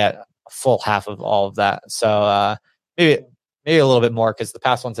is going to get a full half of all of that. So maybe a little bit more, because the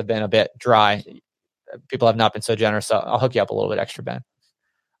past ones have been a bit dry. People have not been so generous. So I'll hook you up a little bit extra, Ben.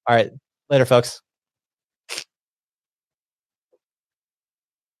 All right. Later, folks.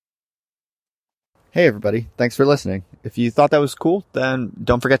 Hey everybody, thanks for listening. If you thought that was cool, then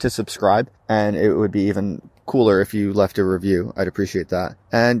don't forget to subscribe, and it would be even cooler if you left a review. I'd appreciate that.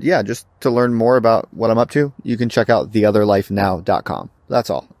 And yeah, just to learn more about what I'm up to, you can check out theotherlifenow.com. That's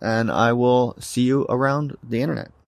all. And I will see you around the internet.